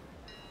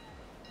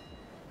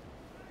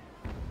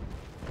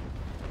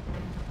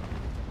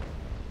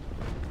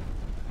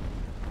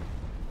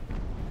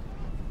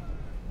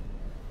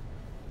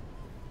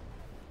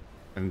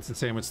 And it's the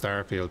same with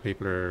Starfield.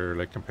 People are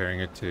like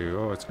comparing it to,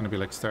 oh, it's going to be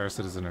like Star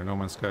Citizen or No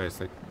Man's Sky. It's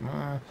like,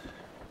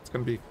 it's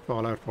going to be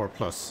Fallout 4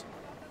 Plus.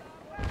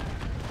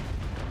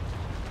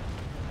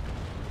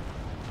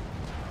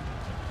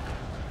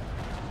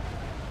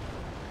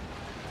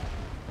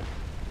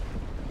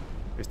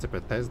 It's the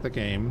Bethesda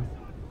game.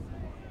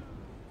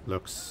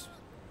 Looks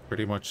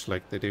pretty much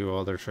like they do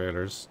all their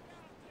trailers.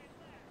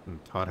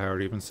 And Todd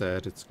Howard even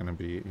said it's going to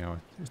be, you know,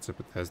 it's a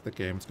Bethesda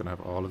game. It's going to have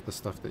all of the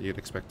stuff that you'd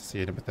expect to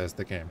see in a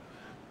Bethesda game.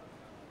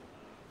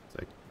 It's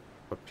like,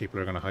 but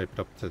people are going to hype it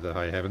up to the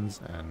high heavens,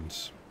 and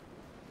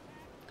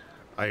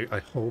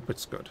I hope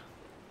it's good.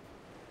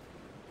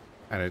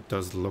 And it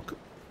does look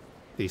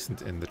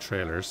decent in the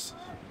trailers.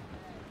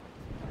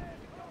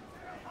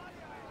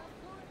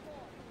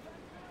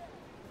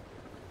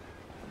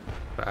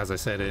 But as I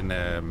said in,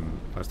 I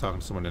was talking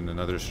to someone in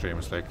another stream,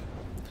 it's like,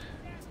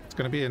 It's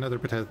going to be another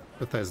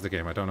Bethesda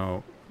game. I don't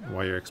know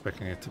why you're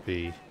expecting it to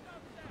be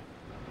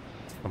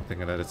something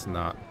that it's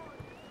not.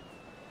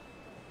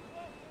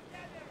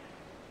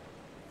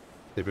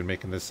 They've been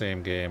making the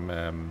same game.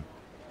 I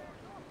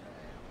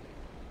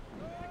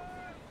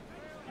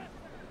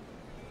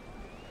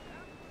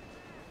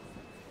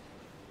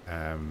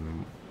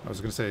was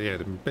going to say, yeah,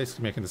 they've been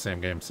basically making the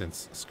same game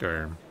since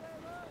Skyrim.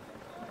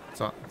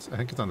 I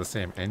think it's on the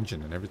same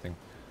engine and everything.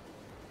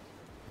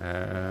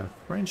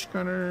 French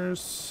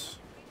gunners.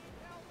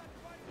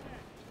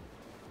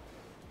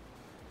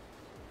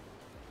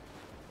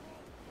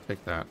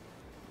 Take that.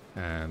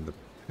 And the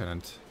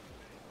pennant.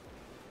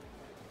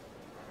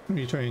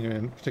 You trying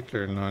in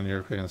particular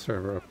non-European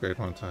server upgrade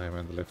one time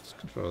and the lift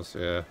controls,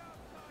 yeah.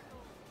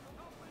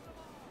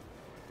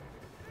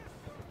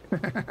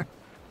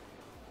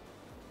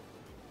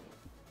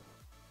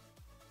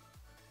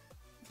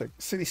 Like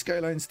City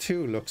Skylines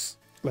 2 looks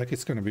like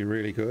it's going to be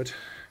really good.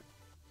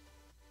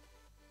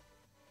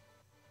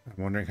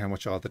 I'm wondering how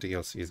much all the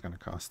DLC is going to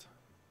cost.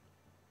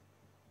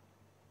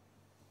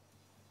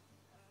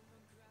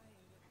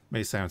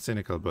 May sound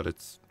cynical, but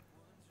it's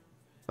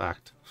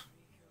fact.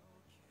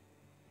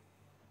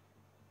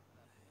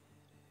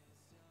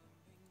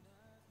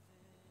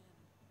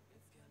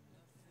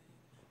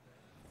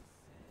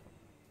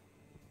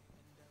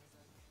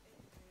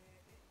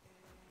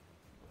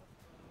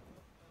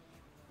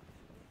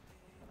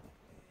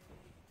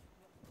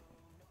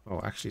 Oh,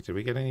 actually, did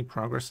we get any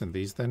progress in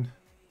these then?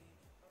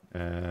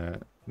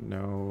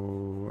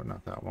 No,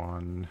 not that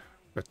one.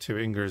 Got 2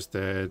 Ingers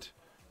dead.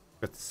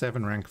 Got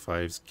 7 rank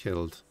 5s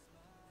killed.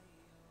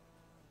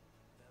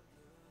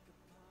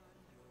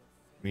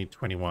 We need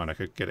 21. I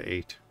could get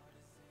 8.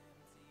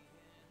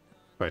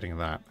 Fighting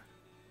that.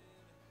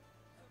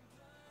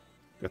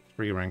 Got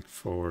 3 ranked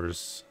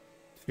 4s.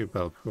 2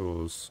 bell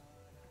pools.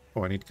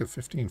 Oh, I need to kill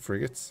 15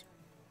 frigates.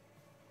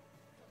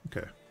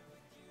 Okay.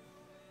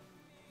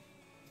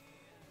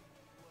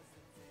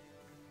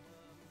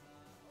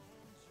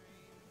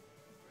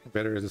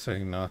 Better is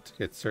deciding not to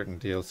get certain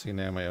DLC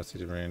now. My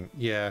LCD rain.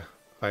 Yeah,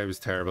 I was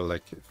terrible.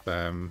 Like, if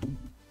let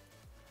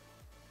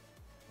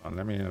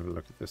me have a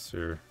look at this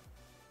here.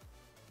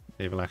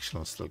 Naval Action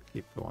will still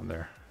keep going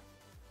there.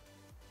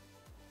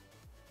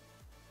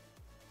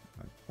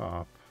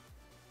 Pop.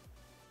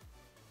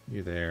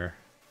 You there.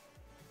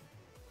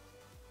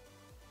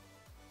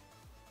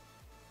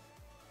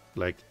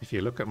 Like, if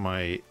you look at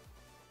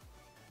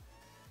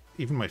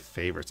even my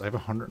favorites, I have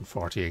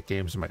 148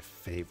 games in my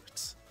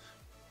favorites.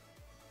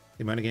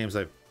 The amount of games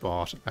I've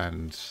bought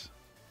and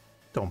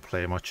don't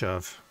play much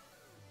of.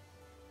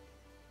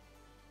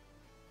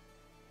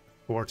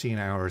 14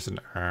 hours in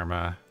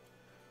Arma.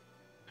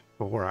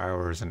 4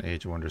 hours in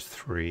Age of Wonders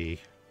 3.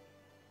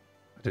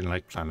 I didn't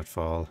like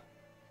Planetfall.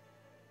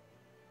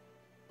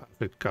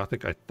 Battletech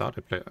Gothic, I thought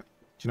I played. Do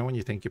you know when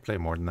you think you play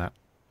more than that?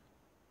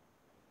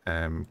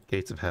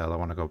 Gates of Hell, I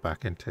want to go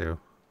back into.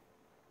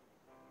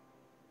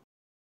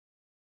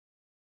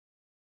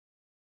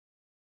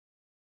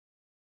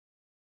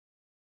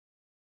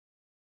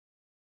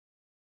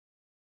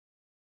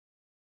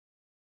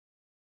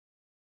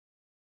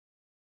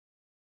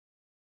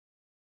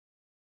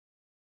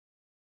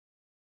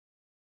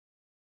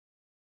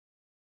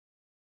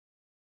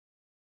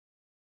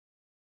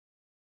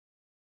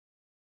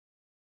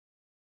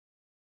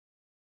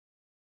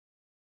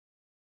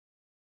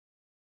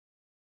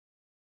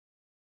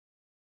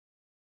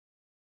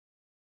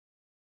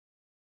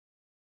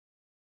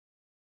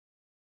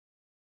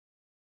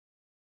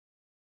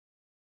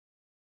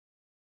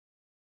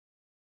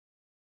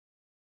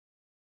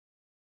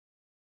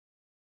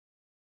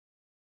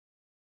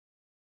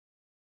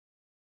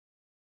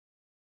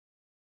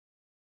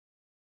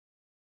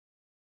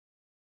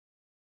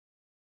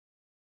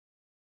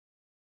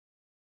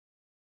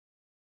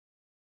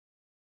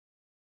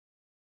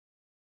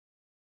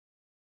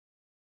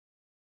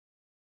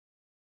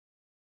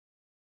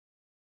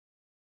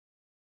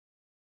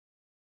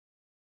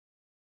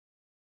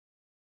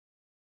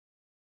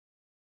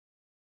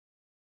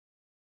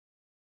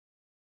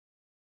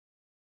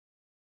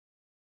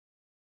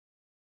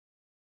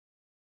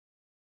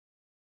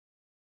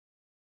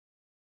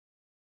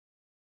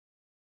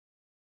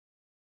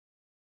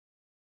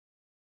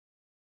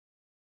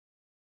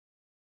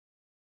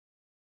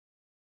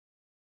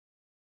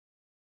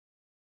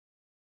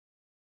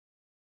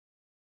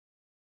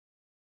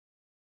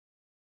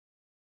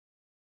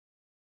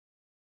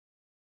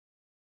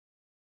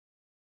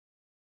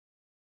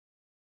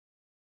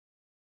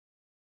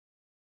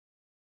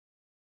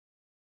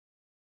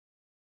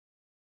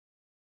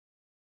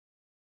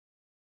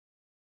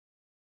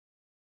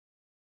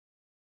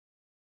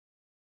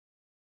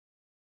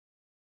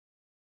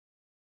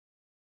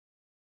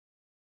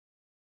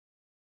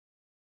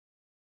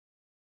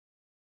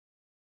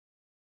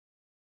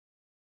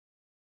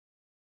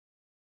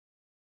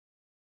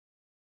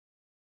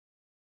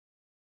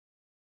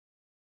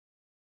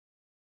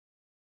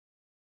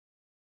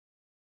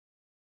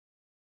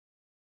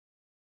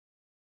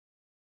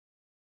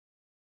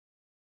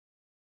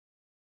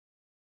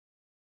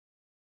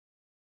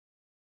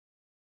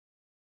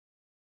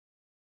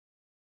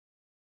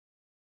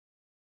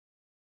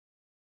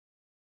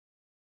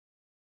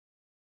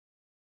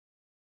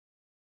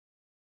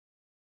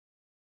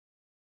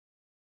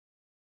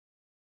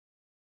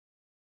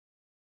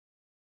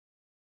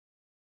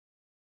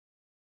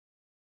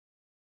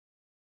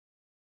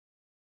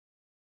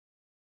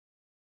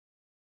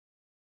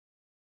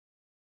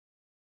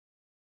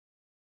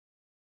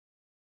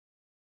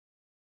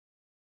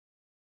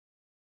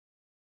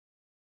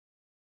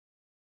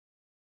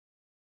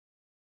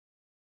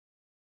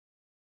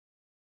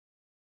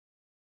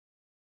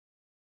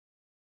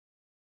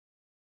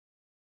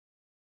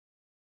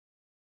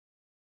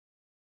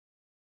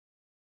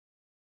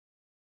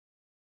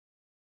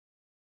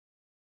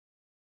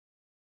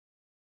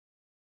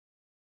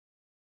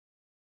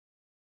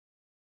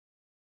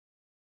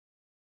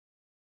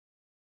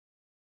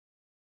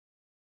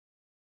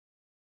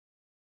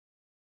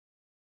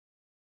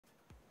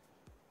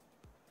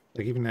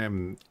 Like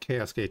even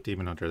Chaos Gate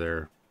Demon Hunter,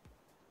 they're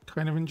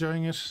kind of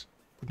enjoying it,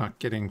 but not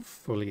getting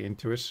fully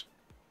into it.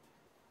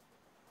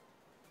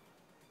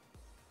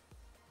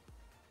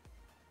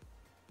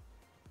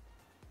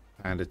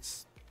 And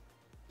it's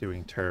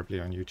doing terribly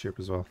on YouTube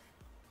as well.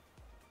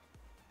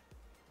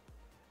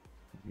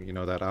 You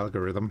know, that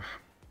algorithm.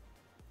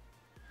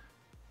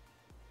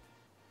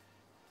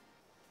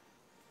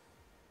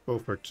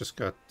 Beaufort just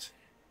got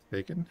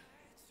taken.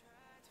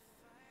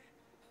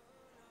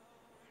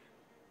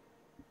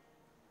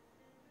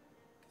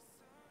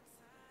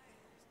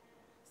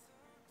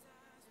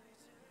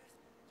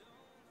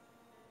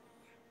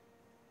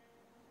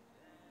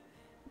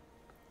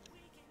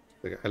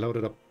 Like, I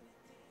loaded up,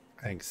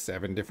 I think,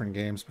 7 different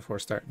games before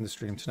starting the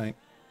stream tonight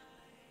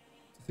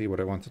to see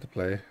what I wanted to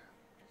play.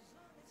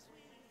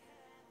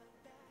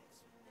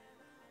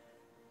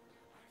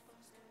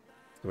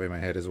 The way my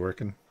head is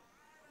working.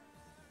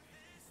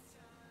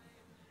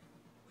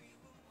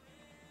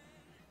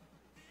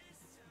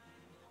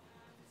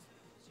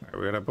 Right,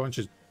 we got a bunch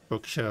of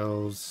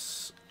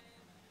bookshelves,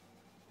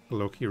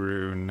 Loki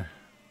Rune,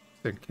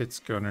 St. Kitts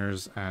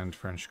Gunners, and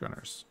French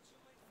Gunners.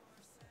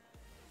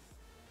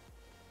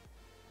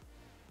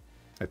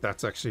 Like,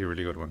 that's actually a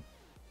really good one.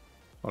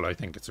 Well, I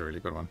think it's a really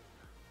good one.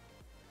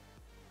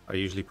 I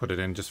usually put it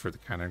in just for the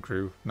cannon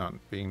crew not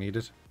being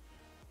needed.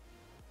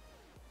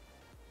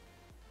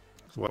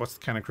 So what's the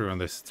cannon crew on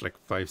this? It's like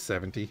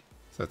 570. So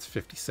that's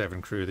 57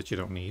 crew that you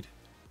don't need.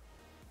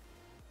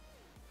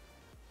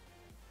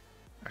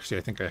 Actually,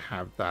 I think I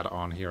have that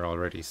on here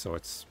already, so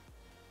it's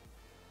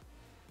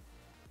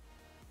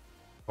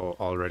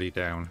already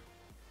down.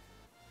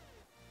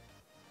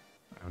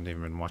 I haven't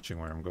even been watching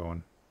where I'm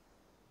going.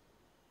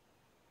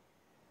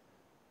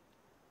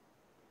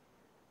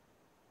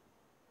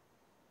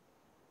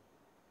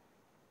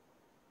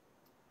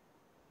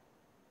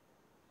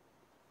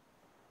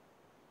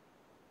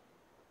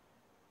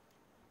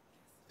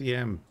 The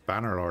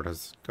Bannerlord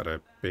has got a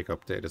big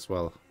update as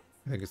well.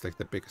 I think it's like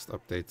the biggest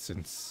update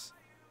since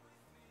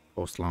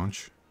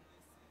post-launch.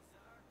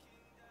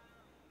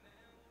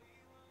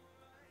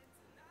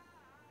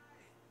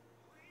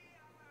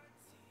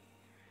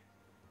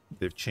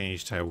 They've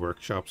changed how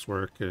workshops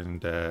work,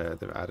 and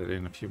they've added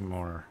in a few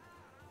more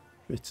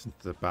bits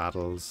into the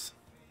battles.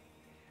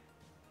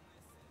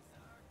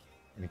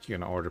 I think you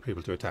can order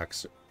people to attack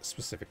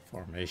specific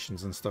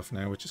formations and stuff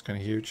now, which is kind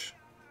of huge.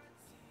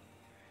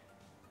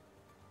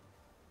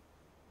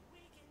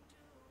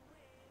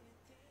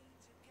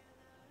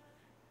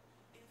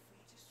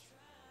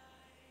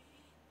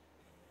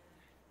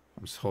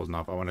 I'm just holding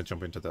off. I want to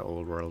jump into the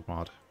old world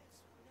mod.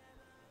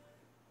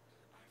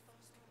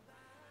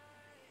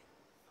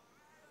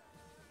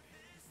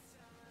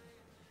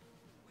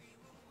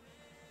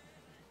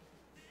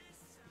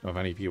 I don't know if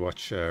any of you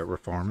watch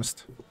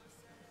Reformist.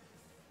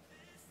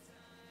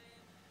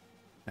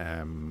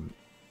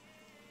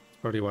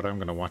 Probably what I'm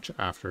going to watch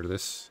after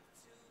this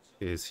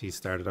is he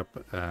started up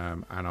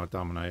Anno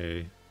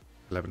Domini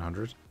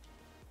 1100.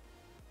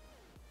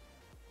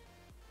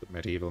 The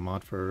medieval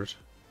mod for it.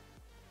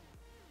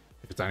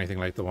 If it's anything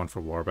like the one for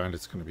Warbound,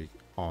 it's going to be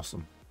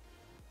awesome.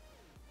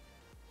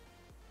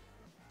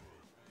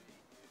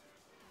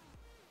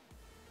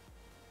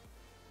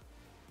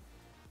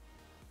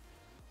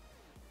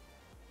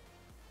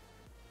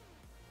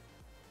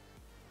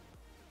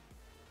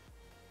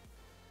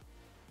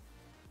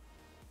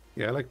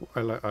 Yeah, I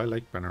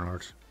like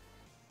Bannerlord.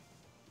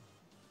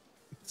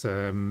 It's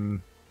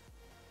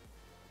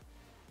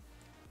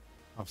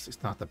obviously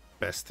it's not the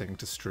best thing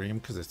to stream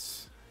because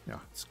it's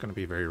it's going to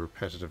be very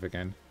repetitive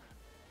again.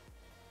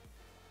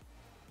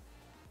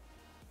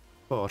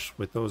 But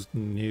with those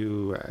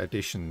new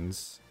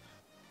additions,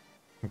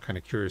 I'm kind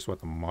of curious what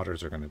the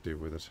modders are going to do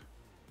with it.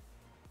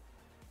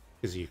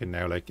 Because you can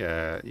now, like,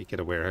 you get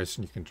a warehouse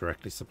and you can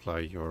directly supply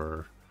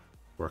your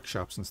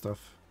workshops and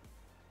stuff.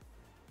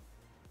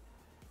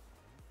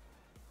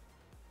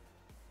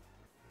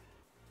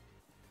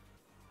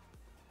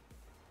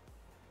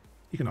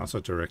 You can also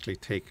directly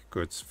take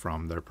goods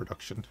from their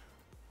production.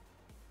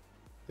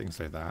 Things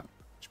like that,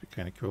 which would be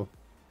kind of cool.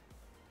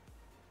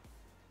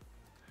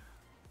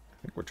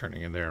 I think we're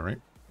turning in there, right?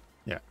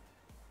 Yeah.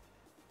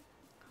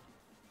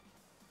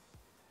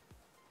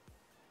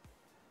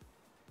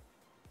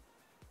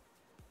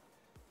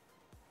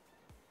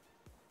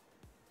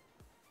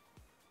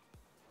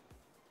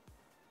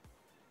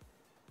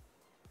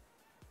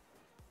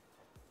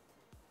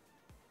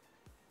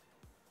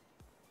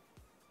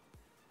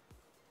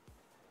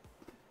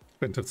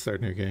 Been to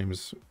start new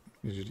games.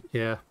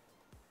 Yeah.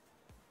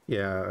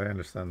 Yeah, I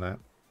understand that.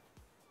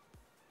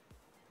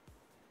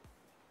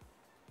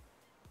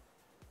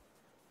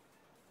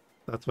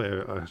 That's why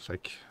I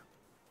like.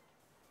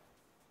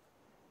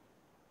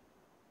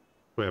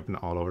 We have been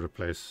all over the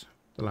place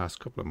the last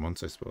couple of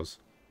months, I suppose,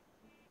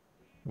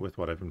 with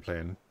what I've been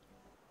playing.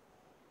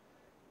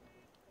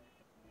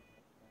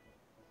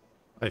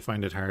 I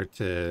find it hard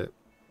to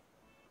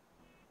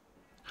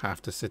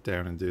have to sit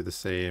down and do the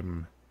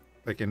same,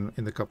 like in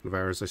the couple of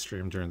hours I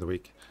stream during the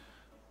week.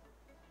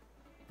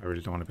 I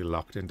really don't want to be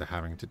locked into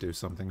having to do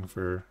something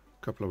for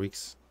a couple of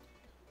weeks,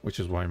 which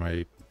is why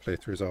my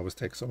playthroughs always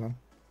take so long.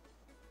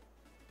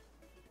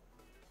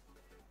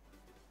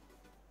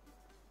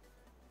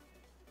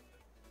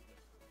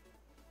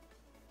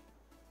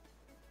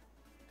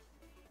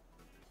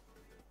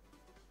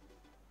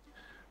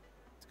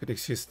 It's a good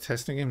excuse to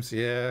testing games.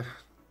 Yeah,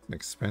 an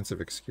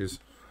expensive excuse.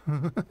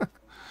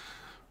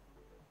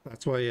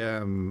 That's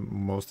why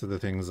most of the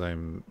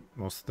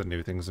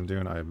new things I'm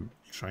doing, I'm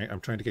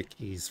trying to get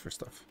keys for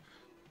stuff.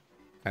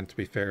 And to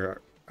be fair,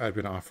 I've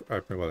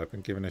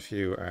been given a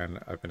few and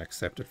I've been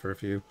accepted for a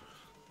few.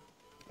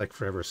 Like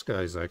Forever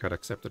Skies, I got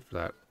accepted for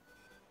that.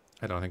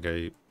 I don't think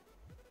I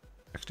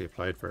actually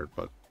applied for it,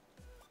 but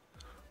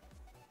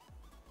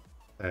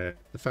the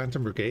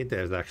Phantom Brigade there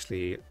has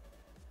actually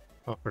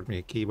offered me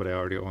a key, but I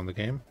already own the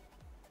game.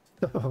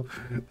 So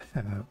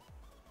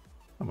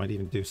I might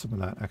even do some of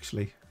that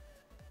actually.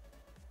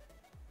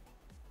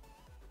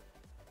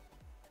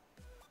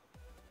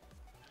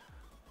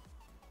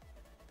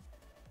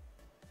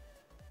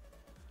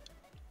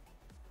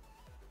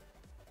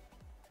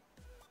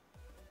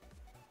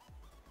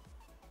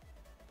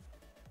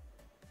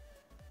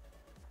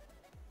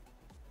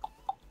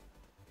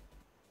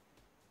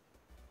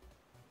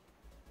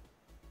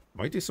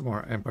 Might do some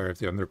more Empire of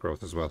the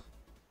Undergrowth as well.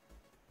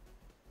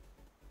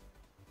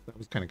 That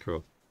was kind of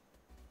cool.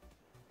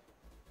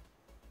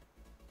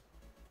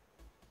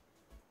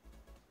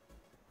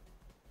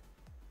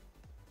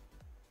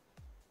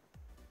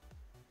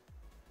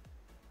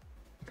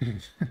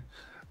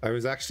 I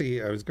was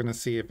going to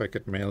see if I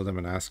could mail them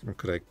and ask them,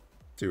 could I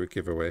do a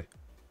giveaway?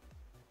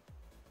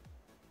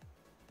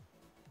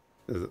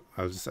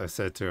 I was going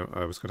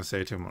to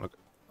say to him, look,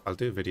 I'll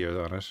do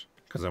videos on it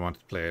because I wanted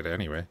to play it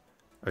anyway.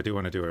 I do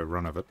want to do a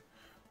run of it.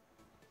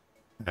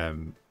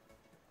 And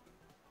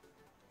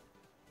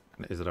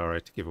is it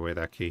alright to give away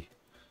that key?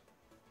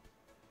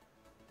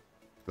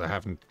 I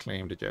haven't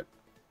claimed it yet.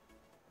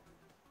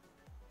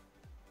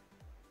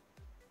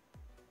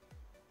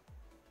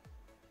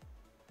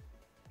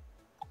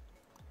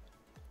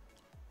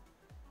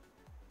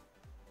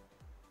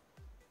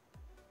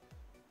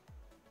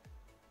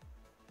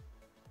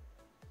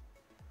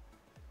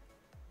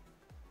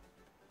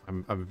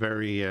 I'm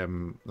very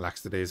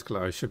lackadaisical.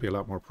 I should be a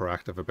lot more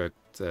proactive about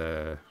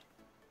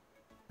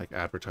like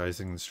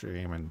advertising the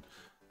stream and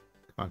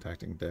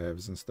contacting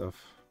devs and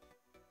stuff.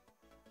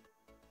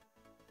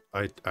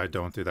 I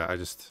don't do that. I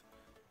just,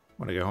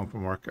 when I get home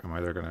from work, I'm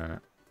either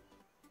gonna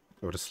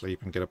go to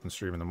sleep and get up and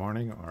stream in the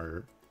morning,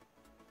 or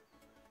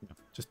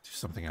just do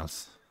something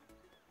else.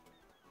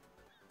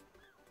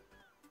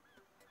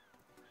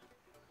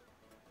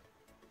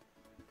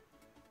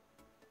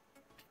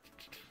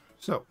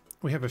 So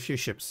we have a few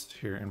ships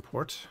here in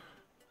port.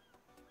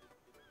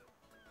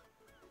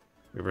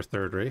 We have our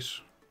third rate.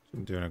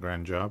 Been doing a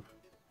grand job.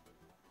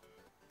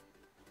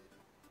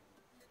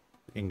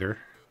 Inger.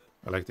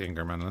 I like the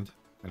Inger mainland.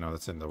 I know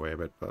that's in the way a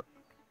bit, but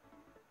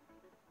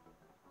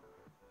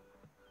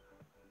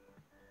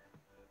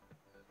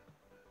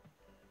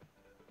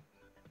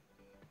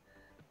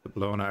the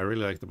Bologna, I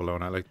really like the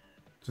Bologna.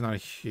 It's not a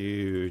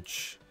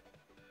huge.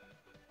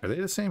 Are they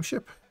the same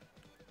ship?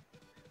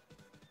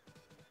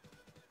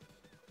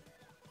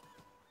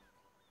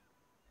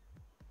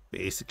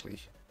 Basically.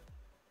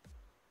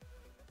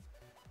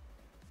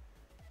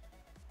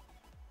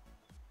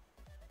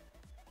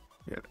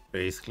 Yeah,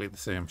 basically the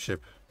same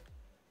ship.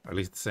 Or at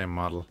least the same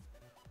model.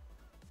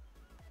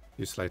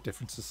 Few slight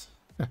differences.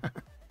 The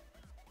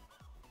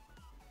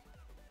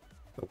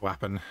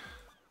weapon.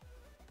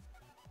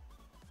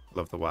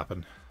 Love the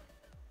weapon.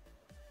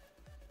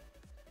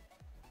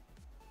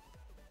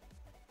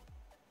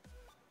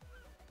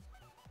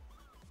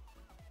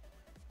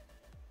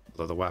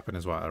 Although the weapon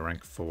is what, a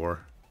rank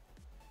 4.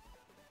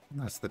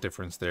 That's the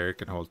difference there. It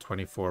can hold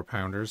 24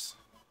 pounders.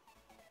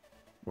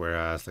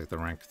 Whereas like the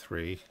rank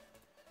 3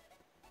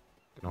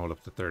 can hold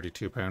up to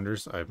 32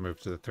 pounders. I've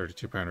moved to the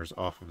 32 pounders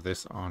off of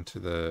this onto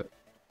the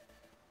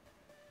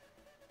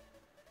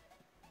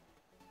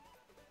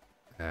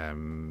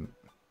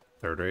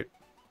third rate.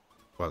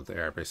 Well, they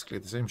are basically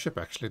the same ship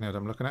actually now that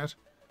I'm looking at it.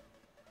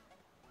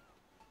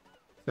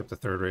 Except the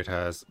third rate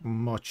has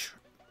much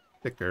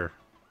thicker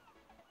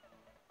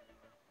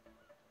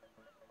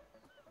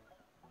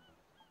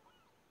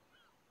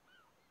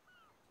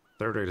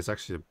third rate is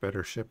actually a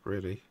better ship,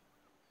 really.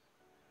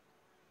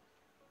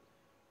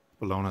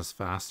 Bologna's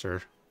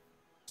faster.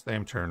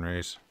 Same turn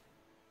rate.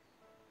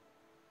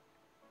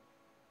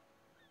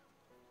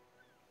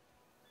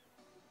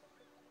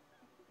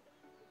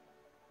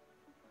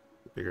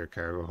 Bigger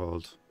cargo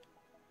hold.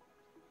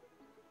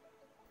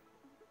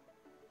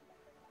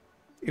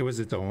 It was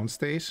its own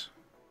state.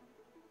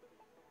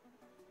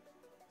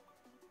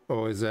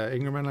 Oh, is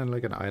Ingermanland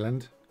like an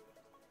island?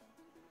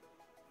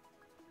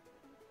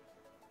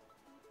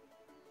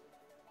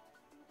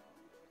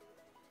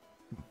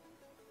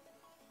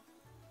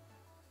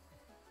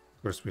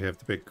 Of course, we have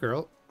the big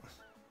girl.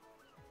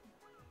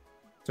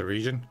 It's a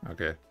region?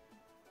 Okay.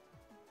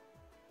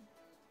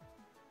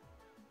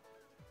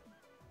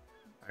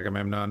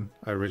 Agamemnon.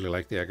 I really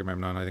like the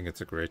Agamemnon. I think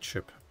it's a great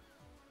ship.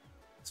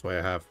 That's why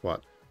I have,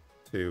 what,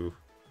 two?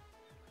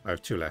 I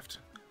have two left.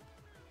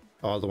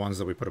 All the ones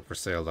that we put up for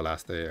sale the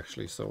last day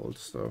actually sold,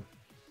 so.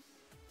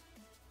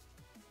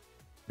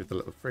 Here's the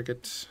little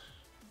frigate.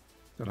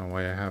 Don't know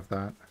why I have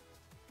that.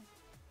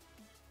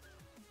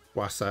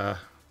 Wassa.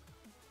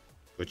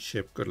 Good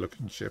ship, good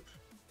looking ship.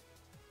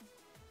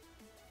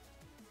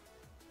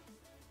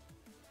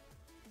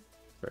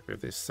 Right, we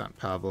have this St.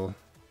 Pavel.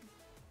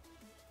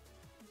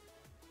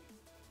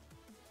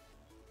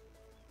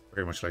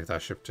 Very much like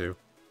that ship too.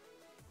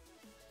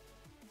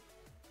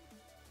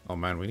 Oh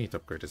man, we need to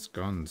upgrade his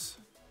guns.